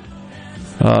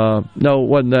 No, it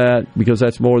wasn't that, because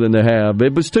that's more than they have.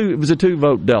 It was a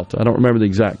 2-vote delta. I don't remember the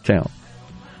exact count.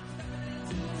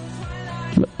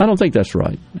 I don't think that's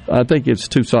right. I think it's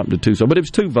 2-something to 2-something, but it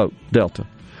was 2-vote delta.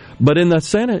 But in the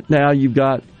Senate now, you've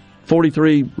got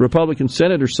 43 Republican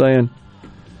senators saying,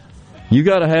 you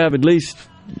got to have at least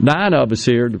 9 of us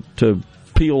here to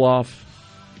peel off,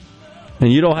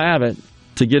 and you don't have it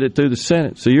to get it through the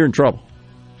Senate, so you're in trouble.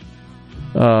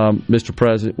 Mr.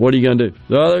 President, what are you going to do?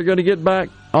 Oh, they're going to get back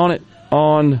on it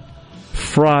on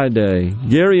Friday.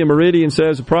 Gary in Meridian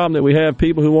says the problem that we have,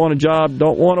 people who want a job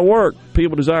don't want to work.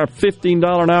 People desire a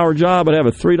 $15 an hour job but have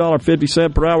a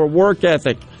 $3.50 per hour work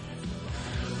ethic.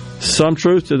 Some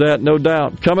truth to that, no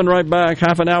doubt. Coming right back,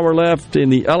 half an hour left in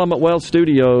the Element Wealth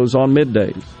Studios on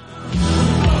Middays.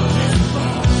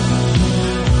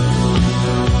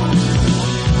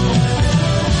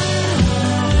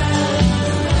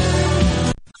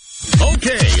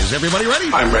 Okay, is everybody ready?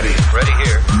 I'm ready. Ready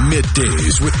here.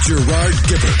 Middays with Gerard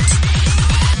Gibert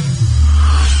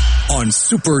on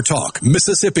Super Talk,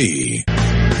 Mississippi.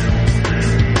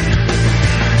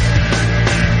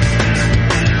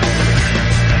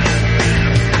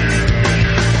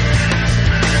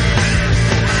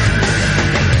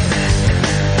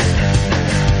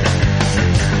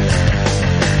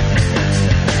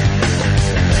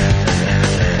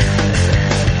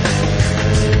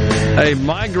 A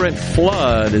migrant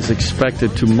flood is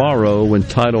expected tomorrow when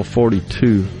Title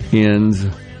 42 ends.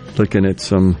 Looking at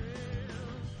some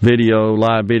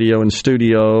live video in the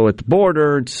studio at the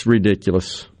border, it's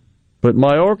ridiculous. But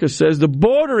Mayorkas says the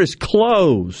border is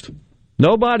closed.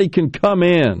 Nobody can come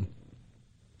in.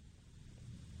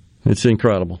 It's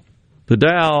incredible. The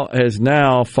Dow has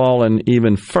now fallen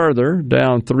even further,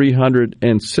 down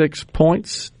 306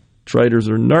 points. Traders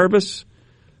are nervous.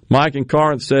 Mike in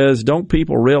Corinth says, don't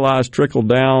people realize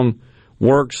trickle-down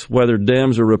works whether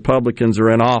Dems or Republicans are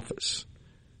in office?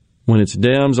 When it's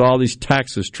Dems, all these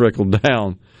taxes trickle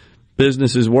down.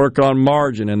 Businesses work on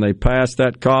margin, and they pass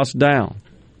that cost down.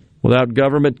 Without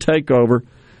government takeover,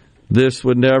 this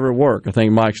would never work. I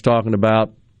think Mike's talking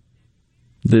about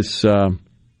this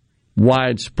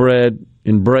widespread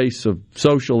embrace of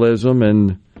socialism,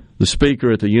 and the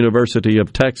speaker at the University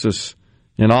of Texas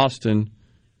in Austin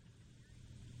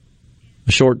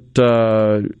a short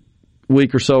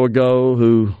week or so ago,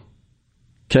 who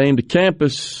came to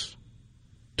campus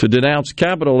to denounce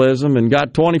capitalism and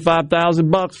got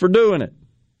 $25,000 for doing it.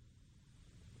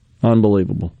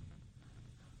 Unbelievable.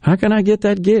 How can I get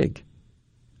that gig?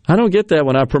 I don't get that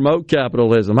when I promote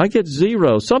capitalism. I get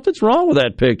zero. Something's wrong with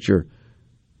that picture,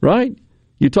 right?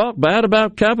 You talk bad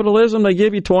about capitalism, they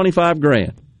give you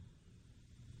 $25,000.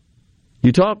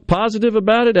 You talk positive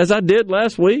about it, as I did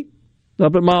last week,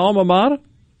 up at my alma mater,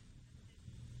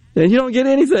 and you don't get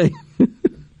anything.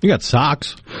 You got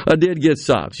socks. I did get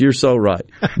socks. You're so right.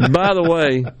 By the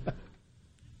way,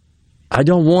 I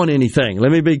don't want anything.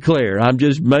 Let me be clear. I'm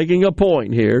just making a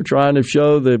point here, trying to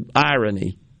show the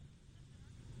irony.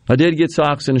 I did get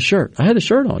socks and a shirt. I had a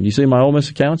shirt on. You see my Ole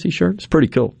Miss Accountancy shirt? It's pretty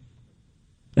cool.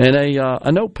 And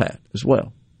a notepad as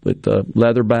well, with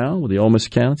leather bound with the Ole Miss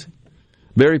Accountancy.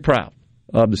 Very proud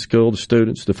of the school, the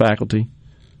students, the faculty.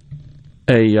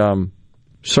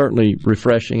 Certainly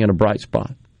refreshing and a bright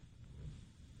spot.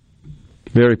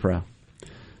 Very proud.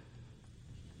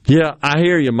 Yeah, I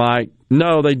hear you, Mike.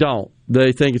 No, they don't.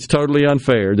 They think it's totally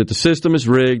unfair, that the system is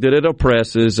rigged, that it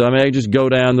oppresses. I mean, I just go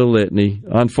down the litany.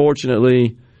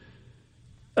 Unfortunately,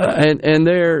 and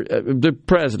they're, the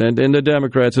president and the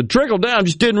Democrats, the trickle down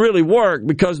just didn't really work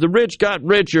because the rich got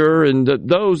richer and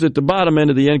those at the bottom end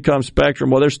of the income spectrum,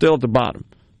 well, they're still at the bottom.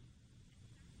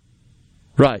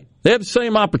 Right. They have the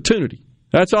same opportunity.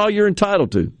 That's all you're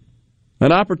entitled to.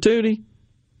 An opportunity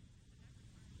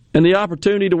and the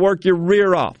opportunity to work your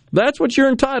rear off. That's what you're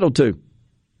entitled to.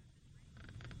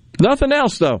 Nothing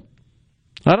else, though.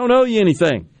 I don't owe you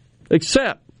anything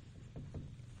except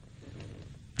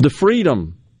the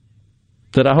freedom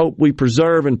that I hope we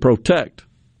preserve and protect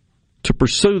to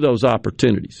pursue those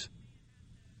opportunities.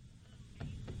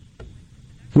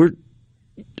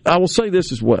 I will say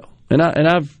this as well, and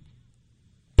I've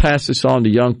passed this on to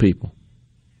young people.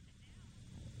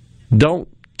 Don't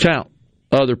count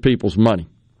other people's money.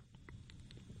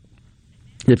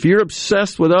 If you're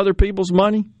obsessed with other people's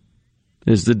money,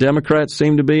 as the Democrats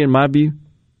seem to be, in my view,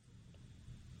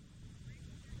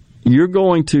 you're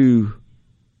going to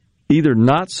either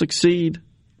not succeed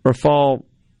or fall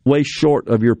way short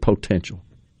of your potential.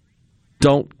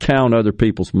 Don't count other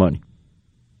people's money.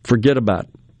 Forget about it.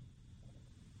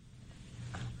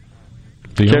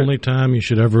 The only time you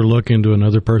should ever look into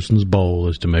another person's bowl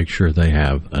is to make sure they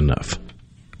have enough.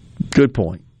 Good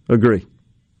point. Agree.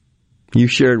 You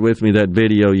shared with me that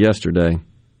video yesterday.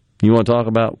 You want to talk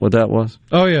about what that was?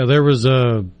 Oh, yeah. There was,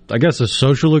 a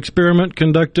social experiment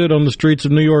conducted on the streets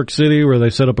of New York City where they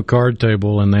set up a card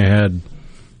table and they had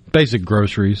basic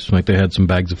groceries. Like they had some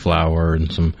bags of flour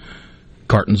and some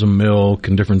cartons of milk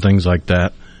and different things like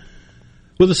that,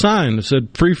 with a sign that said,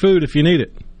 free food if you need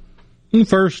it. And the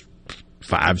first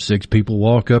 5-6 people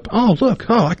walk up. Oh, look.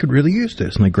 Oh, I could really use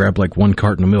this. And they grab like one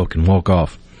carton of milk and walk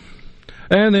off.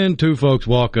 And then 2 folks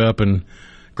walk up and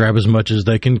grab as much as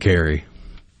they can carry.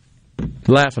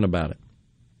 Laughing about it.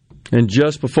 And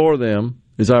just before them,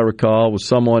 as I recall, was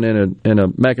someone in a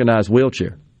mechanized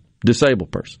wheelchair,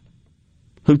 disabled person,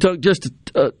 who took just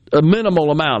a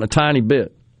minimal amount, a tiny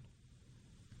bit,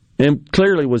 and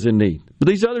clearly was in need. But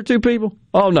these other 2 people,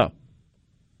 oh no.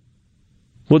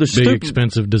 With big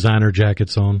expensive designer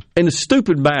jackets on. And the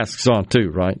stupid masks on too,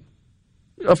 right?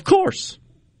 Of course.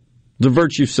 The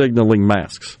virtue signaling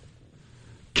masks.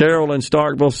 Carol in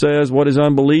Starkville says, what is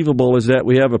unbelievable is that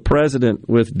we have a president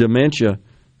with dementia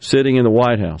sitting in the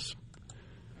White House.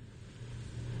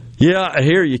 Yeah, I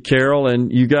hear you, Carol,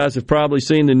 and you guys have probably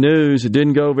seen the news. It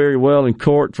didn't go very well in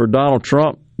court for Donald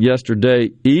Trump yesterday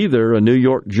either. A New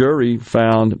York jury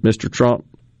found Mr. Trump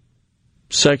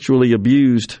sexually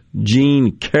abused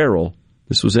Jean Carroll.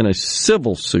 This was in a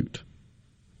civil suit.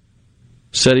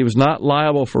 Said he was not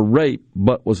liable for rape,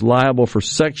 but was liable for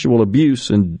sexual abuse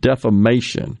and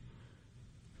defamation.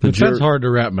 That's hard to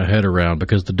wrap my head around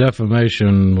because the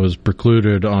defamation was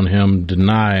precluded on him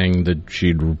denying that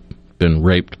she'd been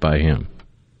raped by him.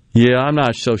 Yeah, I'm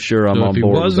not so sure I'm on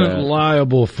board with that. If he wasn't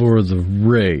liable for the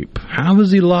rape, how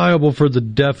is he liable for the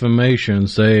defamation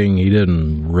saying he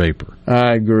didn't rape her?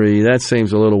 I agree. That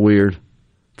seems a little weird.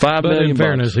 $5 million. In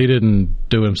fairness, he didn't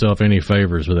do himself any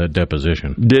favors with that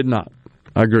deposition. Did not.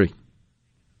 I agree.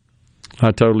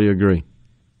 I totally agree.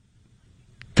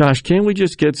 Gosh, can't we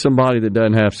just get somebody that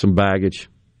doesn't have some baggage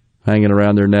hanging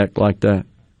around their neck like that?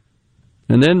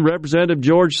 And then Representative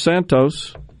George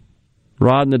Santos,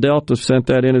 Rod and the Delta sent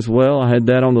that in as well. I had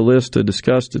that on the list to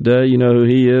discuss today. You know who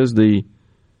he is, the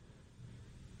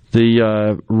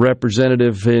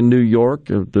representative in New York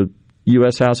of the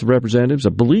U.S. House of Representatives. I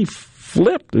believe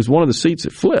flipped. There's one of the seats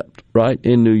that flipped, right,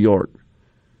 in New York.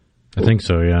 I think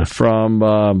so, yeah.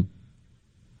 From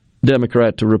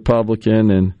Democrat to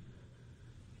Republican. And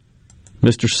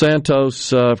Mr.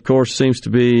 Santos, of course, seems to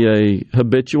be a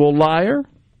habitual liar.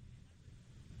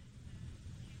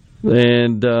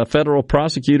 And federal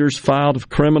prosecutors filed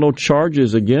criminal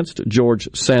charges against George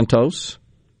Santos.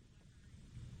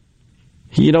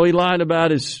 You know, he lied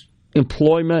about his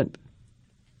employment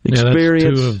experience. Yeah,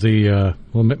 that's 2 of the,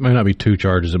 well, it may not be 2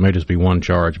 charges. It may just be 1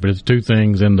 charge. But it's 2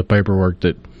 things in the paperwork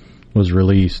that was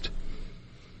released.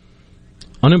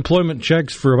 Unemployment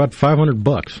checks for about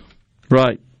 $500.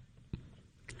 Right.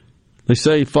 They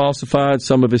say he falsified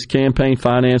some of his campaign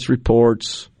finance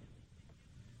reports.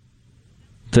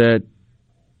 That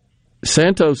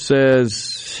Santos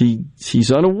says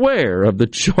he's unaware of the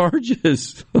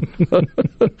charges.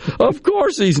 Of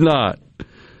course he's not.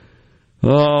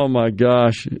 Oh, my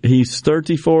gosh. He's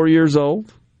 34 years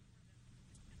old.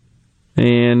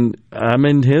 And, I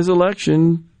mean, his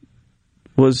election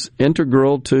was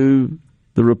integral to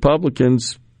the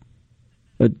Republicans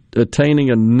attaining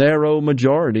a narrow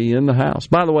majority in the House.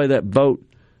 By the way, that vote,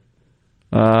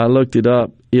 I looked it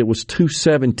up, it was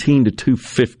 217 to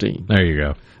 215. There you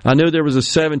go. I knew there was a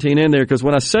 17 in there because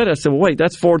when I said it, I said, well, wait,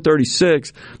 that's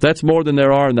 436. That's more than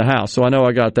there are in the House. So I know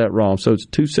I got that wrong. So it's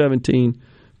 217,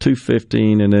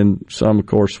 215, and then some, of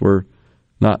course, were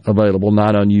not available,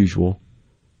 not unusual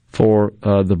for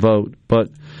the vote. But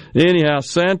anyhow,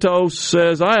 Santos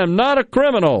says, I am not a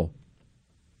criminal.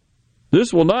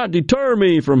 This will not deter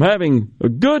me from having a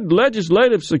good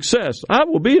legislative success. I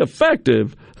will be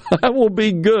effective. I will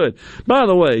be good. By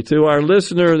the way, to our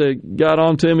listener that got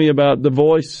on to me about the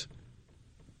voice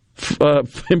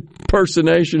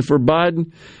impersonation for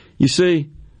Biden, you see,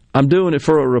 I'm doing it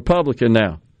for a Republican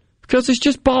now because it's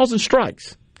just balls and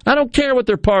strikes. I don't care what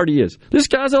their party is. This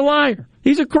guy's a liar.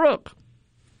 He's a crook.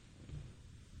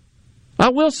 I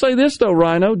will say this, though,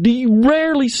 Rhino. Do you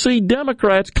rarely see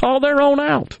Democrats call their own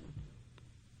out?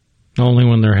 Only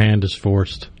when their hand is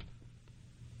forced.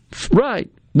 Right,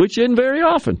 which isn't very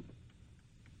often.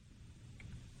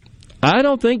 I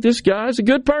don't think this guy's a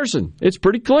good person. It's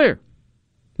pretty clear.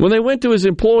 When they went to his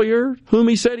employer, whom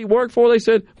he said he worked for, they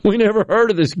said, we never heard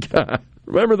of this guy.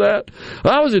 Remember that?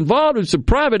 I was involved in some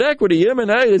private equity M&A.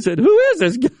 They said, who is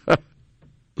this guy?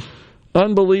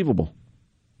 Unbelievable.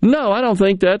 No, I don't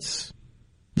think that's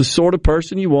the sort of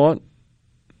person you want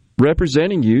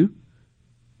representing you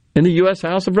in the U.S.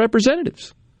 House of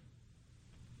Representatives.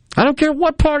 I don't care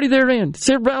what party they're in. It's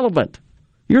irrelevant.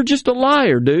 You're just a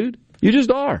liar, dude. You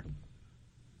just are.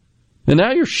 And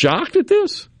now you're shocked at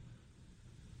this?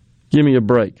 Give me a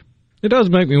break. It does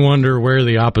make me wonder where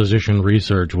the opposition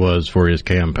research was for his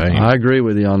campaign. I agree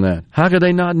with you on that. How could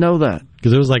they not know that?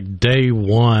 Because it was like day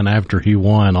one after he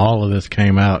won, all of this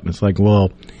came out. And it's like,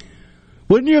 well,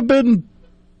 would it have been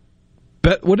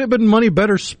money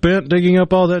better spent digging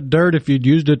up all that dirt if you'd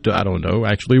used it to, I don't know,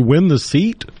 actually win the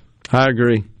seat? I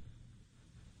agree.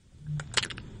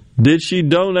 Did she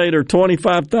donate her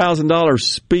 $25,000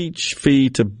 speech fee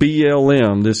to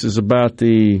BLM? This is about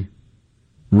the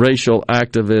racial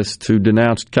activist who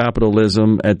denounced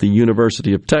capitalism at the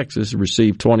University of Texas,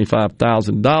 received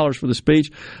 $25,000 for the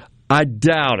speech. I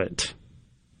doubt it.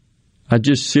 I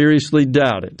just seriously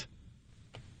doubt it.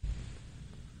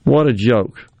 What a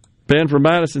joke. Ben from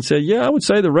Madison said, yeah, I would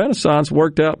say the Renaissance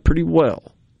worked out pretty well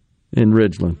in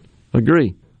Ridgeland.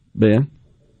 Agree, Ben.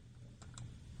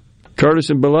 Curtis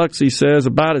in Biloxi says,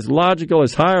 about as logical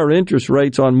as higher interest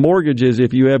rates on mortgages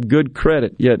if you have good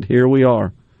credit. Yet here we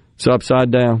are. It's upside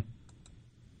down.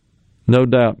 No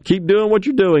doubt. Keep doing what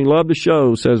you're doing. Love the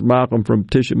show, says Malcolm from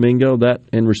Tishomingo. That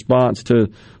in response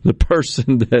to the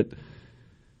person that,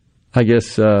 I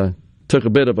guess, took a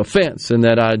bit of offense in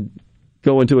that I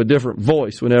go into a different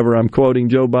voice whenever I'm quoting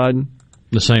Joe Biden.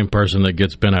 The same person that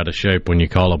gets bent out of shape when you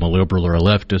call them a liberal or a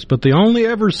leftist, but they only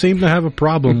ever seem to have a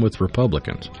problem with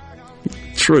Republicans.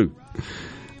 True.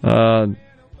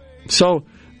 So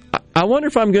I wonder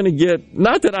if I'm going to get,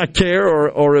 not that I care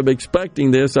or am expecting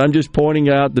this, I'm just pointing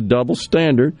out the double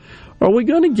standard. Are we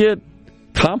going to get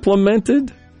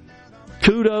complimented?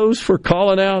 Kudos for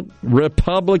calling out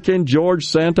Republican George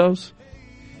Santos?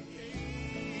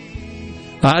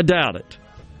 I doubt it.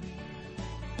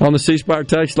 On the C Spire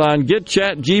text line, get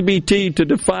ChatGPT to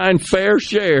define fair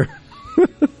share.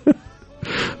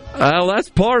 Well, that's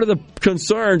part of the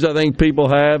concerns I think people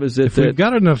have. Is that if we've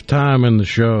got enough time in the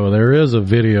show, there is a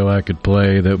video I could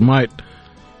play that might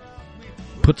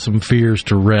put some fears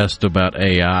to rest about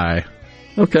AI.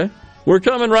 Okay. We're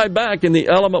coming right back in the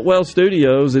Element Wealth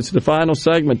Studios. It's the final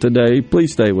segment today.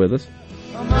 Please stay with us.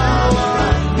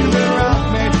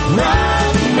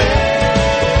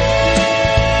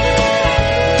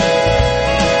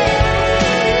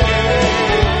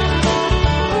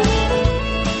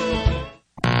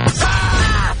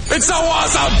 It's so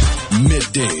awesome!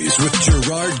 Middays with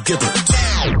Gerard Gibert.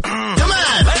 Come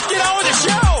on, let's get on with the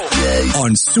show!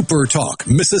 On Super Talk,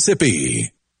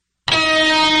 Mississippi.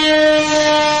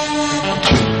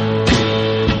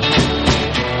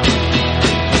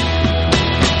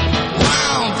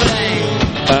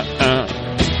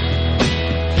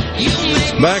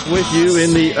 Back with you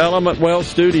in the Element Wealth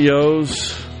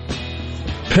Studios.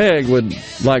 Peg would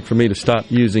like for me to stop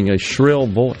using a shrill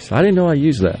voice. I didn't know I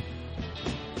used that.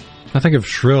 I think of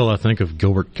shrill, I think of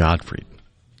Gilbert Gottfried.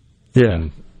 Yeah.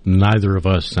 And neither of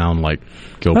us sound like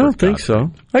Gilbert I don't think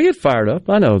Gottfried. so. I get fired up.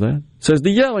 I know that. It says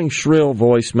the yelling shrill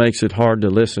voice makes it hard to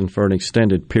listen for an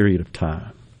extended period of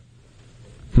time.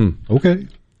 Okay.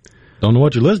 Don't know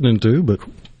what you're listening to, but of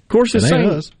course,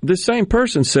 the same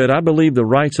person said, I believe the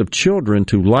rights of children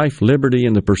to life, liberty,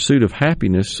 and the pursuit of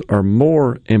happiness are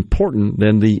more important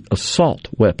than the assault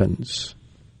weapons.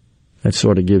 That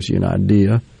sort of gives you an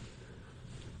idea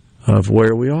of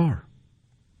where we are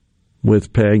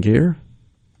with Peg here.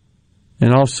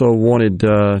 And also wanted,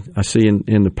 I see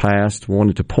in the past,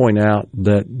 wanted to point out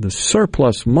that the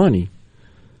surplus money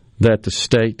that the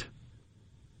state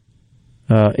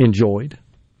enjoyed,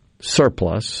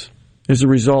 surplus, is a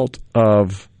result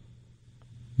of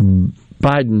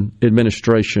Biden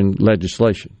administration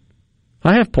legislation.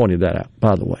 I have pointed that out,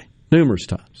 by the way, numerous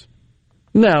times.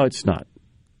 Now, it's not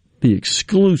the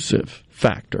exclusive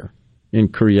factor in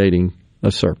creating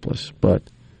a surplus, but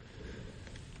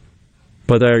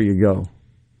there you go.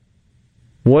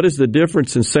 What is the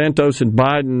difference in Santos and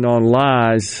Biden on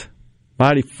lies?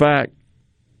 Might fact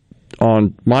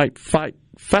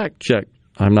check.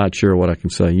 I'm not sure what I can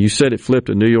say. You said it flipped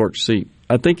a New York seat.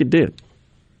 I think it did.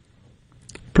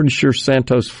 Pretty sure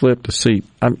Santos flipped a seat.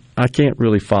 I can't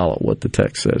really follow what the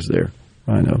text says there.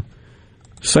 I know.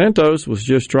 Santos was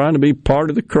just trying to be part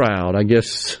of the crowd, I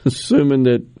guess, assuming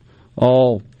that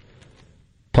all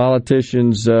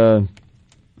politicians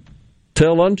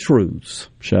tell untruths,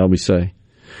 shall we say.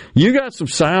 You got some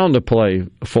sound to play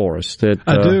for us that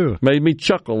I do. Made me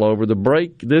chuckle over the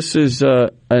break. This is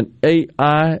an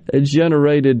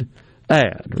AI-generated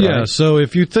ad, right? Yeah, so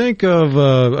if you think of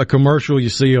a commercial you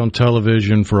see on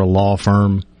television for a law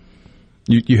firm,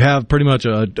 you have pretty much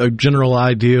a general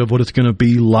idea of what it's going to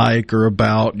be like or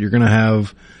about. You're going to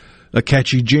have a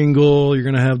catchy jingle. You're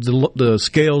going to have the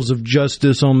scales of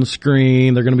justice on the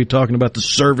screen. They're going to be talking about the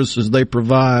services they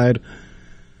provide.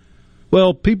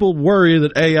 Well, people worry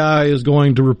that AI is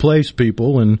going to replace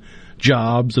people and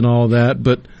jobs and all that,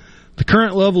 but the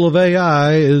current level of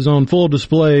AI is on full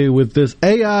display with this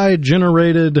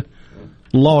AI-generated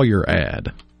lawyer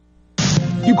ad.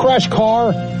 You crash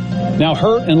car, now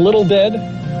hurt and little dead?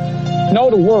 No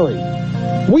to worry.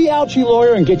 We out you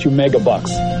lawyer and get you mega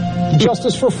bucks.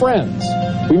 Justice for friends.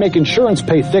 We make insurance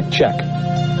pay thick check.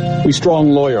 We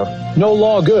strong lawyer. No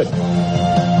law good.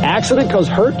 Accident cause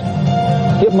hurt?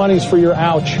 Get monies for your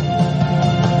ouch.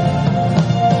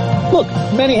 Look,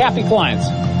 many happy clients.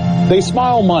 They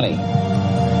smile money.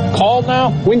 Call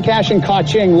now, Win Cash and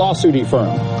Ka-Ching lawsuity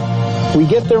firm. We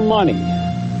get their money.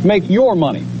 Make your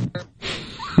money.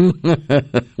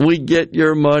 We get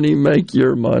your money, make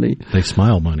your money. They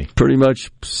smile money. Pretty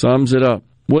much sums it up.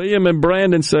 William and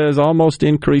Brandon says, almost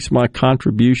increased my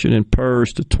contribution in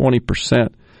PERS to 20%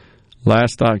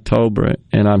 last October,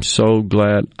 and I'm so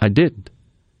glad I didn't.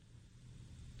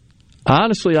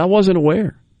 Honestly, I wasn't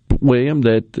aware, William,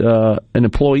 that an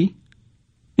employee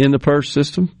in the PERS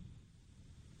system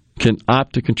can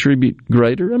opt to contribute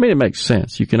greater. I mean, it makes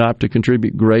sense. You can opt to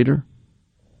contribute greater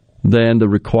than the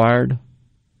required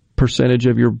percentage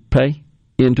of your pay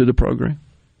into the program.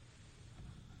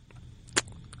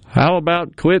 How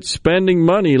about quit spending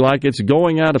money like it's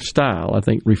going out of style? I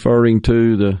think referring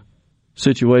to the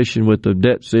situation with the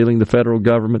debt ceiling, the federal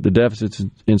government, the deficits,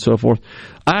 and so forth.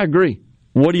 I agree.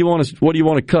 What do you want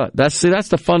to cut? That's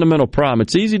the fundamental problem.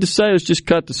 It's easy to say let's just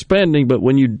cut the spending, but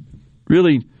when you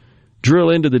really drill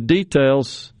into the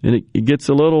details, and it gets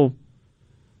a little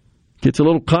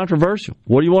controversial.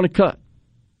 What do you want to cut?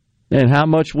 And how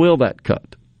much will that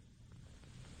cut?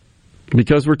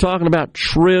 Because we're talking about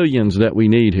trillions that we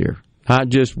need here, not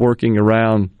just working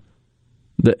around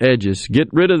the edges.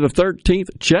 Get rid of the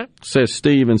 13th check, says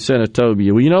Steve in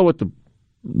Senatobia. Well, you know what the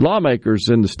lawmakers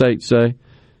in the state say?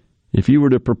 If you were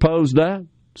to propose that,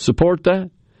 support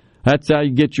that, that's how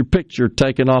you get your picture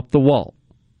taken off the wall.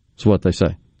 That's what they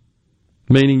say.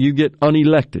 Meaning you get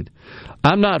unelected.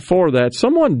 I'm not for that.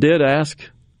 Someone did ask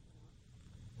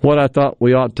what I thought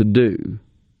we ought to do.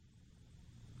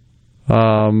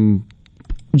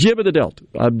 Jib of the Delta.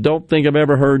 I don't think I've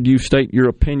ever heard you state your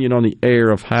opinion on the air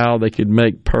of how they could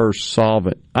make PERS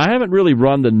solvent. I haven't really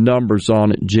run the numbers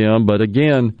on it, Jim, but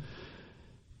again,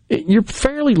 you're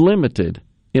fairly limited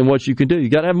in what you can do. You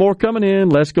got to have more coming in,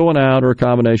 less going out, or a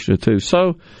combination of two.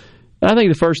 So I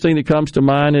think the first thing that comes to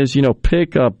mind is,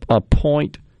 pick up a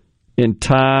point in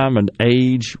time and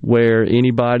age where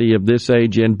anybody of this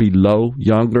age and below,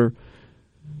 younger,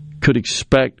 could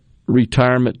expect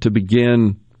retirement to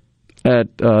begin at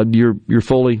your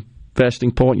fully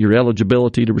vesting point, your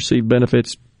eligibility to receive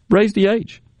benefits. Raise the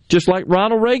age, just like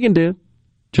Ronald Reagan did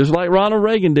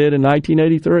in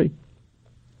 1983.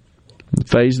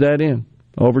 Phase that in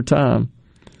over time.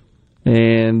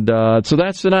 And so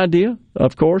that's an idea,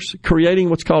 of course. Creating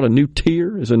what's called a new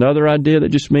tier is another idea. That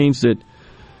just means that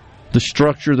the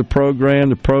structure of the program,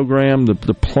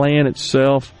 the plan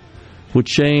itself would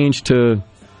change to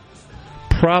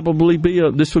probably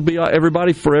this would be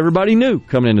everybody new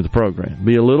coming into the program.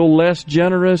 Be a little less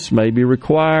generous, maybe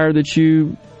require that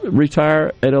you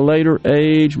retire at a later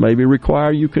age, maybe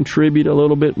require you contribute a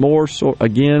little bit more. So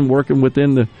again, working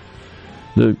within the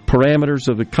parameters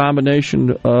of the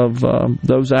combination of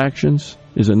those actions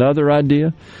is another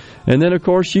idea. And then, of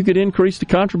course, you could increase the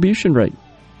contribution rate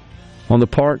on the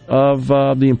part of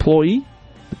the employee,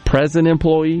 the present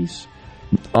employees,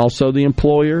 also the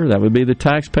employer. That would be the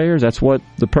taxpayers. That's what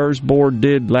the PERS board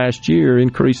did last year,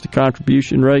 increased the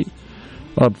contribution rate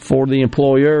for the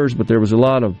employers, but there was a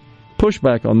lot of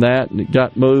pushback on that, and it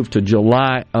got moved to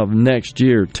July of next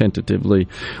year, tentatively.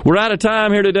 We're out of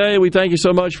time here today. We thank you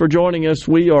so much for joining us.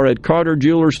 We are at Carter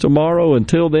Jewelers tomorrow.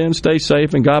 Until then, stay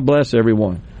safe, and God bless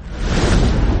everyone.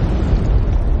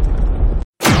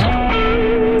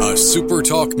 A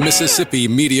SuperTalk Mississippi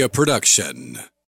media production.